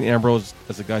see Dean Ambrose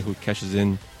as a guy who cashes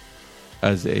in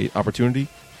as a opportunity.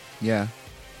 Yeah,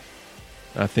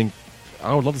 I think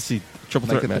I would love to see triple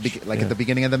threat match. At the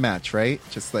beginning of the match, right?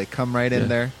 Just come right in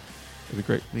there.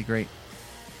 It'd be great.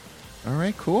 All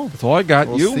right, cool. That's all I got.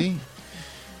 We'll see.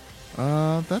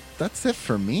 That's it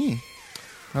for me.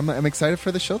 I'm excited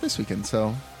for the show this weekend.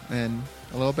 And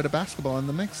a little bit of basketball in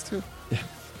the mix too.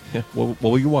 Yeah. What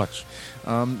will you watch?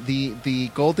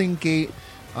 The Golden Gate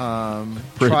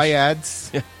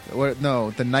Triads. Yeah.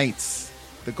 The Knights.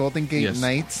 The Golden Gate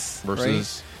Knights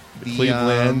versus the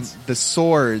Cleveland. The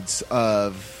Swords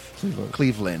of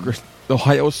Cleveland. The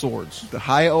Ohio Swords. The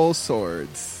Ohio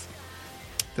Swords.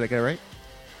 Did I get it right?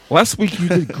 Last week you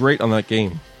did great on that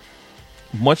game.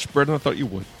 Much better than I thought you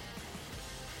would.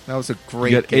 That was a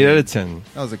great You got 8 out of 10.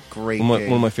 That was a great game. One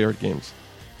of my favorite games.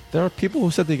 There are people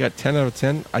who said they got 10 out of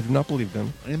 10. I do not believe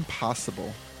them.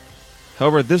 Impossible.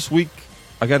 However, this week,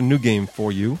 I got a new game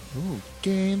for you. Ooh,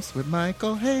 games with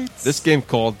Michael Hates. This game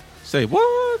called Say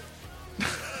What?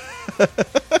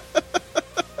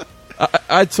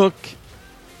 I took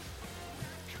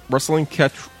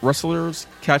wrestlers'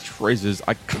 catchphrases,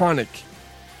 iconic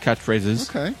catchphrases.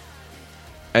 Okay.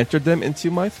 Entered them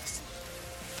into my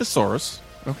thesaurus.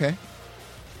 Okay.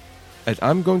 And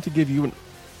I'm going to give you an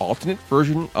alternate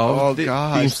version of the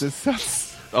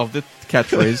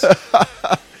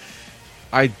catchphrase.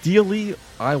 Ideally,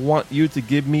 I want you to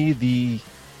give me the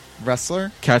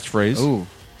wrestler catchphrase. Ooh.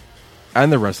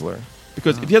 And the wrestler.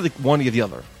 Because if you have one, you have the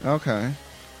other. Okay.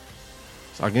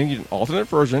 So I'm going to give you an alternate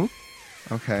version.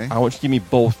 Okay. I want you to give me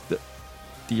both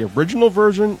the original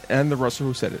version and the wrestler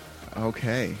who said it.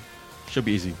 Okay. Should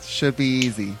be easy.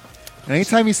 And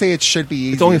anytime you say it should be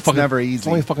easy, it's never easy. It's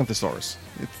only a fucking thesaurus.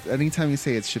 Anytime you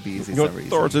say it should be easy, it's never easy.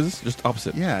 Thesaurus is just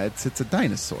opposite. Yeah, it's a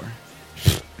dinosaur.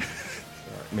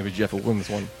 Maybe Jeff will win this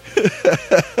one.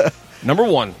 Number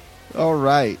 1. All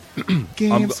right.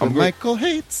 Games Michael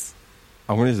Hates.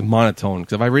 I'm going to use monotone,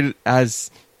 because if I read it as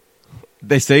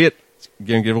they say it, I'm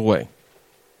going to give it away.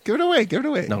 Give it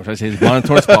away. No, try to say it as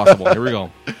monotone as possible. Here we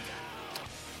go.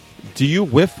 Do you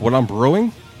whiff what I'm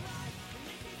brewing?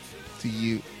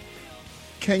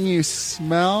 Can you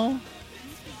smell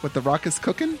what The Rock is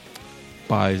cooking?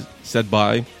 Said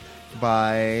by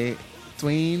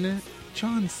Dwayne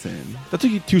Johnson. That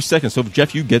took you 2 seconds. So if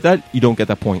Jeff, you get that, you don't get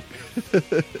that point.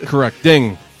 Correct.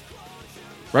 Ding.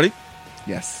 Ready?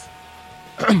 Yes.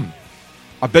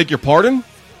 I beg your pardon?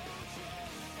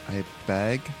 I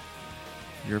beg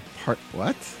your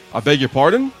What? I beg your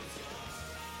pardon?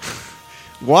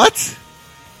 What?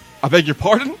 I beg your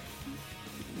pardon?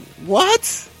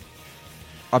 What?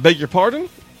 I beg your pardon?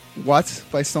 What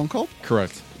by Stone Cold?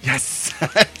 Correct. Yes.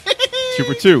 2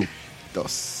 for 2.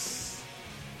 Dos.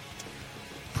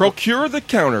 Procure the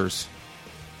counters.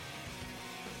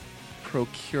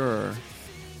 Procure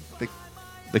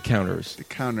The counters. the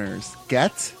counters.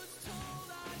 Get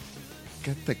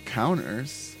the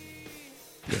counters.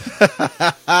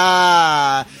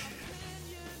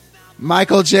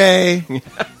 Michael J.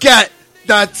 Get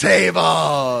the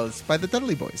tables by the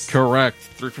Dudley Boys. Correct.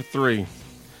 3 for 3.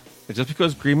 And just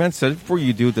because Green Man said it before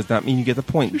you do does not mean you get the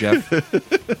point, Jeff.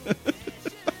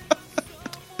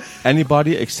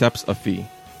 Anybody accepts a fee.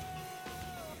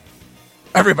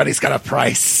 Everybody's got a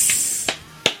price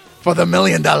for the $1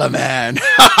 Million Man.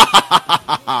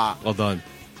 Well done.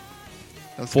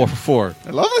 4 4 for 4. I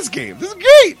love this game. This is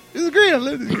great. This is great. I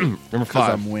love this game. Number 'Cause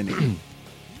 5. I'm winning.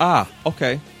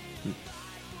 Okay.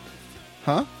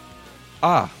 Huh?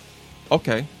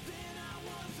 Okay.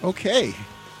 Okay.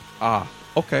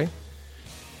 Okay.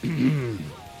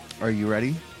 Are you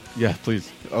ready? Yeah,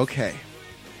 please. Okay.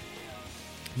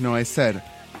 No, I said,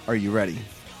 are you ready?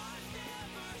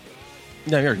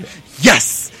 Yeah, you're good.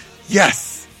 Yes!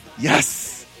 Yes!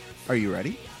 Yes! Are you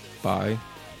ready? Bye.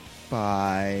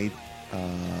 By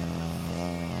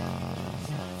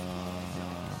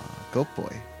Goat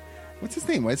Boy. What's his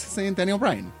name? What's his name? Daniel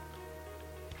Bryan.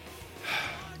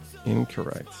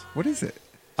 Incorrect. What is it?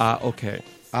 Okay.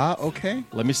 Okay.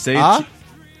 Let me say it.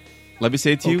 Let me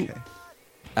say it to you Okay.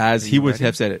 as he would ready?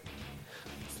 have said it.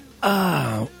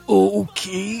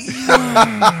 Okay.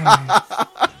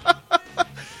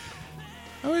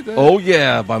 Oh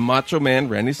yeah, by Macho Man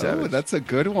Randy Savage. Oh, that's a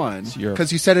good one. your-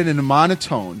 Because you said it in a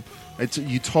monotone.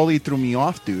 You totally threw me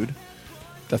off, dude.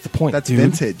 That's the point. That's dude.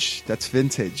 vintage. That's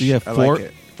vintage. You have I four- like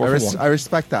it. 4 for 1. I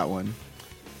respect that one.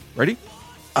 Ready?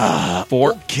 4.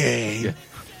 Okay. Yeah.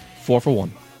 4 for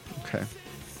 1. Okay.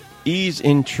 Ease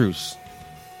in truce.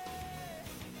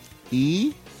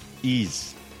 Ease.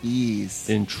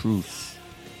 In truce.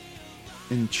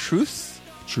 In truth?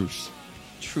 Truce.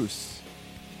 Truce.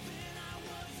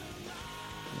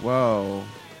 Whoa.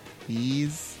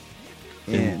 Ease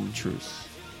in truce.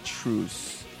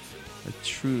 truce. A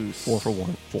truce. 4 for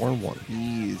 1. 4 and 1.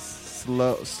 Ease.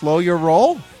 Slow your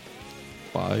roll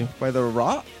Bye. by the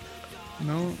Rock.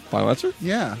 No. Final answer?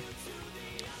 Yeah.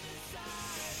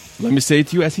 Let me say it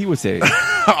to you as he would say it.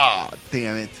 Oh,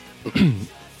 damn it.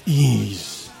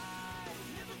 Ease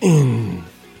in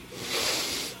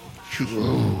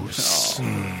truce.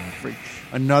 Freak.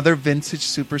 Another vintage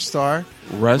superstar.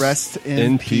 Rest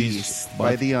in peace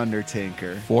by The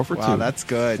Undertaker. 4 for 2. Wow, that's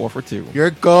good. 4 for 2. You're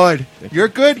good. Thank You're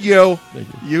good, you. Thank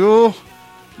you.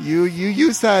 You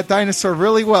used that dinosaur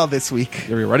really well this week.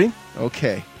 Are you ready?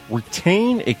 Okay.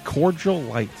 Retain a cordial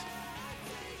light.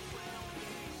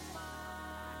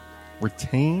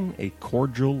 Retain a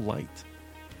cordial light.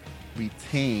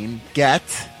 Retain. Get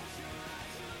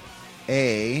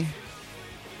a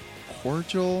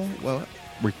cordial. Well,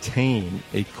 Retain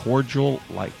a cordial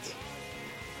light.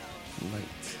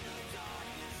 light.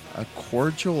 A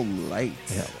cordial light.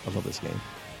 Yeah, I love this game.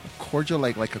 A cordial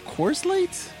like a Coors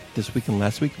Light. This week and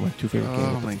last week, my 2 favorite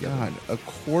games. Oh my god. A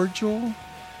cordial,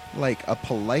 like a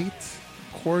polite,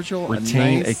 cordial,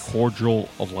 Retain a nice cordial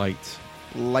light.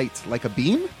 light, like a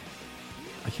beam.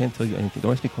 I can't tell you anything.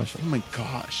 Don't ask me Oh questions. my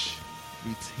gosh.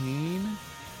 Retain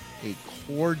a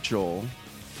cordial.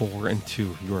 4 and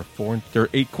 2. You are 4 and there are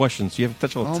 8 questions. So you haven't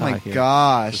touched on a Oh tie my here.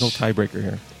 gosh. There's no tiebreaker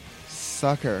here.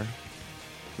 Sucker.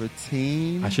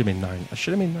 Retain. I should have made 9. I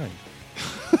should have made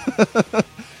 9.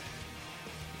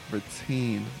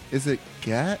 Retain. Is it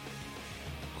get?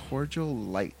 Cordial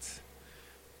light.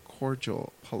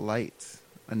 Cordial. Polite.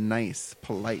 A nice.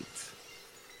 Polite.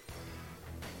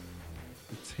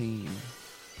 Retain.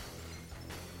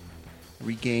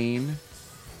 Regain.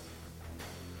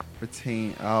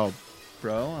 Retain. Oh,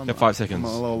 bro. I'm, Got 5 seconds. I'm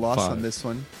a little lost 5. on this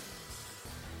one.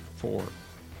 4.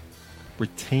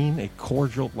 Retain a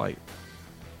cordial light.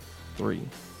 3.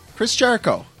 Chris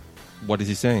Jericho. What is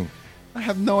he saying? I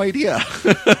have no idea.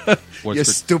 What's You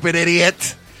stupid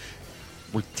idiot.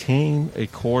 retain a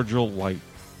cordial light.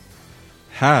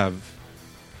 Have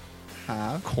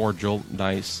Have. cordial,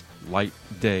 nice, light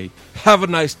day. Have a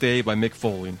nice day by Mick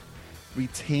Foley.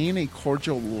 Retain a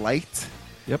cordial light.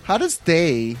 Yep. How does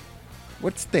day?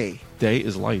 What's day? Day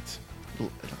is light.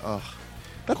 Ugh.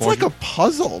 That's Cordial. like a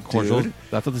puzzle, Cordial. dude.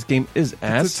 That's what this game is,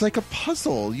 ass. It's like a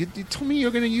puzzle. You told me you're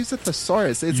going to use a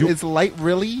thesaurus. Is light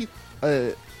really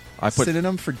a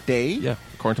synonym for day? Yeah,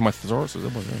 according to my thesaurus. It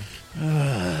was,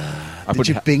 yeah. Did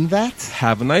you Bing that?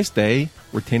 Have a nice day.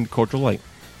 Retain the cordial light.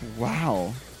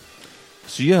 Wow.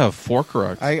 So you have 4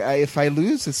 correct. If I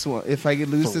lose this one, this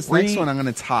next one, I'm going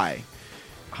to tie.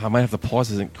 I might have to pause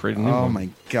this and create a new one. Oh my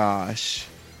gosh.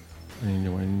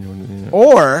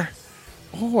 Or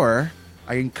Or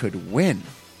I could win.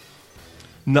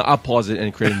 No, I'll pause it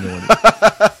and create a new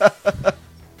one.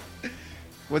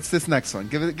 What's this next one?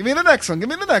 Give me the next one. Give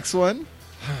me the next one.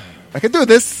 I can do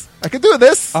this. I can do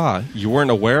this. You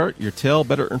weren't aware. Your tale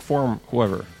better inform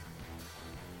whoever.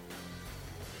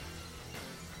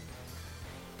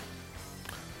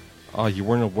 You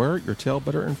weren't aware. Your tale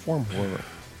better inform whoever.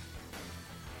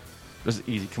 This is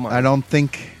easy. Come on. I don't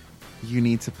think you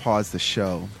need to pause the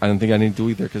show. I don't think I need to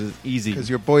either because it's easy. Because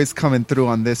your boy's coming through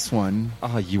on this one.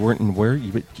 You weren't aware.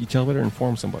 You tell better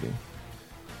inform somebody.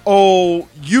 Oh,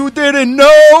 you didn't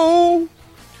know?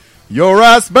 Your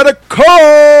ass better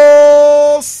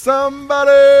call somebody.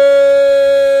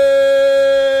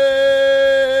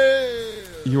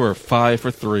 You are 5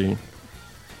 for 3.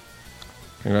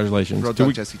 Congratulations. Road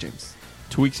dog Jesse James.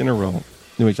 2 weeks in a row.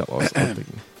 New Age Outlaws.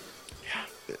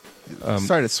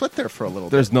 Started to sweat there for a little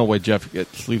bit. There's no way Jeff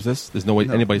sleeps this. There's no way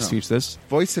anybody sleeps this.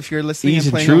 Voice, if you're listening Ease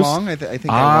and playing truth. along, I think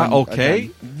I won okay.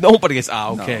 again. Nobody gets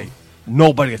okay. No.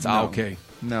 Nobody gets okay.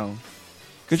 No.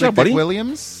 Good It's job, like buddy. Vic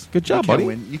Williams. Good job, You can't buddy.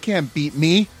 win. You can't beat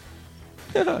me.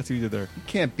 Yeah, that's what you did there. You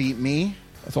can't beat me.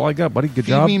 That's all I got, buddy. Good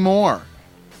Feed job. me more.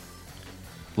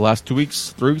 The last 2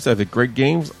 weeks, 3 weeks, I've had great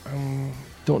games.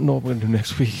 Don't know what we're going to do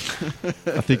next week.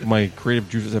 I think my creative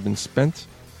juices have been spent.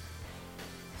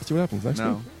 Let's see what happens next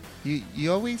week.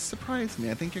 You always surprise me.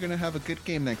 I think you're going to have a good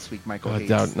game next week, Michael Hayes.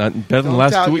 Doubt, not better than Don't the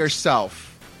last doubt 2 weeks.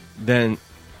 yourself. Then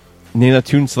name that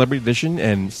tune Celebrity Edition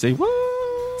and say what?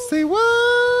 Say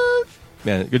what?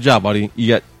 Man, good job, buddy.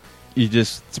 You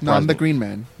just surprised No, I'm the me. green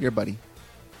man. Your buddy.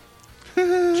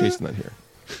 Chasing that here.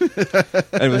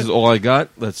 Anyway, this is all I got.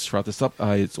 Let's wrap this up.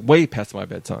 It's way past my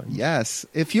bedtime. Yes.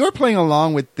 If you're playing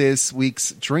along with this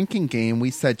week's drinking game,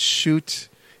 we said shoot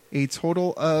a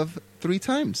total of 3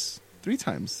 times. 3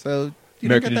 times. So you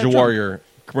American didn't get Ninja that Warrior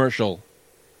commercial.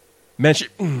 Man,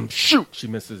 shoot! She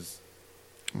misses.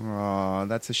 Aw,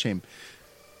 that's a shame.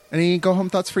 Any go-home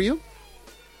thoughts for you?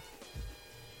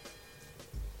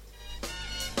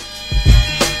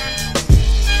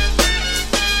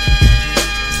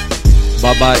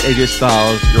 Bye-bye, AJ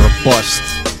Styles. You're a bust.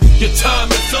 Your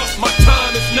time is up. My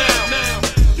time is now.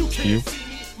 You?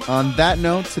 On that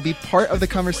note, to be part of the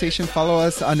conversation, follow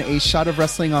us on A Shot of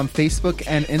Wrestling on Facebook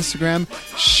and Instagram.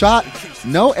 Shot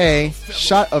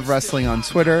of Wrestling on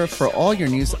Twitter for all your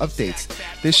news updates.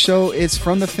 This show is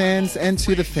from the fans and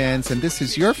to the fans, and this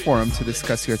is your forum to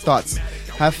discuss your thoughts.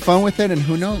 Have fun with it, and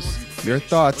who knows, your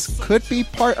thoughts could be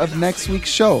part of next week's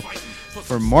show.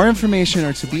 For more information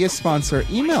or to be a sponsor,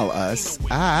 email us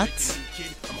at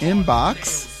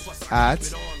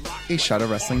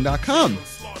inbox@ashotofwrestling.com.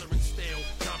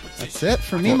 That's it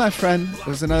for me, my friend. It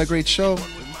was another great show.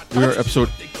 We're episode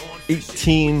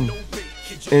 18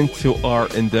 into our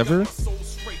endeavor.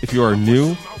 If you are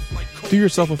new, do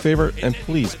yourself a favor, and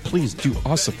please do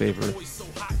us a favor.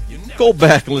 Go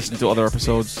back and listen to other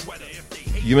episodes.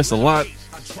 You missed a lot.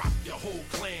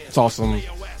 It's awesome.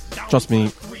 Trust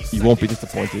me, you won't be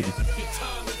disappointed.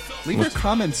 Leave your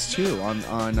comments too on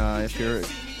if you're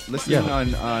listening on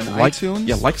iTunes.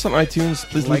 Yeah, like us on iTunes.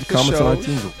 Please Like leave the comments on shows.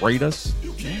 iTunes. Rate us.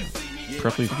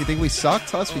 Preferably, If you think we suck,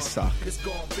 tell us we suck.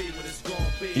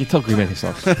 you tell Green Man he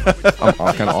sucks. I'm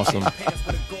kind of awesome.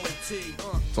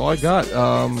 That's all I got.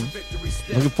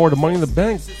 Looking forward to Money in the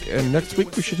Bank, and next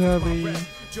week we should have a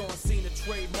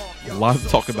lot to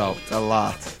talk about. A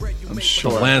lot, I'm The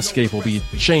sure. landscape will be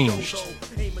changed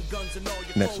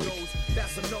next week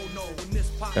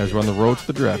as we're on the road to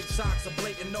the draft.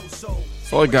 That's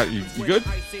all I got. You good?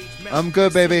 I'm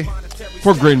good, baby.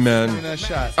 For Green Give me Man, that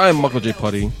shot. I'm Michael J.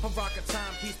 Putty.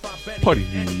 Putty.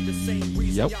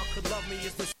 Yep.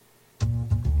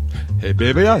 Hey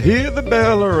baby, I hear the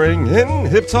bell ringing,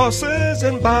 hip tosses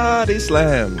and body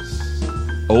slams.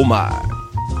 Oh my.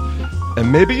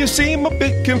 And maybe you seem a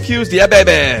bit confused, yeah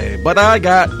baby, but I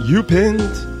got you pinned.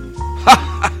 Ha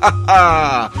ha ha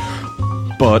ha.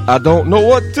 But I don't know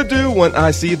what to do when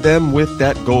I see them with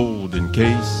that golden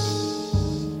case.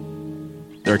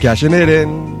 They're cashing it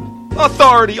in.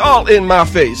 Authority all in my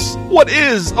face. What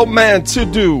is a man to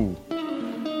do?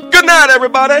 Good night,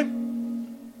 everybody.